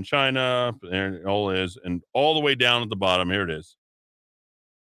happened in China. There it all is. And all the way down at the bottom, here it is.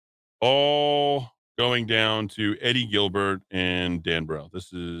 All going down to Eddie Gilbert and Dan Burrell.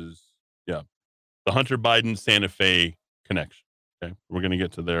 This is, the Hunter Biden Santa Fe connection. Okay. We're going to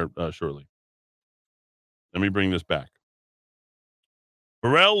get to there shortly. Let me bring this back.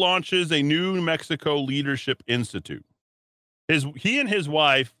 Burrell launches a New Mexico Leadership Institute. He and his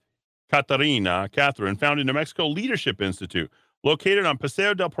wife, Catherine, founded New Mexico Leadership Institute, located on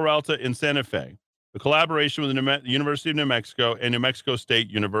Paseo del Peralta in Santa Fe, a collaboration with the University of New Mexico and New Mexico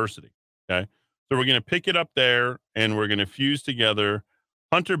State University. Okay, so we're going to pick it up there, and we're going to fuse together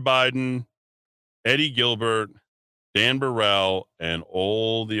Hunter Biden, Eddie Gilbert, Dan Burrell, and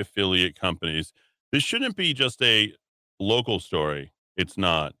all the affiliate companies. This shouldn't be just a local story. It's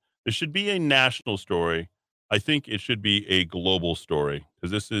not. This should be a national story. I think it should be a global story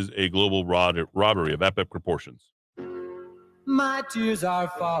because this is a global robbery of epic proportions. My tears are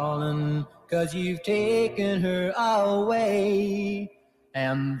falling 'cause you've taken her away.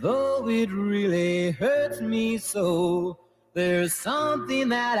 And though it really hurts me so, there's something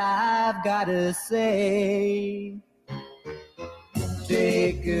that I've got to say.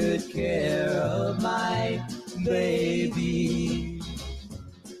 Take good care of my baby.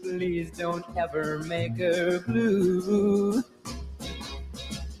 please don't ever make her blue.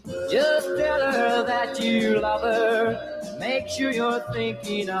 Just tell her that you love her. Make sure you're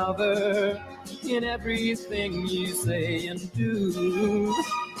thinking of her in everything you say and do.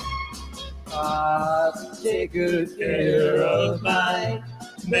 Take good care of my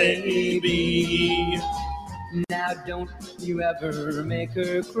baby. Now don't you ever make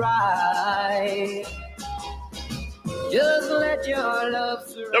her cry. Just let your love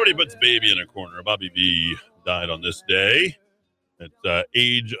surround. Nobody puts baby in a corner. Bobby B died on this day at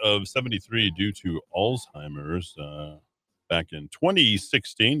age of 73 due to Alzheimer's back in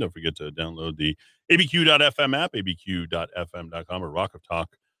 2016. Don't forget to download the abq.fm app, abq.fm.com, or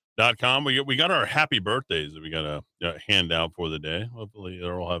rockoftalk.com. We got our happy birthdays that we got to hand out for the day. Hopefully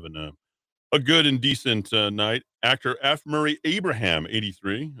they're all having a good and decent night. Actor F. Murray Abraham,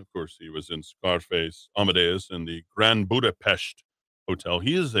 83. Of course, he was in Scarface, Amadeus, and the Grand Budapest Hotel.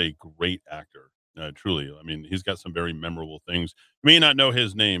 He is a great actor. Truly. I mean, he's got some very memorable things. You may not know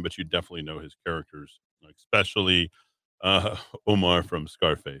his name, but you definitely know his characters, especially Omar from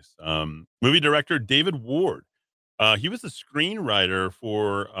Scarface. Movie director David Ward. He was the screenwriter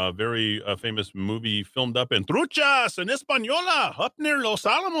for a very famous movie filmed up in Truchas en Española, up near Los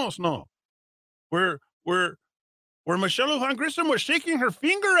Alamos, no? Where Michelle Van Grissom was shaking her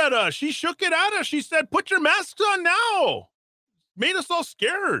finger at us. She shook it at us. She said, "Put your masks on now." Made us all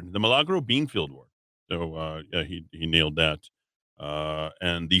scared. The Milagro Beanfield War. So yeah, he nailed that.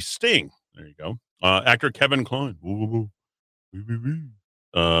 And The Sting. There you go. Actor Kevin Kline.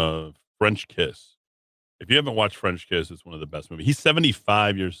 French Kiss. If you haven't watched French Kiss, it's one of the best movies. He's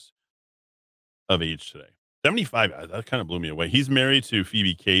 75 years of age today. 75. That kind of blew me away. He's married to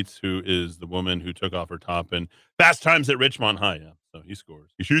Phoebe Cates, who is the woman who took off her top in Fast Times at Ridgemont High. Yeah, so he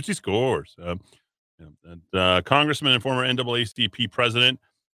scores. He shoots, he scores. Congressman and former NAACP president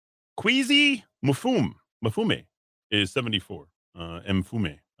Kwesi Mfume is 74.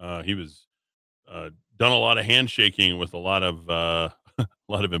 Mfume. He was done a lot of handshaking with a lot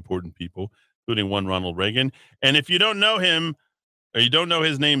of important people, including one Ronald Reagan. And if you don't know him, or you don't know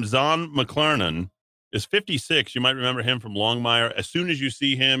his name, Zon McClarnon is 56. You might remember him from Longmire. As soon as you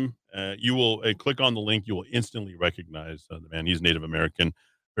see him, you will click on the link. You will instantly recognize the man. He's Native American.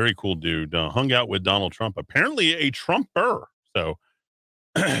 Very cool dude. Hung out with Donald Trump. Apparently a Trumper. So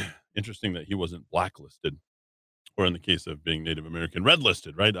interesting that he wasn't blacklisted. Or in the case of being Native American, red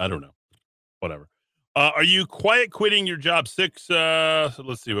listed, right? I don't know. Whatever. Are you quiet quitting your job? Let's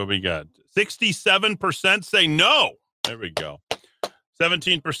see what we got. 67% say no. There we go.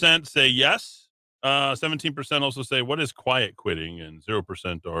 17% say yes. 17% also say, what is quiet quitting? And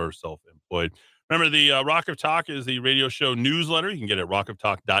 0% are self-employed. Remember, the Rock of Talk is the radio show newsletter. You can get it at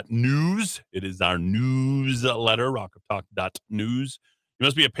rockoftalk.news. It is our newsletter, rockoftalk.news. You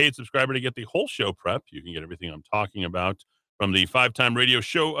must be a paid subscriber to get the whole show prep. You can get everything I'm talking about from the 5-time radio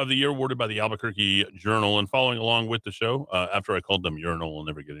show of the year awarded by the Albuquerque Journal. And following along with the show, after I called them Urinal, we'll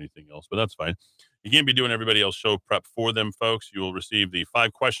never get anything else, but that's fine. You can't be doing everybody else show prep for them, folks. You will receive the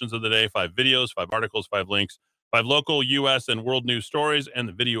 5 questions of the day, 5 videos, 5 articles, 5 links, 5 local, U.S., and world news stories, and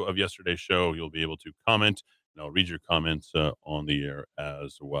the video of yesterday's show. You'll be able to comment, and I'll read your comments on the air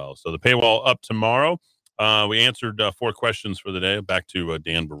as well. So the paywall up tomorrow. We answered 4 questions for the day. Back to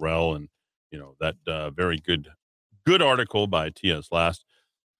Dan Burrell and, that very good article by T.S. Last.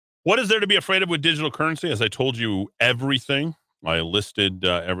 What is there to be afraid of with digital currency? As I told you, everything. I listed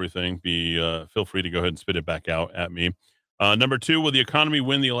everything. Feel free to go ahead and spit it back out at me. Number 2, will the economy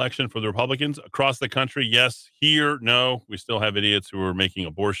win the election for the Republicans across the country? Yes. Here, no. We still have idiots who are making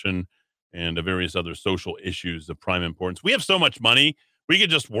abortion and various other social issues of prime importance. We have so much money. We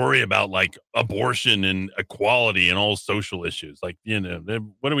could just worry about like abortion and equality and all social issues. Like,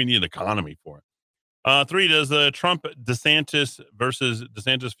 what do we need an economy for? 3, does the Trump DeSantis versus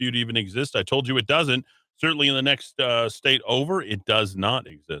DeSantis feud even exist? I told you it doesn't. Certainly in the next state over, it does not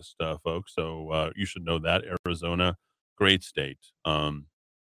exist, folks. So you should know that. Arizona, great state. Nevada,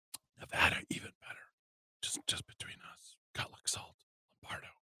 even better. Just between us. Got Laxalt, Lombardo.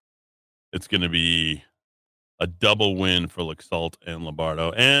 It's going to be a double win for Laxalt and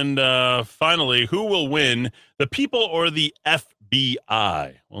Lombardo. And finally, who will win, the people or the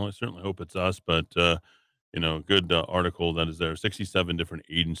FBI? Well, I certainly hope it's us, but good article that is there. 67 different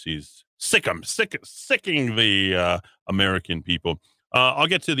agencies sicking the American people. I'll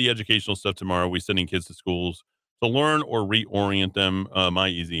get to the educational stuff tomorrow. We're sending kids to schools to learn or reorient them. My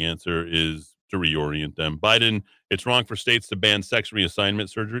easy answer is to reorient them. Biden, it's wrong for states to ban sex reassignment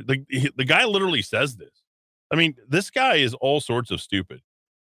surgery. The guy literally says this. I mean, this guy is all sorts of stupid.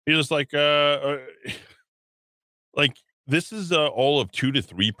 He's just like This is all of 2 to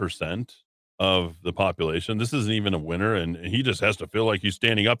 3% of the population. This isn't even a winner, and he just has to feel like he's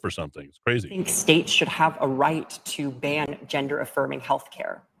standing up for something. It's I crazy. think states should have a right to ban gender-affirming health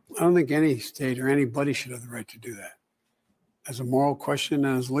care. I don't think any state or anybody should have the right to do that as a moral question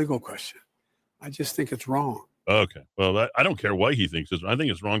and as a legal question. I just think it's wrong. Okay. Well, I don't care what he thinks is. I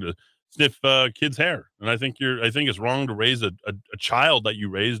think it's wrong to sniff kids' hair, and I think it's wrong to raise a child that you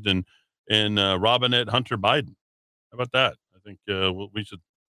raised in Robinette Hunter Biden. How about that? I think we should,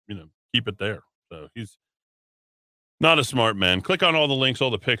 keep it there. So he's not a smart man. Click on all the links. All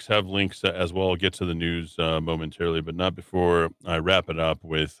the pics have links as well. I'll get to the news momentarily, but not before I wrap it up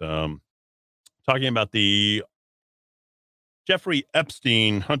with talking about the Jeffrey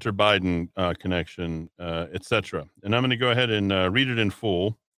Epstein, Hunter Biden connection, etc. And I'm going to go ahead and read it in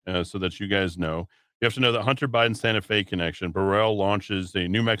full so that you guys know. You have to know that Hunter Biden Santa Fe connection. Burrell launches a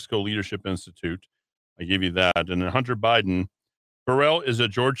New Mexico Leadership Institute. I give you that. And then Hunter Biden, Burrell is a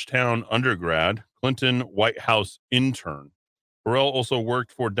Georgetown undergrad, Clinton White House intern. Burrell also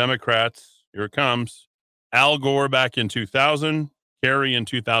worked for Democrats. Here it comes. Al Gore back in 2000, Kerry in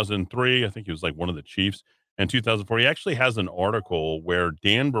 2003. I think he was like one of the chiefs. In 2004, he actually has an article where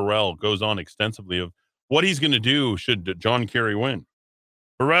Dan Burrell goes on extensively of what he's going to do should John Kerry win.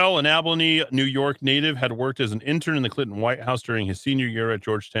 Burrell, an Albany, New York native, had worked as an intern in the Clinton White House during his senior year at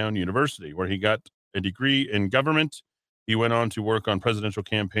Georgetown University, where he got a degree in government. He went on to work on presidential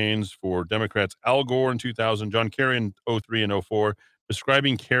campaigns for Democrats Al Gore in 2000, John Kerry in 2003 and 2004,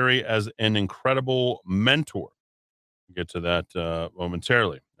 describing Kerry as an incredible mentor. We'll get to that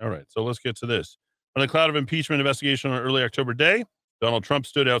momentarily. All right, so let's get to this. On a cloud of impeachment investigation on early October day, Donald Trump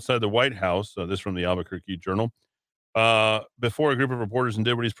stood outside the White House, this from the Albuquerque Journal, before a group of reporters and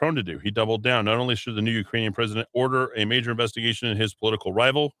did what he's prone to do. He doubled down. Not only should the new Ukrainian president order a major investigation in his political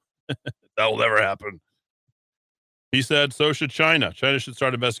rival, that will never happen. He said, so should China. China should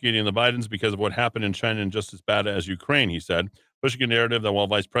start investigating the Bidens because of what happened in China and just as bad as Ukraine, he said, pushing a narrative that while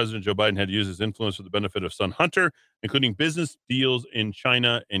Vice President Joe Biden had used his influence for the benefit of son Hunter, including business deals in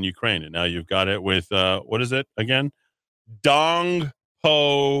China and Ukraine. And now you've got it with, what is it again?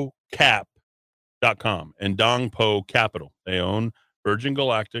 DongPo Cap.com and DongPo Capital. They own Virgin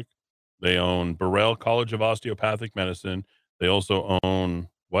Galactic. They own Burrell College of Osteopathic Medicine. They also own,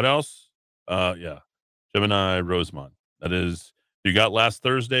 what else? Gemini Rosemont. That is, you got last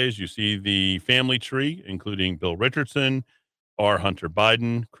Thursdays, you see the family tree, including Bill Richardson, R. Hunter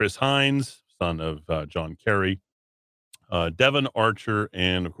Biden, Chris Hines, son of John Kerry, Devin Archer,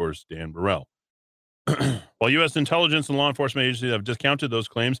 and, of course, Dan Burrell. While U.S. intelligence and law enforcement agencies have discounted those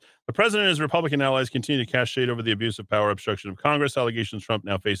claims, the president and his Republican allies continue to cast shade over the abuse of power, obstruction of Congress, allegations Trump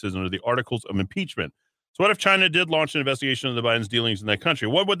now faces under the articles of impeachment. So what if China did launch an investigation of the Biden's dealings in that country?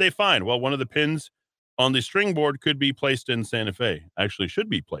 What would they find? Well, one of the pins on the string board could be placed in Santa Fe. Actually, should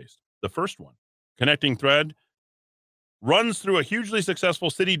be placed. The first one. Connecting thread runs through a hugely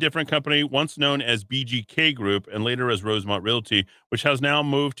successful city different company once known as BGK Group and later as Rosemont Realty, which has now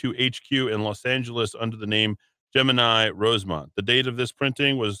moved to HQ in Los Angeles under the name Gemini Rosemont. The date of this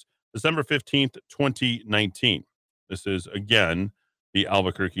printing was December 15th, 2019. This is, again, the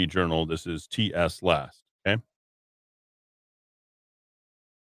Albuquerque Journal. This is TS Last. Okay.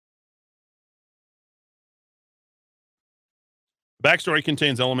 The backstory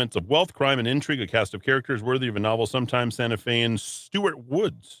contains elements of wealth, crime, and intrigue, a cast of characters worthy of a novel, sometimes Santa Fean Stuart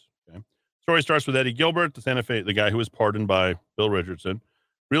Woods. Okay. Story starts with Eddie Gilbert, the guy who was pardoned by Bill Richardson,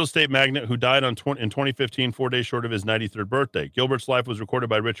 real estate magnate who died in 2015, 4 days short of his 93rd birthday. Gilbert's life was recorded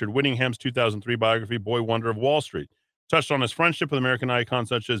by Richard Whittingham's 2003 biography, Boy Wonder of Wall Street. Touched on his friendship with American icons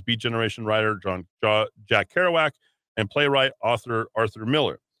such as Beat Generation writer Jack Kerouac and playwright author Arthur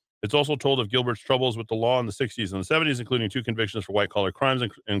Miller. It's also told of Gilbert's troubles with the law in the 60s and the 70s, including 2 convictions for white-collar crimes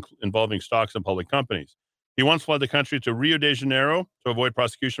involving stocks and public companies. He once fled the country to Rio de Janeiro to avoid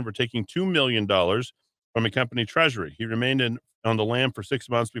prosecution for taking $2 million from a company treasury. He remained on the lam for 6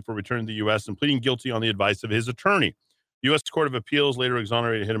 months before returning to the U.S. and pleading guilty on the advice of his attorney. The U.S. Court of Appeals later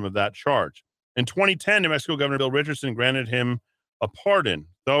exonerated him of that charge. In 2010, New Mexico Governor Bill Richardson granted him a pardon,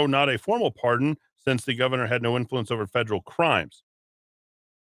 though not a formal pardon, since the governor had no influence over federal crimes.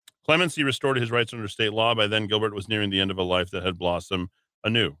 Clemency restored his rights under state law. By then, Gilbert was nearing the end of a life that had blossomed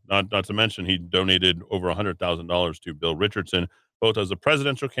anew. Not to mention, he donated over $100,000 to Bill Richardson, both as a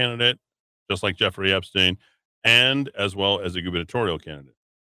presidential candidate, just like Jeffrey Epstein, and as well as a gubernatorial candidate.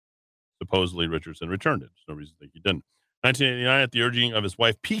 Supposedly, Richardson returned it. There's no reason to think he didn't. 1989, at the urging of his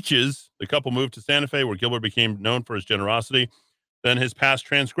wife, Peaches, the couple moved to Santa Fe, where Gilbert became known for his generosity, then his past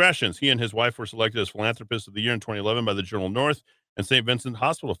transgressions. He and his wife were selected as Philanthropist of the Year in 2011 by the Journal North and St. Vincent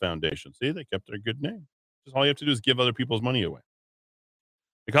Hospital Foundation. See, they kept their good name. Just all you have to do is give other people's money away.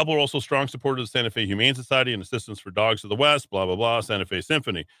 The couple are also strong supporters of the Santa Fe Humane Society and Assistance for Dogs of the West, blah, blah, blah, Santa Fe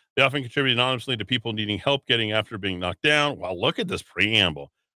Symphony. They often contribute anonymously to people needing help getting after being knocked down. Wow, look at this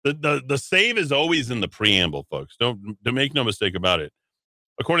preamble. The save is always in the preamble, folks. Don't make no mistake about it.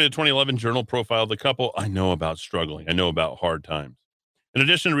 According to the 2011 journal profile of the couple, I know about struggling. I know about hard times. In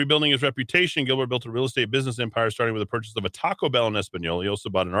addition to rebuilding his reputation, Gilbert built a real estate business empire starting with the purchase of a Taco Bell in Española. He also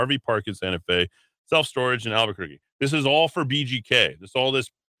bought an RV park in Santa Fe, self-storage in Albuquerque. This is all for BGK. This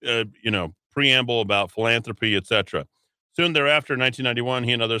preamble about philanthropy, etc. Soon thereafter, in 1991,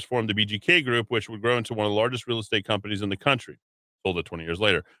 he and others formed the BGK Group, which would grow into one of the largest real estate companies in the country. Sold it 20 years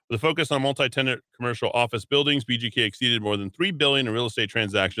later. With a focus on multi-tenant commercial office buildings, BGK exceeded more than $3 billion in real estate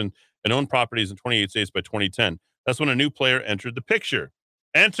transactions and owned properties in 28 states by 2010. That's when a new player entered the picture.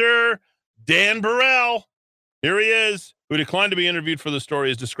 Enter Dan Burrell. Here he is, who declined to be interviewed for the story,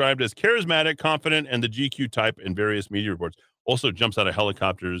 is described as charismatic, confident, and the GQ type in various media reports. Also jumps out of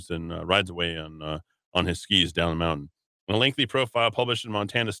helicopters and rides away on his skis down the mountain. In a lengthy profile published in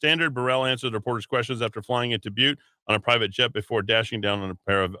Montana Standard, Burrell answered reporters' questions after flying into Butte on a private jet before dashing down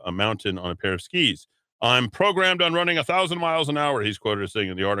on a mountain on a pair of skis. I'm programmed on running 1,000 miles an hour, he's quoted as saying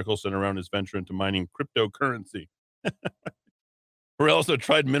in the article centered around his venture into mining cryptocurrency. Burrell also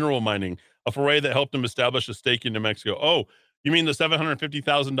tried mineral mining, a foray that helped him establish a stake in New Mexico. Oh, you mean the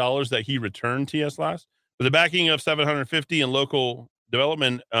 $750,000 that he returned TS last? With the backing of $750 in local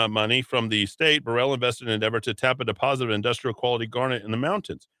development money from the state, Burrell invested in an endeavor to tap a deposit of industrial quality garnet in the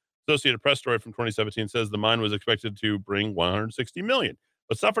mountains. Associated Press story from 2017 says the mine was expected to bring $160 million,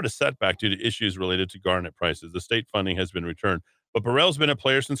 but suffered a setback due to issues related to garnet prices. The state funding has been returned, but Burrell's been a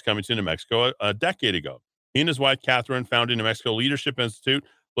player since coming to New Mexico a decade ago. He and his wife, Catherine, founded New Mexico Leadership Institute,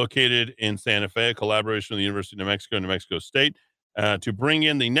 located in Santa Fe, a collaboration with the University of New Mexico and New Mexico State, to bring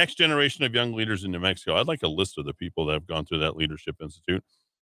in the next generation of young leaders in New Mexico. I'd like a list of the people that have gone through that Leadership Institute.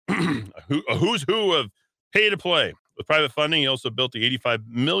 A who's who of pay to play. With private funding, he also built the $85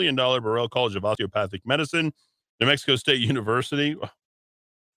 million Burrell College of Osteopathic Medicine, New Mexico State University.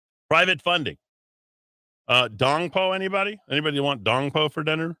 Private funding. Dong Po, anybody? Anybody want Dong Po for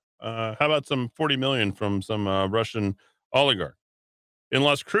dinner? How about some $40 million from some Russian oligarch? In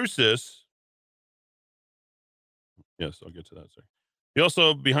Las Cruces, yes, I'll get to that second. He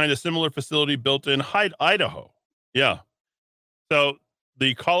also behind a similar facility built in Hyde, Idaho. Yeah. So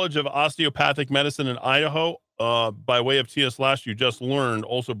the College of Osteopathic Medicine in Idaho, by way of TS Last, you just learned,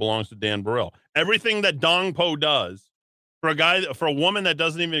 also belongs to Dan Burrell. Everything that Dong Po does for a woman that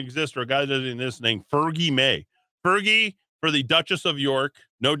doesn't even exist, or a guy that doesn't exist, named Fergie May. Fergie, for the Duchess of York,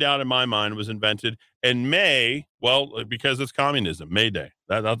 no doubt in my mind, was invented. And May, well, because it's communism, May Day.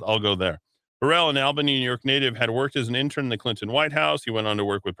 I'll go there. Burrell, an Albany, New York native, had worked as an intern in the Clinton White House. He went on to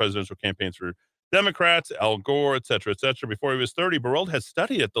work with presidential campaigns for Democrats, Al Gore, et cetera, et cetera. Before he was 30, Burrell had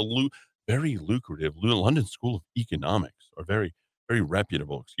studied at the very lucrative London School of Economics, or very, very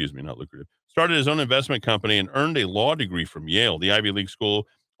reputable, not lucrative. Started his own investment company and earned a law degree from Yale, the Ivy League school.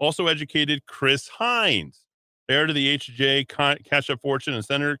 Also educated Chris Hines, heir to the H.J. Cash-up fortune, and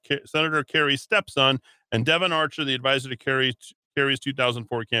Senator Kerry's stepson, and Devin Archer, the advisor to Kerry's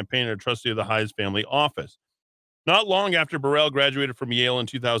 2004 campaign and a trustee of the Hines family office. Not long after Burrell graduated from Yale in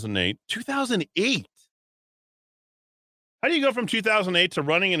 2008. 2008? How do you go from 2008 to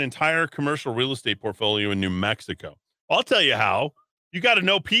running an entire commercial real estate portfolio in New Mexico? I'll tell you how. You got to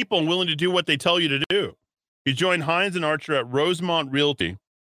know people and willing to do what they tell you to do. He joined Hines and Archer at Rosemont Realty,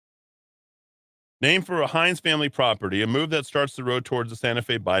 named for a Hines family property, a move that starts the road towards the Santa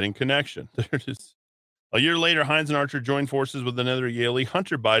Fe Biden connection. There it is. A year later, Hines and Archer joined forces with another Yaley,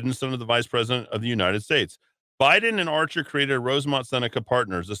 Hunter Biden, son of the Vice President of the United States. Biden and Archer created Rosemont Seneca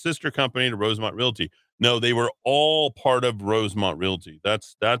Partners, a sister company to Rosemont Realty. No, they were all part of Rosemont Realty. That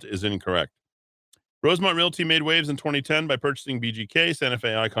is incorrect. Rosemont Realty made waves in 2010 by purchasing BGK, Santa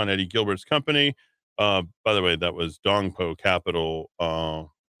Fe icon Eddie Gilbert's company. By the way, that was Dong Po Capital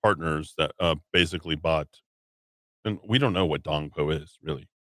Partners that basically bought. And we don't know what Dong Po is, really.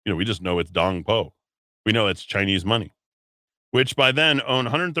 We just know it's Dong Po. We know it's Chinese money, which by then owned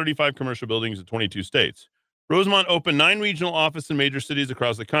 135 commercial buildings in 22 states. Rosemont opened 9 regional offices in major cities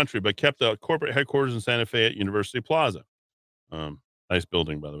across the country, but kept the corporate headquarters in Santa Fe at University Plaza. Nice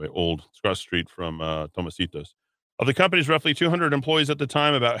building, by the way, old, across the street from Tomasitos. Of the company's roughly 200 employees at the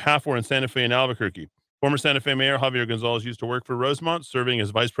time, about half were in Santa Fe and Albuquerque. Former Santa Fe Mayor Javier Gonzalez used to work for Rosemont, serving as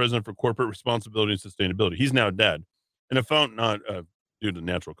vice president for corporate responsibility and sustainability. He's now dead. In a phone, not due to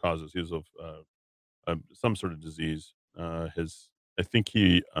natural causes. He was of some sort of disease. I think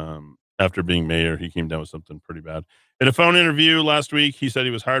he, after being mayor, he came down with something pretty bad. In a phone interview last week, he said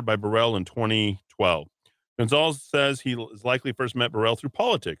he was hired by Burrell in 2012. Gonzalez says he likely first met Burrell through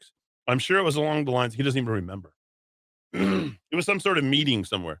politics. I'm sure it was along the lines, he doesn't even remember. It was some sort of meeting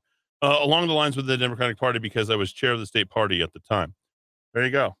somewhere along the lines with the Democratic Party because I was chair of the state party at the time. There you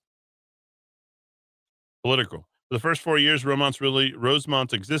go. Political. For the first 4 years,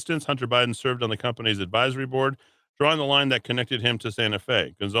 Rosemont's existence, Hunter Biden served on the company's advisory board, drawing the line that connected him to Santa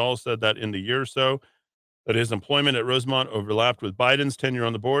Fe. Gonzalez said that in the year or so that his employment at Rosemont overlapped with Biden's tenure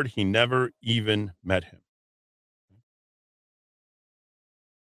on the board, he never even met him.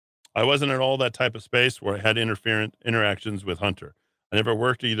 I wasn't at all that type of space where I had interactions with Hunter. I never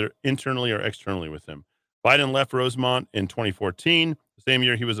worked either internally or externally with him. Biden left Rosemont in 2014. The same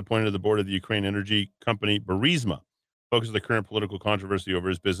year, he was appointed to the board of the Ukraine energy company Burisma, focus on the current political controversy over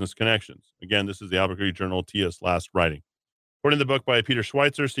his business connections. Again, this is the Albuquerque Journal, T.S. last writing. According to the book by Peter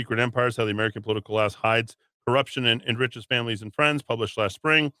Schweitzer, Secret Empires, How the American Political Class Hides Corruption and Enriches Families and Friends, published last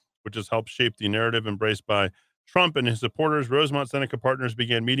spring, which has helped shape the narrative embraced by Trump and his supporters. Rosemont Seneca Partners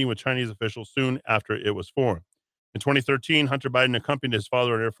began meeting with Chinese officials soon after it was formed. In 2013, Hunter Biden accompanied his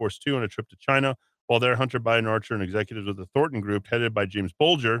father on Air Force Two on a trip to China. While there, Hunter Biden, Archer, and executives of the Thornton Group, headed by James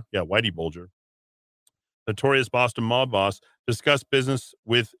Bulger, Whitey Bulger, notorious Boston mob boss, discussed business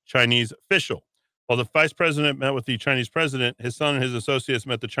with Chinese official. While the vice president met with the Chinese president, his son and his associates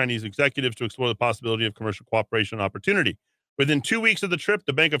met the Chinese executives to explore the possibility of commercial cooperation opportunity. Within 2 weeks of the trip,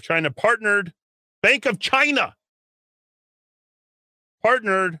 the Bank of China partnered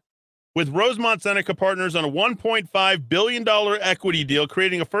with Rosemont Seneca Partners on a $1.5 billion equity deal,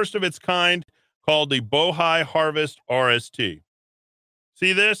 creating a first of its kind called the Bohai Harvest RST.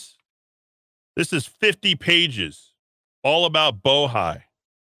 See this? This is 50 pages, all about Bohai,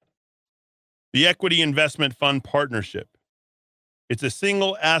 the Equity Investment Fund Partnership. It's a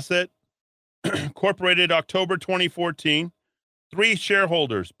single asset, incorporated October 2014. 3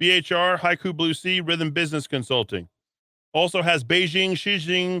 shareholders, BHR, Haiku Blue Sea, Rhythm Business Consulting. Also has Beijing,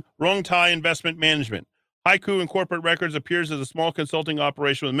 Xijing, Rongtai Investment Management. Haiku in corporate records appears as a small consulting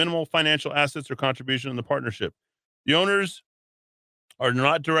operation with minimal financial assets or contribution in the partnership. The owners are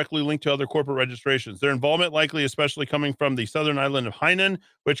not directly linked to other corporate registrations. Their involvement likely especially coming from the southern island of Hainan,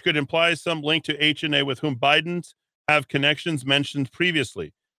 which could imply some link to H&A with whom Bidens have connections mentioned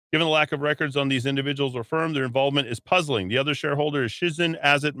previously. Given the lack of records on these individuals or firm, their involvement is puzzling. The other shareholder is Shenzhen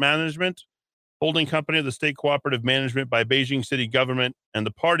Asset Management, holding company of the state cooperative management by Beijing city government, and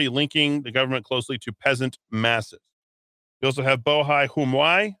the party linking the government closely to peasant masses. You also have Bohai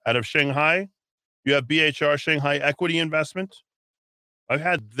Humwai out of Shanghai. You have BHR Shanghai Equity Investment. I've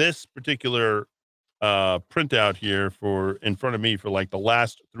had this particular printout here in front of me for like the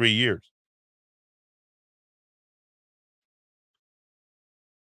last 3 years.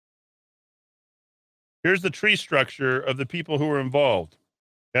 Here's the tree structure of the people who were involved.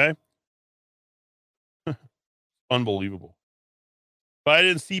 Okay. Unbelievable.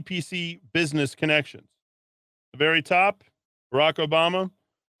 Biden CPC business connections. The very top, Barack Obama,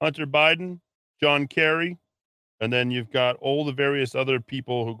 Hunter Biden, John Kerry, and then you've got all the various other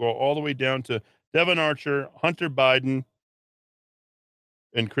people who go all the way down to Devon Archer, Hunter Biden,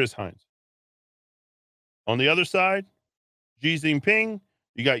 and Chris Hines. On the other side, Xi Jinping,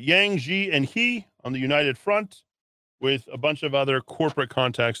 you got Yang, Xi, and He on the United Front, with a bunch of other corporate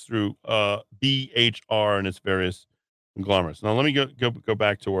contacts through BHR and its various conglomerates. Now, let me go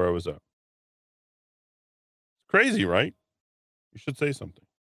back to where I was at. It's crazy, right? You should say something.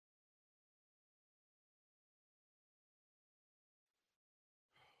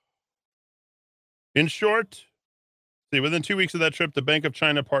 In short, within 2 weeks of that trip, the Bank of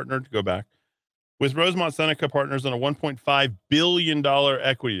China partnered, to go back, with Rosemont Seneca Partners on a $1.5 billion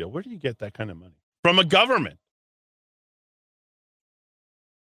equity deal. Where do you get that kind of money? From a government.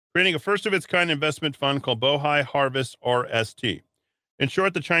 Creating a first-of-its-kind investment fund called Bohai Harvest RST. In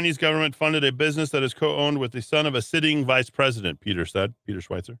short, the Chinese government funded a business that is co-owned with the son of a sitting vice president, Peter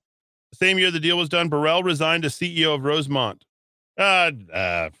Schweitzer. The same year the deal was done, Burrell resigned as CEO of Rosemont.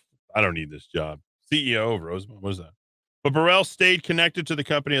 I don't need this job. CEO of Rosemont, what is that? But Burrell stayed connected to the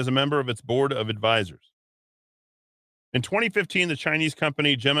company as a member of its board of advisors. In 2015, the Chinese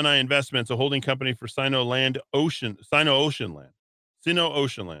company Gemini Investments, a holding company for Sino Ocean Land,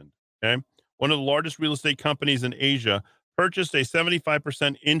 okay, one of the largest real estate companies in Asia, purchased a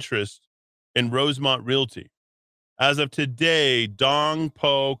 75% interest in Rosemont Realty. As of today,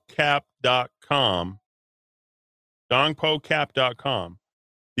 dongpocap.com,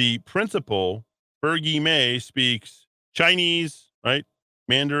 the principal, Fergie May, speaks Chinese, right,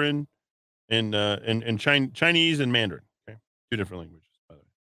 Mandarin, and Chinese and Mandarin. Okay, 2 different languages, by the way.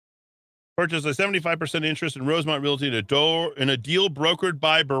 Purchased a 75% interest in Rosemont Realty in a deal brokered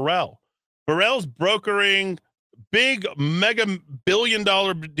by Burrell. Burrell's brokering big mega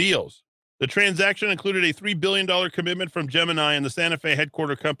billion-dollar deals. The transaction included a $3 billion commitment from Gemini, and the Santa Fe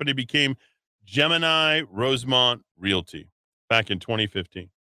headquarter company became Gemini Rosemont Realty back in 2015.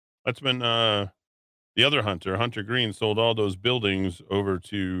 That's when the other Hunter Green, sold all those buildings over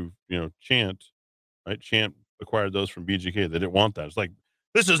to, Chant, right? Chant acquired those from BGK. They didn't want that. It's like,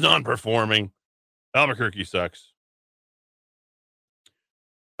 this is non-performing. Albuquerque sucks.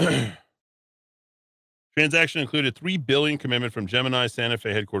 Transaction included $3 billion commitment from Gemini. Santa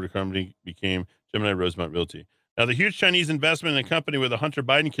Fe headquarter company became Gemini Rosemont Realty. Now, the huge Chinese investment in a company with a Hunter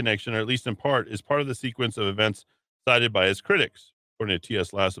Biden connection, or at least in part, is part of the sequence of events cited by his critics, according to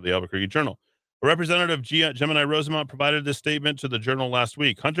T.S. Last of the Albuquerque Journal. A representative of Gemini Rosemont provided this statement to the Journal last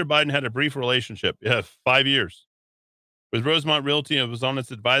week. Hunter Biden had a brief relationship, 5 years, with Rosemont Realty and was on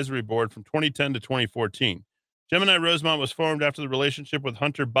its advisory board from 2010 to 2014. Gemini Rosemont was formed after the relationship with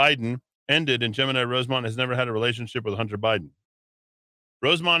Hunter Biden ended, and Gemini Rosemont has never had a relationship with Hunter Biden.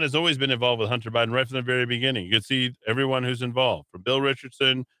 Rosemont has always been involved with Hunter Biden right from the very beginning. You can see everyone who's involved, from Bill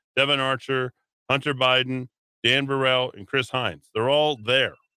Richardson, Devin Archer, Hunter Biden, Dan Burrell, and Chris Hines. They're all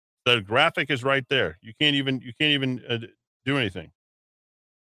there. The graphic is right there. You can't even do anything.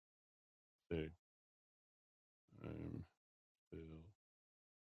 Let's see.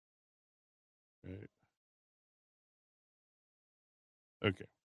 Okay,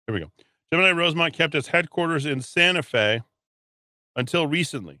 here we go. Gemini Rosemont kept its headquarters in Santa Fe until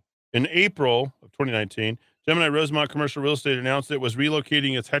recently. In April of 2019, Gemini Rosemont Commercial Real Estate announced it was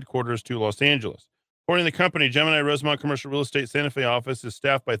relocating its headquarters to Los Angeles. According to the company, Gemini Rosemont Commercial Real Estate Santa Fe office is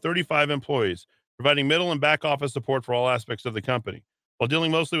staffed by 35 employees, providing middle and back office support for all aspects of the company. While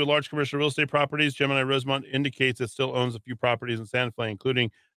dealing mostly with large commercial real estate properties, Gemini Rosemont indicates it still owns a few properties in Santa Fe,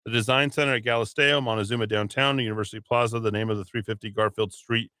 including the Design Center at Galisteo, Montezuma Downtown, the University Plaza, the name of the 350 Garfield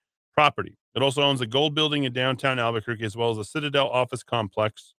Street property. It also owns the Gold Building in downtown Albuquerque, as well as the Citadel Office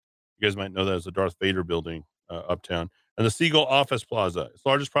Complex. You guys might know that as the Darth Vader building uptown. And the Siegel Office Plaza. Its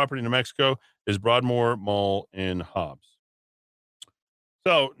largest property in New Mexico is Broadmoor Mall in Hobbs.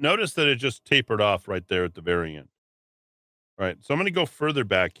 So notice that it just tapered off right there at the very end. All right, so I'm going to go further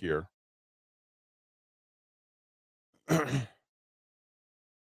back here. And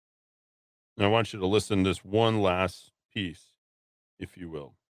I want you to listen to this one last piece, if you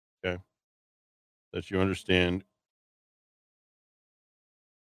will, okay? That you understand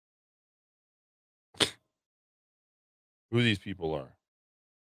who these people are.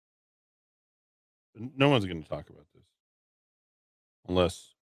 No one's going to talk about this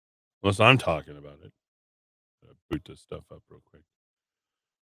unless I'm talking about it. Boot this stuff up real quick.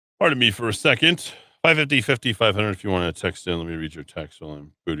 Pardon me for a second. 550-500 if you want to text in. Let me read your text while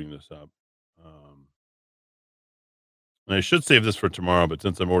I'm booting this up. And I should save this for tomorrow, but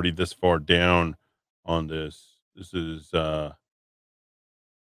since I'm already this far down on this is here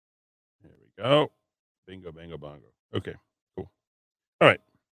we go. Bingo, bango, bongo. Okay, cool. All right.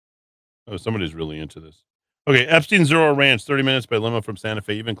 Oh, somebody's really into this. Okay, Epstein Zero Ranch, 30 minutes by limo from Santa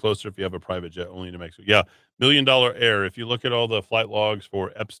Fe, even closer if you have a private jet, only in New Mexico. Yeah, $1 million air. If you look at all the flight logs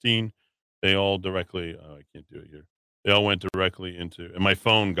for Epstein, they all directly, I can't do it here. They all went directly into, and my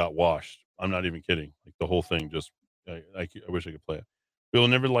phone got washed. I'm not even kidding. Like the whole thing just, I wish I could play it. We will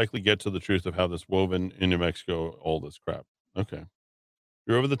never likely get to the truth of how this woven in New Mexico, all this crap. Okay.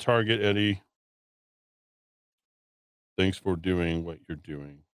 You're over the target, Eddie. Thanks for doing what you're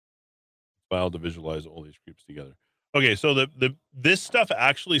doing. File to visualize all these groups together. Okay, so this stuff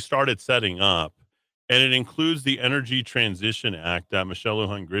actually started setting up, and it includes the Energy Transition Act that Michelle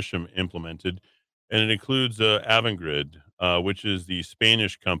Lujan Grisham implemented, and it includes Avangrid, which is the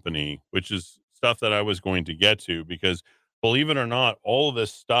Spanish company, which is stuff that I was going to get to, because believe it or not, all of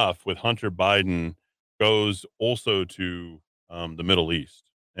this stuff with Hunter Biden goes also to the Middle East,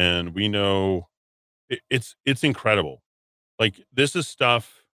 and we know it's incredible. Like, this is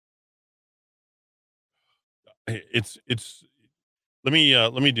stuff. It's let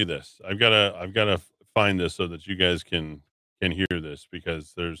me do this. I've got to find this so that you guys can hear this,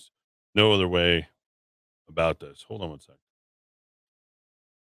 because there's no other way about this. Hold on one sec.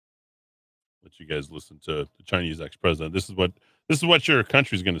 Let you guys listen to the Chinese ex-president. This is what your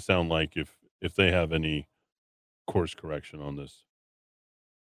country's going to sound like if they have any course correction on this.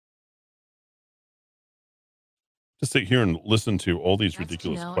 Just sit here and listen to all these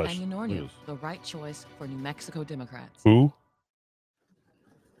ridiculous questions. And Yornu, the right choice for New Mexico Democrats. Who?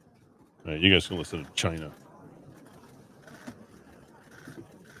 All right, you guys can listen to China.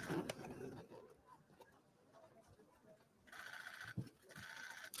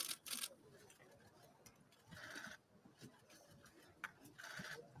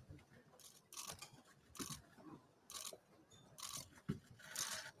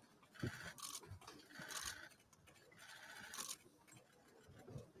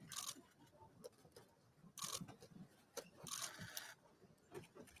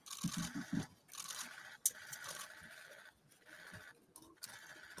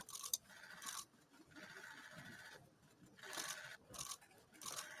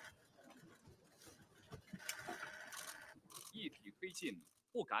 进，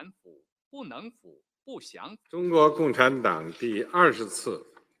不敢腐，不能腐，不想。中国共产党第20次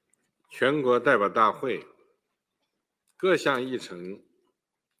全国代表大会各项议程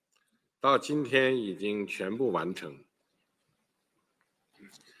到今天已经全部完成。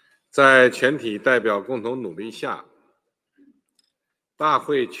在全体代表共同努力下，大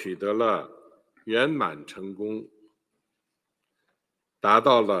会取得了圆满成功，达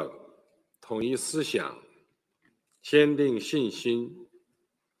到了统一思想、坚定信心、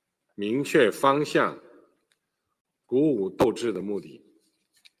明确方向、鼓舞斗志的目的。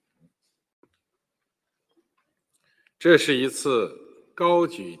这是一次高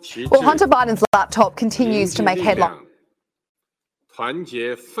举旗帜、 Well, Hunter Biden's laptop continues to make headlines. 团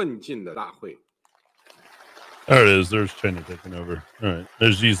结奋进的大会。 There it is. There's China taking over. All right.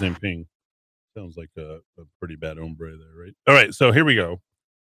 There's Xi Jinping. Sounds like a pretty bad hombre there, right? All right. So here we go.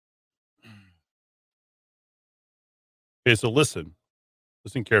 Okay. So listen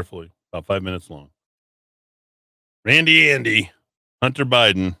carefully. About 5 minutes long. Randy Andy, Hunter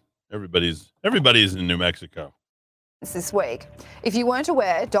Biden. Everybody's in New Mexico. This week. If you weren't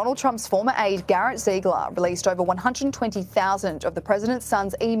aware, Donald Trump's former aide Garrett Ziegler released over 120,000 of the president's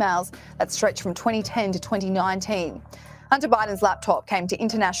son's emails that stretch from 2010 to 2019. Hunter Biden's laptop came to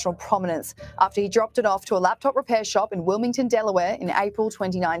international prominence after he dropped it off to a laptop repair shop in Wilmington, Delaware in April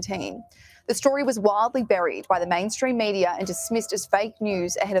 2019. The story was wildly buried by the mainstream media and dismissed as fake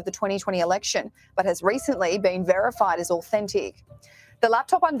news ahead of the 2020 election, but has recently been verified as authentic. The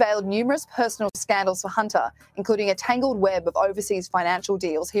laptop unveiled numerous personal scandals for Hunter, including a tangled web of overseas financial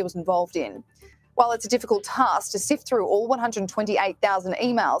deals he was involved in. While it's a difficult task to sift through all 128,000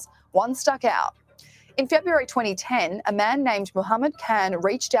 emails, one stuck out. In February 2010, a man named Muhammad Khan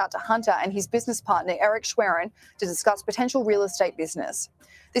reached out to Hunter and his business partner Eric Schwerin to discuss potential real estate business.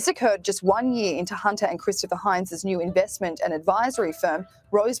 This occurred just 1 year into Hunter and Christopher Heinz's new investment and advisory firm,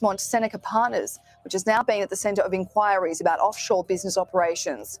 Rosemont Seneca Partners, which has now been at the centre of inquiries about offshore business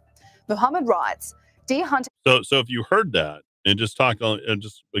operations. Muhammad writes, "Dear Hunter..." So if you heard that and just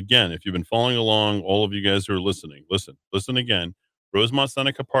again, if you've been following along, all of you guys who are listening, listen again. Rosemont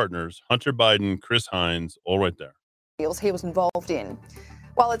Seneca Partners, Hunter Biden, Chris Heinz, all right there. Deals he was involved in.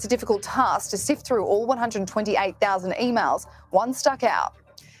 While it's a difficult task to sift through all 128,000 emails, one stuck out.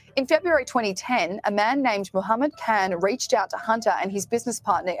 In February 2010, a man named Muhammad Khan reached out to Hunter and his business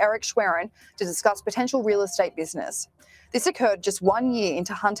partner Eric Schwerin to discuss potential real estate business. This occurred just 1 year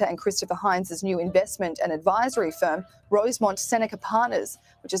into Hunter and Christopher Heinz's new investment and advisory firm, Rosemont Seneca Partners,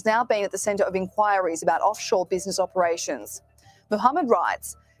 which has now been at the centre of inquiries about offshore business operations. Muhammad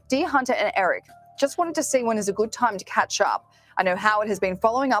writes, "Dear Hunter and Eric, just wanted to see when is a good time to catch up. I know Howard has been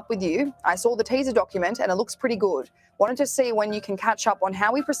following up with you. I saw the teaser document and it looks pretty good. Wanted to see when you can catch up on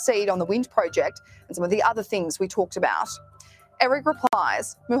how we proceed on the wind project and some of the other things we talked about." Eric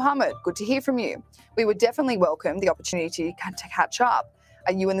replies, "Muhammad, good to hear from you. We would definitely welcome the opportunity to catch up.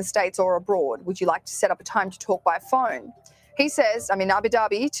 Are you in the States or abroad? Would you like to set up a time to talk by phone?" He says, "I'm in Abu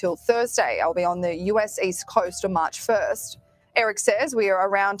Dhabi till Thursday. I'll be on the US East Coast on March 1st. Eric says, "We are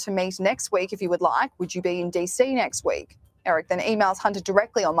around to meet next week if you would like. Would you be in DC next week?" Eric then emails Hunter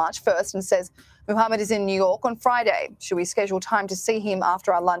directly on March 1st and says, "Muhammad is in New York on Friday. Should we schedule time to see him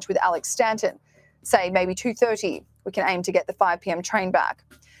after our lunch with Alex Stanton? Say maybe 2:30. We can aim to get the 5 p.m. train back."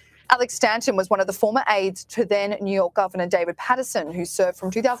 Alex Stanton was one of the former aides to then New York Governor David Paterson, who served from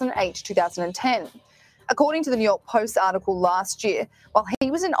 2008 to 2010. According to the New York Post article last year, while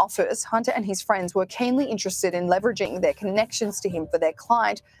he was in office, Hunter and his friends were keenly interested in leveraging their connections to him for their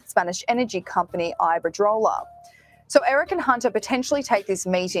client, Spanish energy company Iberdrola. So Eric and Hunter potentially take this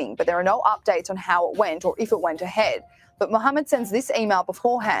meeting, but there are no updates on how it went or if it went ahead. But Muhammad sends this email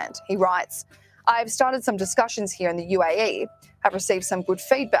beforehand. He writes, "I have started some discussions here in the UAE, have received some good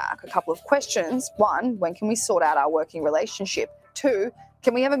feedback, a couple of questions. 1, when can we sort out our working relationship? 2,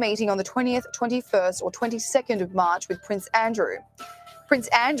 can we have a meeting on the 20th, 21st or 22nd of March with Prince Andrew?" Prince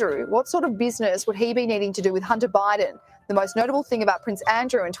Andrew, what sort of business would he be needing to do with Hunter Biden? The most notable thing about Prince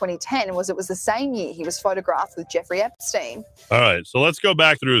Andrew in 2010 was it was the same year he was photographed with Jeffrey Epstein. All right. So let's go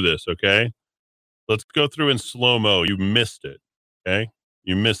back through this, okay? Let's go through in slow-mo. You missed it, okay?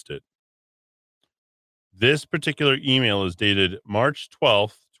 You missed it. This particular email is dated March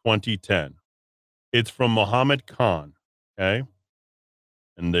 12th, 2010. It's from Mohammed Khan, okay?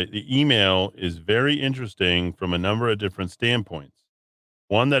 And the email is very interesting from a number of different standpoints.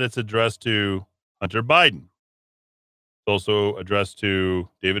 One, that it's addressed to Hunter Biden. It's also addressed to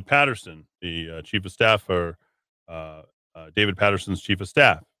David Patterson, the chief of staff for David Patterson's chief of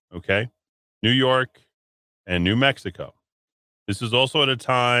staff, okay? New York and New Mexico. This is also at a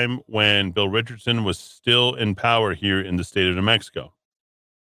time when Bill Richardson was still in power here in the state of New Mexico.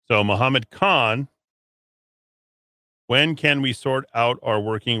 So, Mohammed Khan, when can we sort out our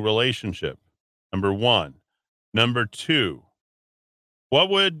working relationship? Number one. Number two, what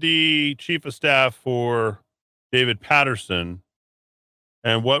would the chief of staff for David Patterson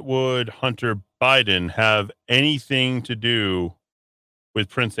and what would Hunter Biden have anything to do with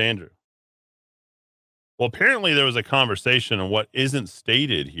Prince Andrew? Well, apparently there was a conversation on what isn't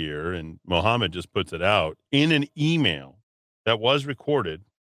stated here, and Mohammed just puts it out in an email that was recorded,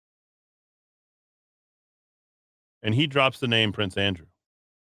 and he drops the name Prince Andrew.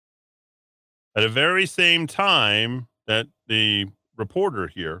 At the very same time that the reporter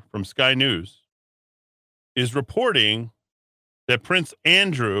here from Sky News is reporting that Prince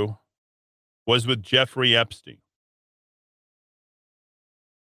Andrew was with Jeffrey Epstein.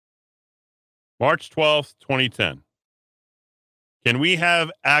 March 12th, 2010. Can we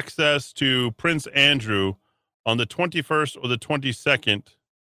have access to Prince Andrew on the 21st or the 22nd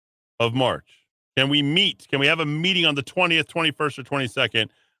of March? Can we meet? Can we have a meeting on the 20th, 21st, or 22nd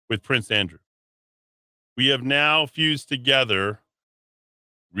with Prince Andrew? We have now fused together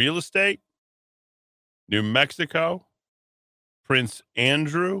real estate, New Mexico, Prince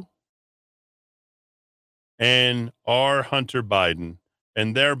Andrew, and our Hunter Biden,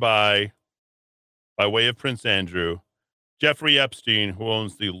 and thereby, by way of Prince Andrew, Jeffrey Epstein, who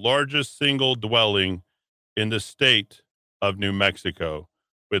owns the largest single dwelling in the state of New Mexico,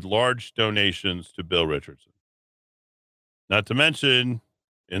 with large donations to Bill Richardson. Not to mention,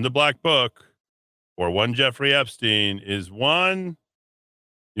 in the Black Book, or one Jeffrey Epstein is one,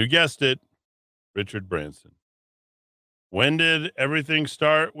 you guessed it, Richard Branson. When did everything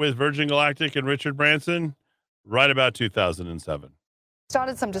start with Virgin Galactic and Richard Branson? Right about 2007.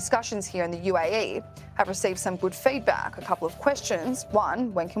 Started some discussions here in the UAE, have received some good feedback. A couple of questions.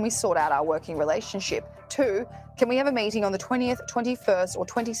 One, when can we sort out our working relationship? Two, can we have a meeting on the 20th, 21st or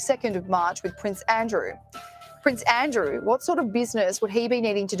 22nd of March with Prince Andrew? Prince Andrew, what sort of business would he be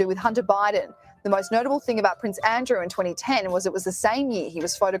needing to do with Hunter Biden? The most notable thing about Prince Andrew in 2010 was it was the same year he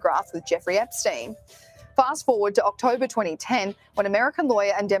was photographed with Jeffrey Epstein. Fast forward to October 2010, when American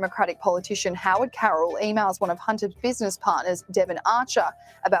lawyer and Democratic politician Howard Carroll emails one of Hunter's business partners, Devon Archer,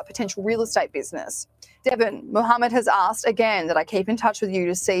 about potential real estate business. Devon, Mohammed has asked again that I keep in touch with you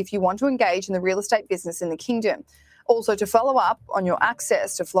to see if you want to engage in the real estate business in the kingdom. Also to follow up on your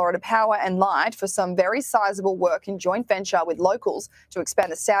access to Florida Power and Light for some very sizable work in joint venture with locals to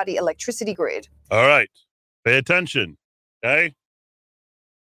expand the Saudi electricity grid. All right. Pay attention. Okay.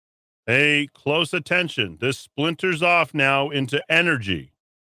 Pay close attention. This splinters off now into energy.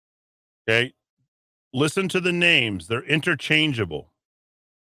 Okay. Listen to the names. They're interchangeable.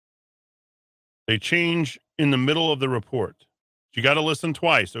 They change in the middle of the report. You got to listen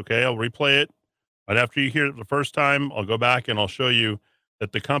twice. Okay. I'll replay it. Right after you hear it the first time, I'll go back and I'll show you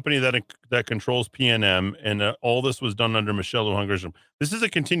that the company that controls PNM and all this was done under Michelle Lujan Grisham. This is a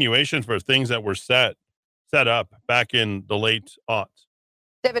continuation for things that were set up back in the late aughts.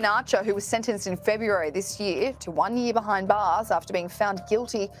 Devon Archer, who was sentenced in February this year to 1 year behind bars after being found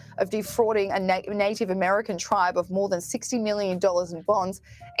guilty of defrauding a Native American tribe of more than $60 million in bonds,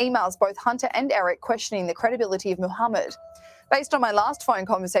 emails both Hunter and Eric questioning the credibility of Mohammed. Based on my last phone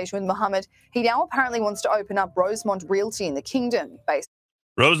conversation with Mohammed, he now apparently wants to open up Rosemont Realty in the kingdom.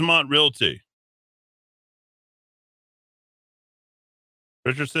 Rosemont Realty.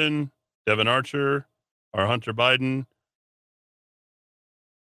 Richardson, Devon Archer, our Hunter Biden,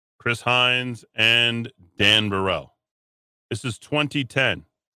 Chris Hines, and Dan Burrell. This is 2010.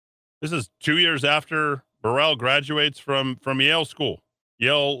 This is 2 years after Burrell graduates from Yale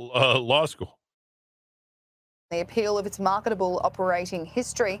Law School. The appeal of its marketable operating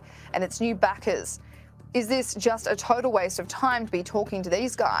history and its new backers. Is this just a total waste of time to be talking to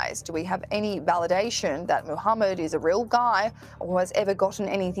these guys? Do we have any validation that Mohammed is a real guy or has ever gotten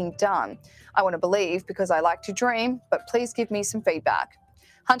anything done? I want to believe because I like to dream, but please give me some feedback.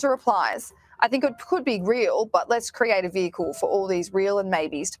 Hunter replies, I think it could be real, but let's create a vehicle for all these real and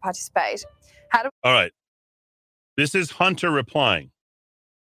maybes to participate. All right. This is Hunter replying.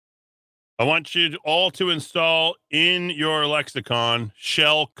 I want you all to install in your lexicon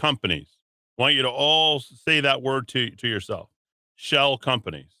shell companies. I want you to all say that word to yourself. Shell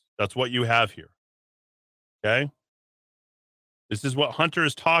companies. That's what you have here. Okay? This is what Hunter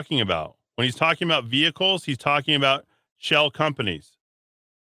is talking about. When he's talking about vehicles, he's talking about shell companies.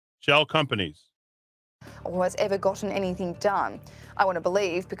 Shell companies. Or has ever gotten anything done. I want to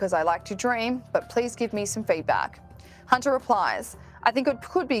believe because I like to dream, but please give me some feedback. Hunter replies, I think it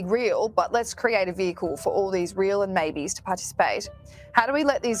could be real, but let's create a vehicle for all these real and maybes to participate. How do we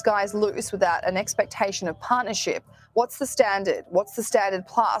let these guys loose without an expectation of partnership? What's the standard? What's the standard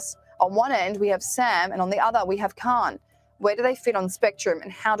plus? On one end, we have Sam, and on the other, we have Khan. Where do they fit on the spectrum,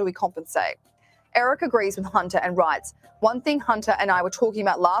 and how do we compensate? Eric agrees with Hunter and writes, one thing Hunter and I were talking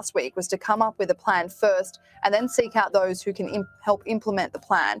about last week was to come up with a plan first and then seek out those who can help implement the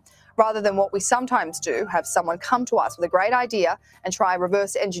plan, rather than what we sometimes do, have someone come to us with a great idea and try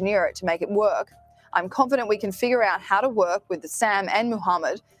reverse engineer it to make it work. I'm confident we can figure out how to work with Sam and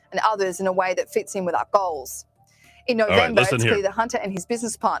Muhammad and others in a way that fits in with our goals. In November, it's clear that Hunter and his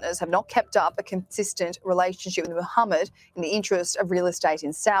business partners have not kept up a consistent relationship with Muhammad in the interest of real estate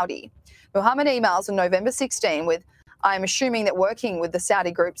in Saudi. Muhammad emails on November 16 with, I am assuming that working with the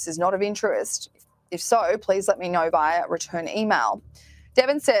Saudi groups is not of interest. If so, please let me know via return email.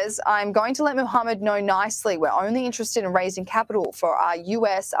 Devon says, I'm going to let Muhammad know nicely we're only interested in raising capital for our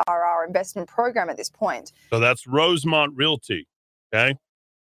US RR investment program at this point. So that's Rosemont Realty, okay?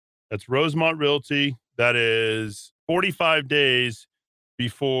 That's Rosemont Realty. That is 45 days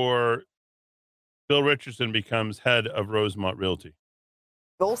before Bill Richardson becomes head of Rosemont Realty.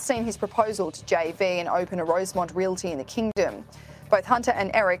 We've all seen his proposal to JV and open a Rosemont Realty in the kingdom. Both Hunter and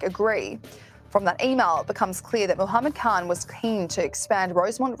Eric agree. From that email, it becomes clear that Muhammad Khan was keen to expand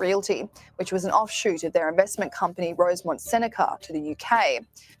Rosemont Realty, which was an offshoot of their investment company Rosemont Seneca, to the UK.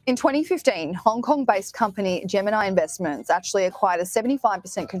 In 2015, Hong Kong-based company Gemini Investments actually acquired a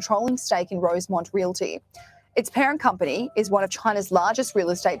 75% controlling stake in Rosemont Realty. Its parent company is one of China's largest real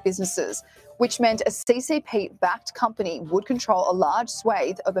estate businesses, which meant a CCP-backed company would control a large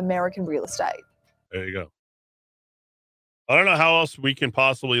swathe of American real estate. There you go. I don't know how else we can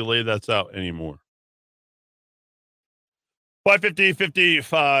possibly lay that out anymore. 550,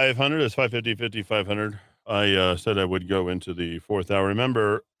 500. That's 550, 500. I said I would go into the fourth hour.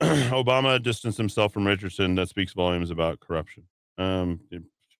 Remember, Obama distanced himself from Richardson. That speaks volumes about corruption. Going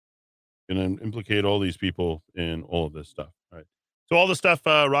to implicate all these people in all of this stuff. All right. So all the stuff,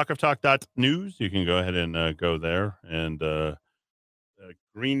 rockoftalk.news, you can go ahead and go there. And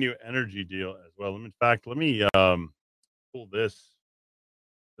Green New Energy deal as well. In fact, let me pull this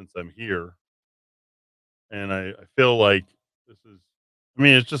since I'm here. And I feel like this is, I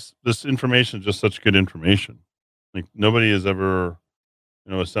mean, it's just, this information is just such good information. Like nobody has ever,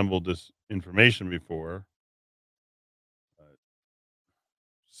 assembled this information before.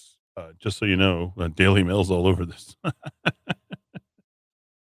 Just so you know, Daily Mail's all over this.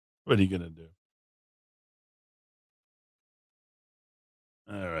 What are you going to do?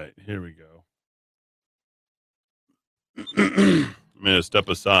 All right, here we go. I'm going to step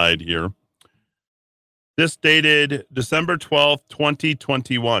aside here. This dated December 12th,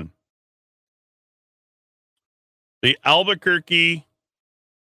 2021. The Albuquerque,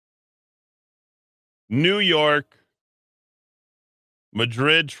 New York,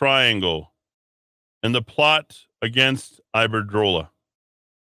 Madrid triangle and the plot against Iberdrola.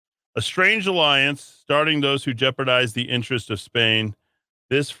 A strange alliance starting those who jeopardize the interest of Spain.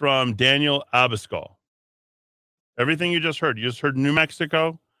 This from Daniel Abascal. Everything you just heard New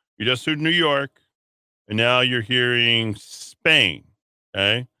Mexico, you just heard New York, and now you're hearing Spain,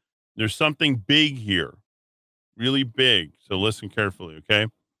 okay? There's something big here, really big, so listen carefully, okay?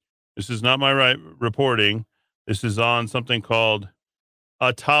 This is not my reporting. This is on something called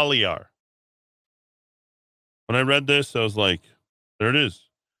Ataliar. When I read this, I was like, there it is.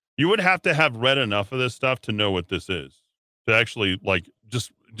 You would have to have read enough of this stuff to know what this is. To actually, like,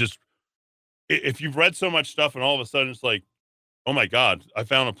 just if you've read so much stuff and all of a sudden it's like, oh my God, I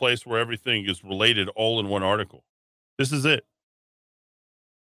found a place where everything is related all in one article. This is it.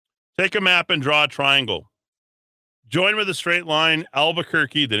 Take a map and draw a triangle. Join with a straight line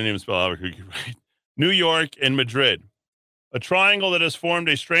Albuquerque, they didn't even spell Albuquerque right, New York, and Madrid. A triangle that has formed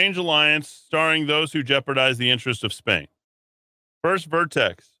a strange alliance starring those who jeopardize the interest of Spain. First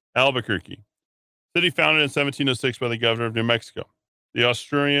vertex, Albuquerque. City founded in 1706 by the governor of New Mexico, the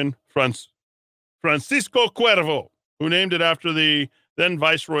Asturian Francisco Cuervo, who named it after the then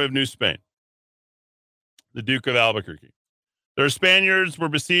viceroy of New Spain, the Duke of Albuquerque. Their Spaniards were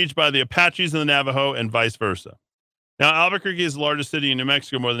besieged by the Apaches and the Navajo and vice versa. Now, Albuquerque is the largest city in New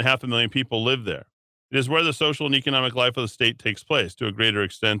Mexico. More than 500,000 people live there. It is where the social and economic life of the state takes place to a greater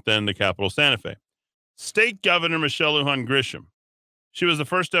extent than the capital, Santa Fe. State Governor Michelle Lujan Grisham. She was the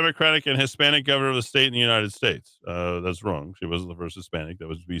first Democratic and Hispanic governor of the state in the United States. That's wrong. She wasn't the first Hispanic. That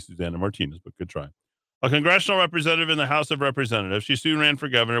was B. Susana Martinez, but good try. A congressional representative in the House of Representatives, she soon ran for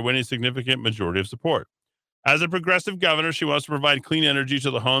governor, winning a significant majority of support. As a progressive governor, she wants to provide clean energy to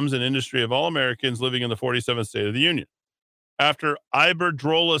the homes and industry of all Americans living in the 47th state of the Union. after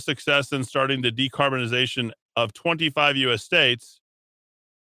Iberdrola's success in starting the decarbonization of 25 U.S. states,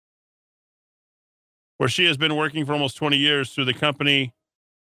 where she has been working for almost 20 years through the company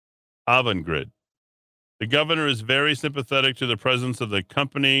Avangrid. The governor is very sympathetic to the presence of the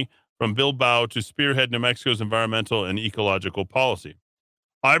company from Bilbao to spearhead New Mexico's environmental and ecological policy.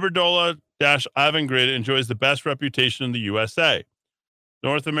 Iberdrola-Avangrid enjoys the best reputation in the USA.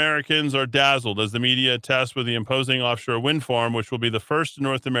 North Americans are dazzled as the media attests with the imposing offshore wind farm, which will be the first in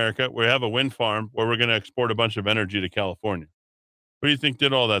North America. We have a wind farm where we're going to export a bunch of energy to California. What do you think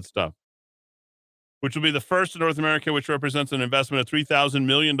did all that stuff? Which will be the first in North America, which represents an investment of $3,000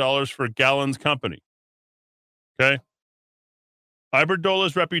 million for Gallon's company. Okay?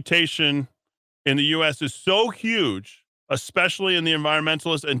 Iberdrola's reputation in the U.S. is so huge, especially in the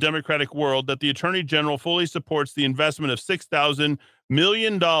environmentalist and democratic world, that the Attorney General fully supports the investment of $6,000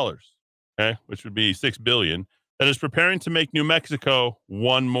 million, okay, which would be $6 billion, that is preparing to make New Mexico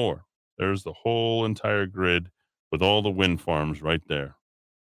one more. There's the whole entire grid with all the wind farms right there.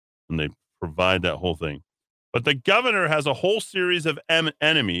 And they provide that whole thing. But the governor has a whole series of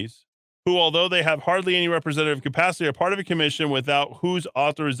enemies who, although they have hardly any representative capacity, are part of a commission without whose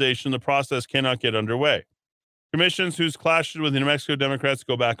authorization the process cannot get underway. Commissions whose clashes with the New Mexico Democrats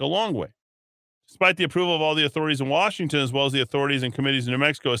go back a long way. Despite the approval of all the authorities in Washington, as well as the authorities and committees in New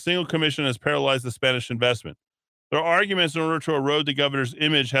Mexico, a single commission has paralyzed the Spanish investment. Their arguments in order to erode the governor's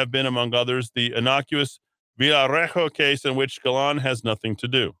image have been, among others, the innocuous Villarejo case in which Galan has nothing to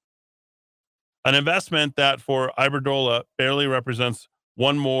do. An investment that for Iberdrola barely represents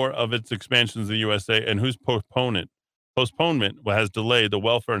one more of its expansions in the USA and whose postponement has delayed the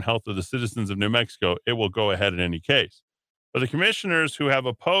welfare and health of the citizens of New Mexico, it will go ahead in any case. But the commissioners who have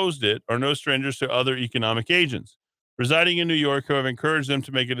opposed it are no strangers to other economic agents residing in New York who have encouraged them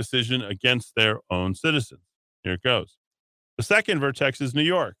to make a decision against their own citizens. Here it goes. The second vertex is New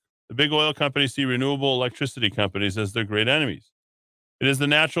York. The big oil companies see renewable electricity companies as their great enemies. It is the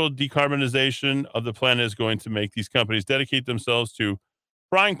natural decarbonization of the planet is going to make these companies dedicate themselves to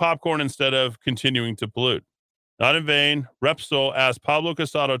frying popcorn instead of continuing to pollute. Not in vain, Repsol asked Pablo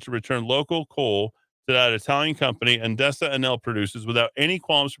Casado to return local coal to that Italian company Endesa Enel produces without any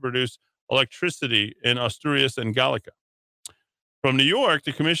qualms to produce electricity in Asturias and Gallica. From New York,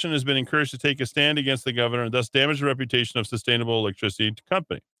 the commission has been encouraged to take a stand against the governor and thus damage the reputation of sustainable electricity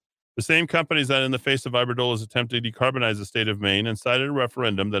company. The same companies that, in the face of Iberdrola's attempt to decarbonize the state of Maine, incited a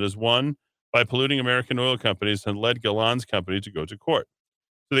referendum that is won by polluting American oil companies and led Galan's company to go to court.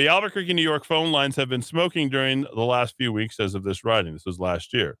 So the Albuquerque, New York phone lines have been smoking during the last few weeks as of this writing. This was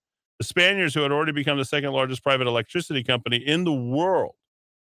last year. The Spaniards, who had already become the second largest private electricity company in the world,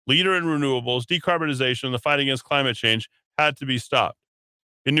 leader in renewables, decarbonization, and the fight against climate change, had to be stopped.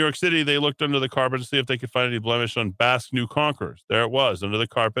 In New York City, they looked under the carpet to see if they could find any blemish on Basque New Conquerors. There it was, under the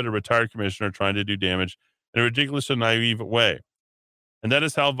carpet, a retired commissioner trying to do damage in a ridiculous and naive way. And that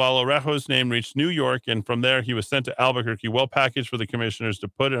is how Villarejo's name reached New York, and from there he was sent to Albuquerque, well packaged for the commissioners to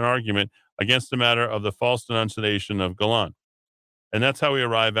put an argument against the matter of the false denunciation of Galan. And that's how we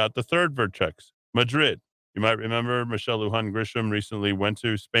arrive at the third vertex, Madrid. You might remember Michelle Lujan Grisham recently went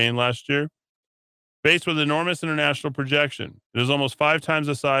to Spain last year. Faced with enormous international projection, it is almost 5 times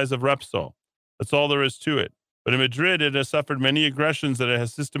the size of Repsol. That's all there is to it. But in Madrid, it has suffered many aggressions that it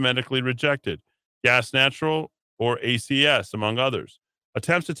has systematically rejected. Gas Natural, or ACS, among others.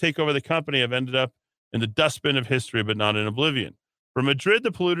 Attempts to take over the company have ended up in the dustbin of history, but not in oblivion. For Madrid,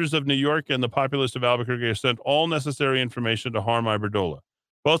 the polluters of New York and the populace of Albuquerque have sent all necessary information to harm Iberdrola.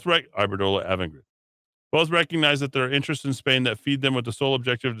 Avangrid. Both recognize that there are interests in Spain that feed them with the sole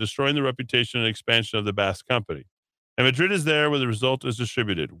objective of destroying the reputation and expansion of the Basque company. And Madrid is there where the result is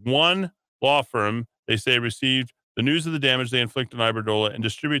distributed. One law firm, they say, received the news of the damage they inflict on Iberdrola and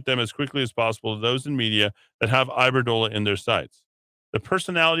distribute them as quickly as possible to those in media that have Iberdrola in their sights. The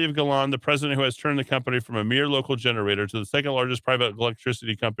personality of Galan, the president who has turned the company from a mere local generator to the second largest private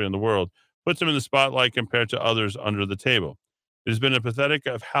electricity company in the world, puts him in the spotlight compared to others under the table. It has been pathetic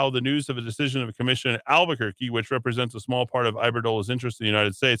of how the news of a decision of a commission in Albuquerque, which represents a small part of Iberdrola's interest in the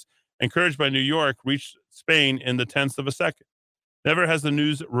United States, encouraged by New York, reached Spain in the tenth of a second. Never has the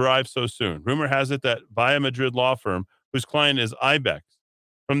news arrived so soon. Rumor has it that via Madrid law firm, whose client is Ibex,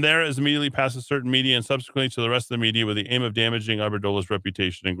 from there, it immediately passes certain media and subsequently to the rest of the media with the aim of damaging Iberdrola's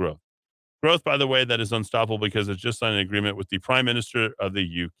reputation and growth. Growth, by the way, that is unstoppable because it's just signed an agreement with the Prime Minister of the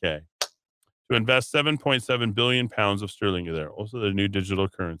UK to invest 7.7 billion pounds of sterling there, also the new digital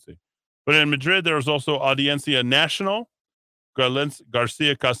currency. But in Madrid, there is also Audiencia Nacional.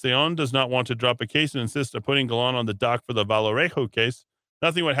 Garcia Castellon does not want to drop a case and insists on putting Galan on the dock for the Villarejo case.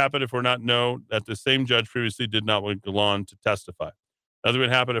 Nothing would happen if we're not know that the same judge previously did not want Galan to testify. Nothing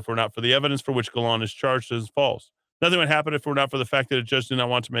would happen if we're not for the evidence for which Galan is charged as false. Nothing would happen if we're not for the fact that a judge did not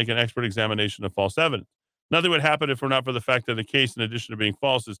want to make an expert examination of false evidence. Nothing would happen if we're not for the fact that the case, in addition to being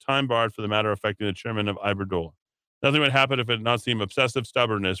false, is time barred for the matter affecting the chairman of Iberdrola. Nothing would happen if it did not seem obsessive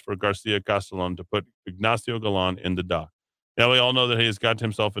stubbornness for Garcia Castellon to put Ignacio Galan in the dock. Now we all know that he has gotten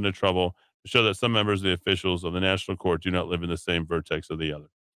himself into trouble to show that some members of the officials of the national court do not live in the same vertex of the other.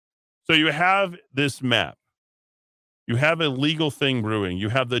 So you have this map. You have a legal thing brewing. You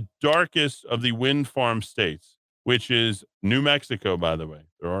have the darkest of the wind farm states, which is New Mexico, by the way.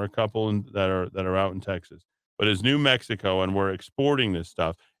 There are a couple that are out in Texas, but it's New Mexico, and we're exporting this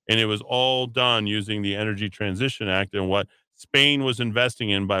stuff. And it was all done using the Energy Transition Act and what Spain was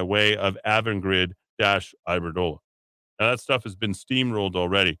investing in by way of Avangrid-Iberdrola. Now, that stuff has been steamrolled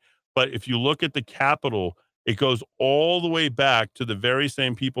already. But if you look at the capital, it goes all the way back to the very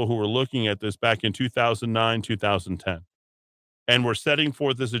same people who were looking at this back in 2009, 2010. And we're setting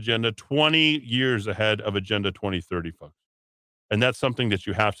forth this agenda 20 years ahead of Agenda 2030, folks. And that's something that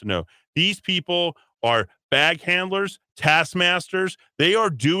you have to know. These people are bag handlers, taskmasters. They are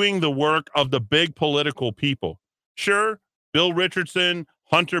doing the work of the big political people. Sure, Bill Richardson,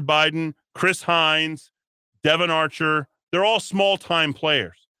 Hunter Biden, Chris Hines, Devin Archer, they're all small-time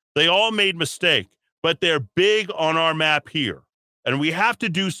players. They all made mistakes, but they're big on our map here. And we have to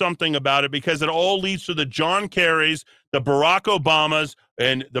do something about it because it all leads to the John Kerrys, the Barack Obamas,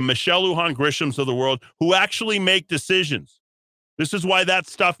 and the Michelle Lujan Grishams of the world who actually make decisions. This is why that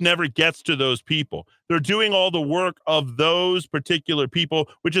stuff never gets to those people. They're doing all the work of those particular people,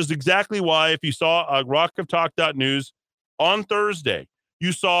 which is exactly why if you saw rockoftalk.news on Thursday,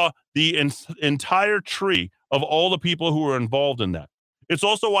 you saw the entire tree of all the people who were involved in that. It's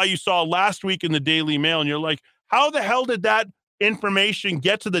also why you saw last week in the Daily Mail, and you're like, how the hell did that information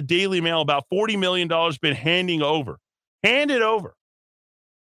get to the Daily Mail about $40 million been handed over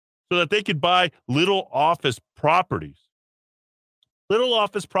so that they could buy little office properties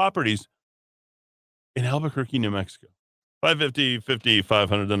in Albuquerque, New Mexico. 550, 50,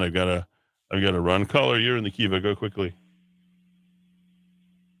 500. Then I've got to run. Caller, you're in the Kiva. Go quickly.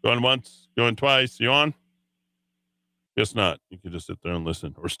 Going once, going twice. You on? Guess not. You can just sit there and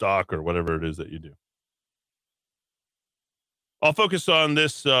listen or stalk or whatever it is that you do. I'll focus on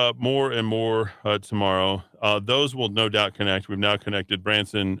this more and more tomorrow. Those will no doubt connect. We've now connected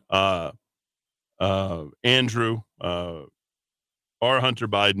Branson, Andrew, R. Hunter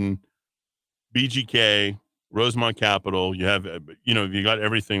Biden, BGK, Rosemont Capital. You have, you got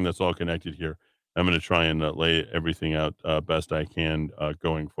everything that's all connected here. I'm going to try and lay everything out best I can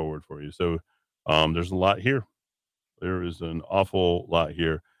going forward for you. So there's a lot here. There is an awful lot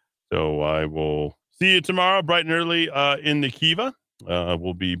here. So I will see you tomorrow, bright and early in the Kiva.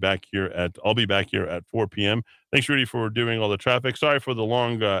 I'll be back here at 4 p.m. Thanks, Rudy, for doing all the traffic. Sorry for the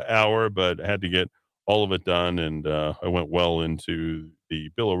long hour, but I had to get all of it done, and I went well into the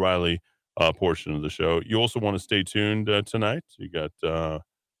Bill O'Reilly portion of the show. You also want to stay tuned tonight. You got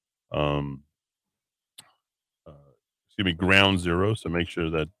Ground Zero, so make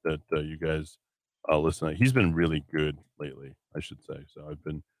sure that you guys listen. He's been really good lately, I should say. So I've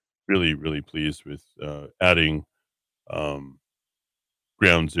been really, really pleased with adding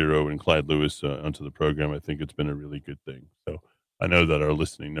Ground Zero and Clyde Lewis onto the program. I think it's been a really good thing. So I know that our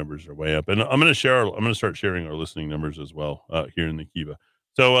listening numbers are way up, and I'm going to start sharing our listening numbers as well here in the Kiva.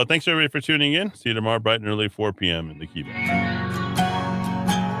 So thanks everybody for tuning in. See you tomorrow, bright and early, 4 p.m. in the Kiva.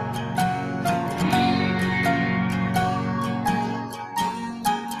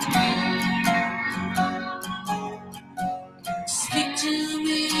 Speak to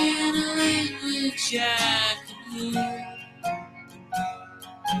me in a language I can hear.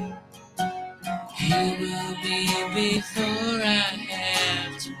 Here will be before I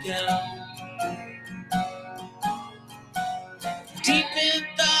have to go. Deep in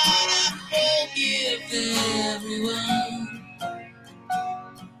thought, I forgive everyone.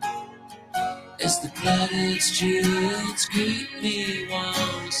 As the cluttered streets greet me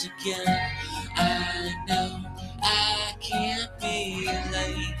once again, I know I can't be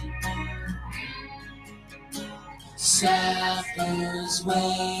late. Supper's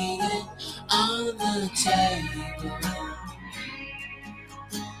waiting on the table.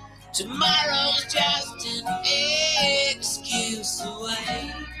 Tomorrow's just an excuse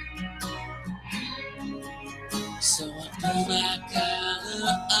away. So I pull my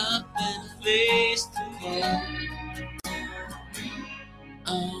collar up and face the cold.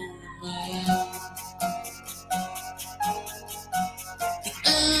 On my own. The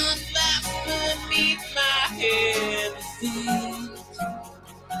earth lies beneath my head feet.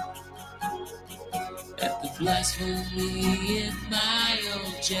 As for me and my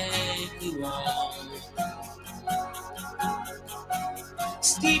old Jaguar,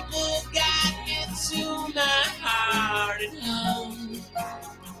 steeple got into my heart and home.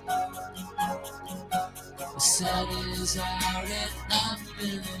 The sun is out and up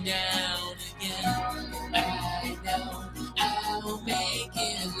and down again. I know I'll make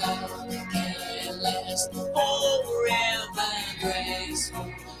it long, can't last forever. Graceful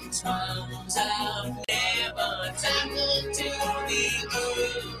swans I've never tackled to the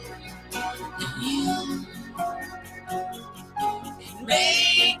earth. And you can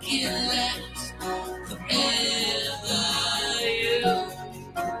make it last forever. You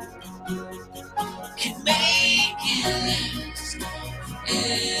can make it last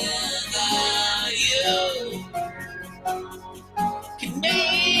forever. You can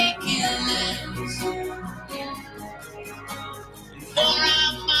make it last. For a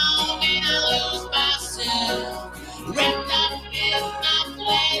moment I lose myself, wrapped up in my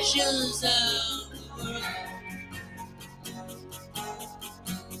pleasures of the world.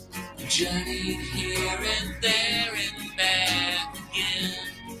 Journeyed here and there and back again,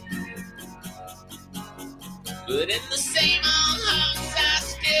 but in the same old house I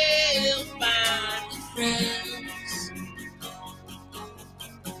still find friends.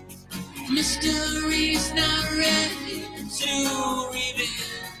 Mysteries not ready to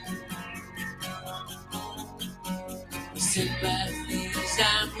reveal, sympathies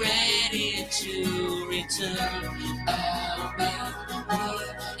I'm ready to return. I'll be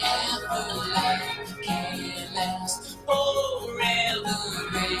whatever life can last forever.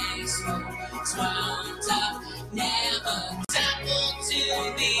 Graceful swans I've never tackled to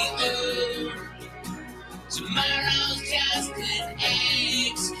the earth. Tomorrow's just an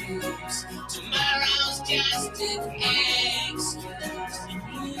excuse. Tomorrow's just an excuse.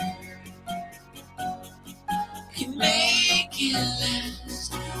 You can make it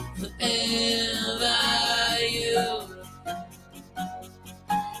last forever. You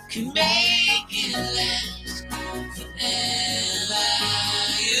can make it last forever.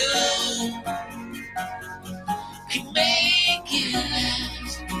 You can make it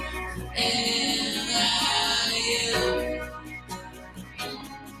last forever. You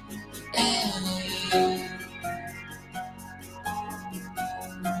ever.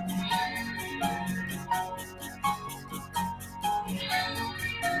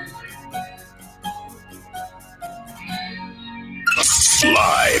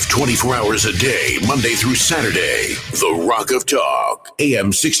 Live 24 hours a day, Monday through Saturday. The Rock of Talk, AM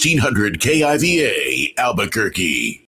 1600 KIVA, Albuquerque.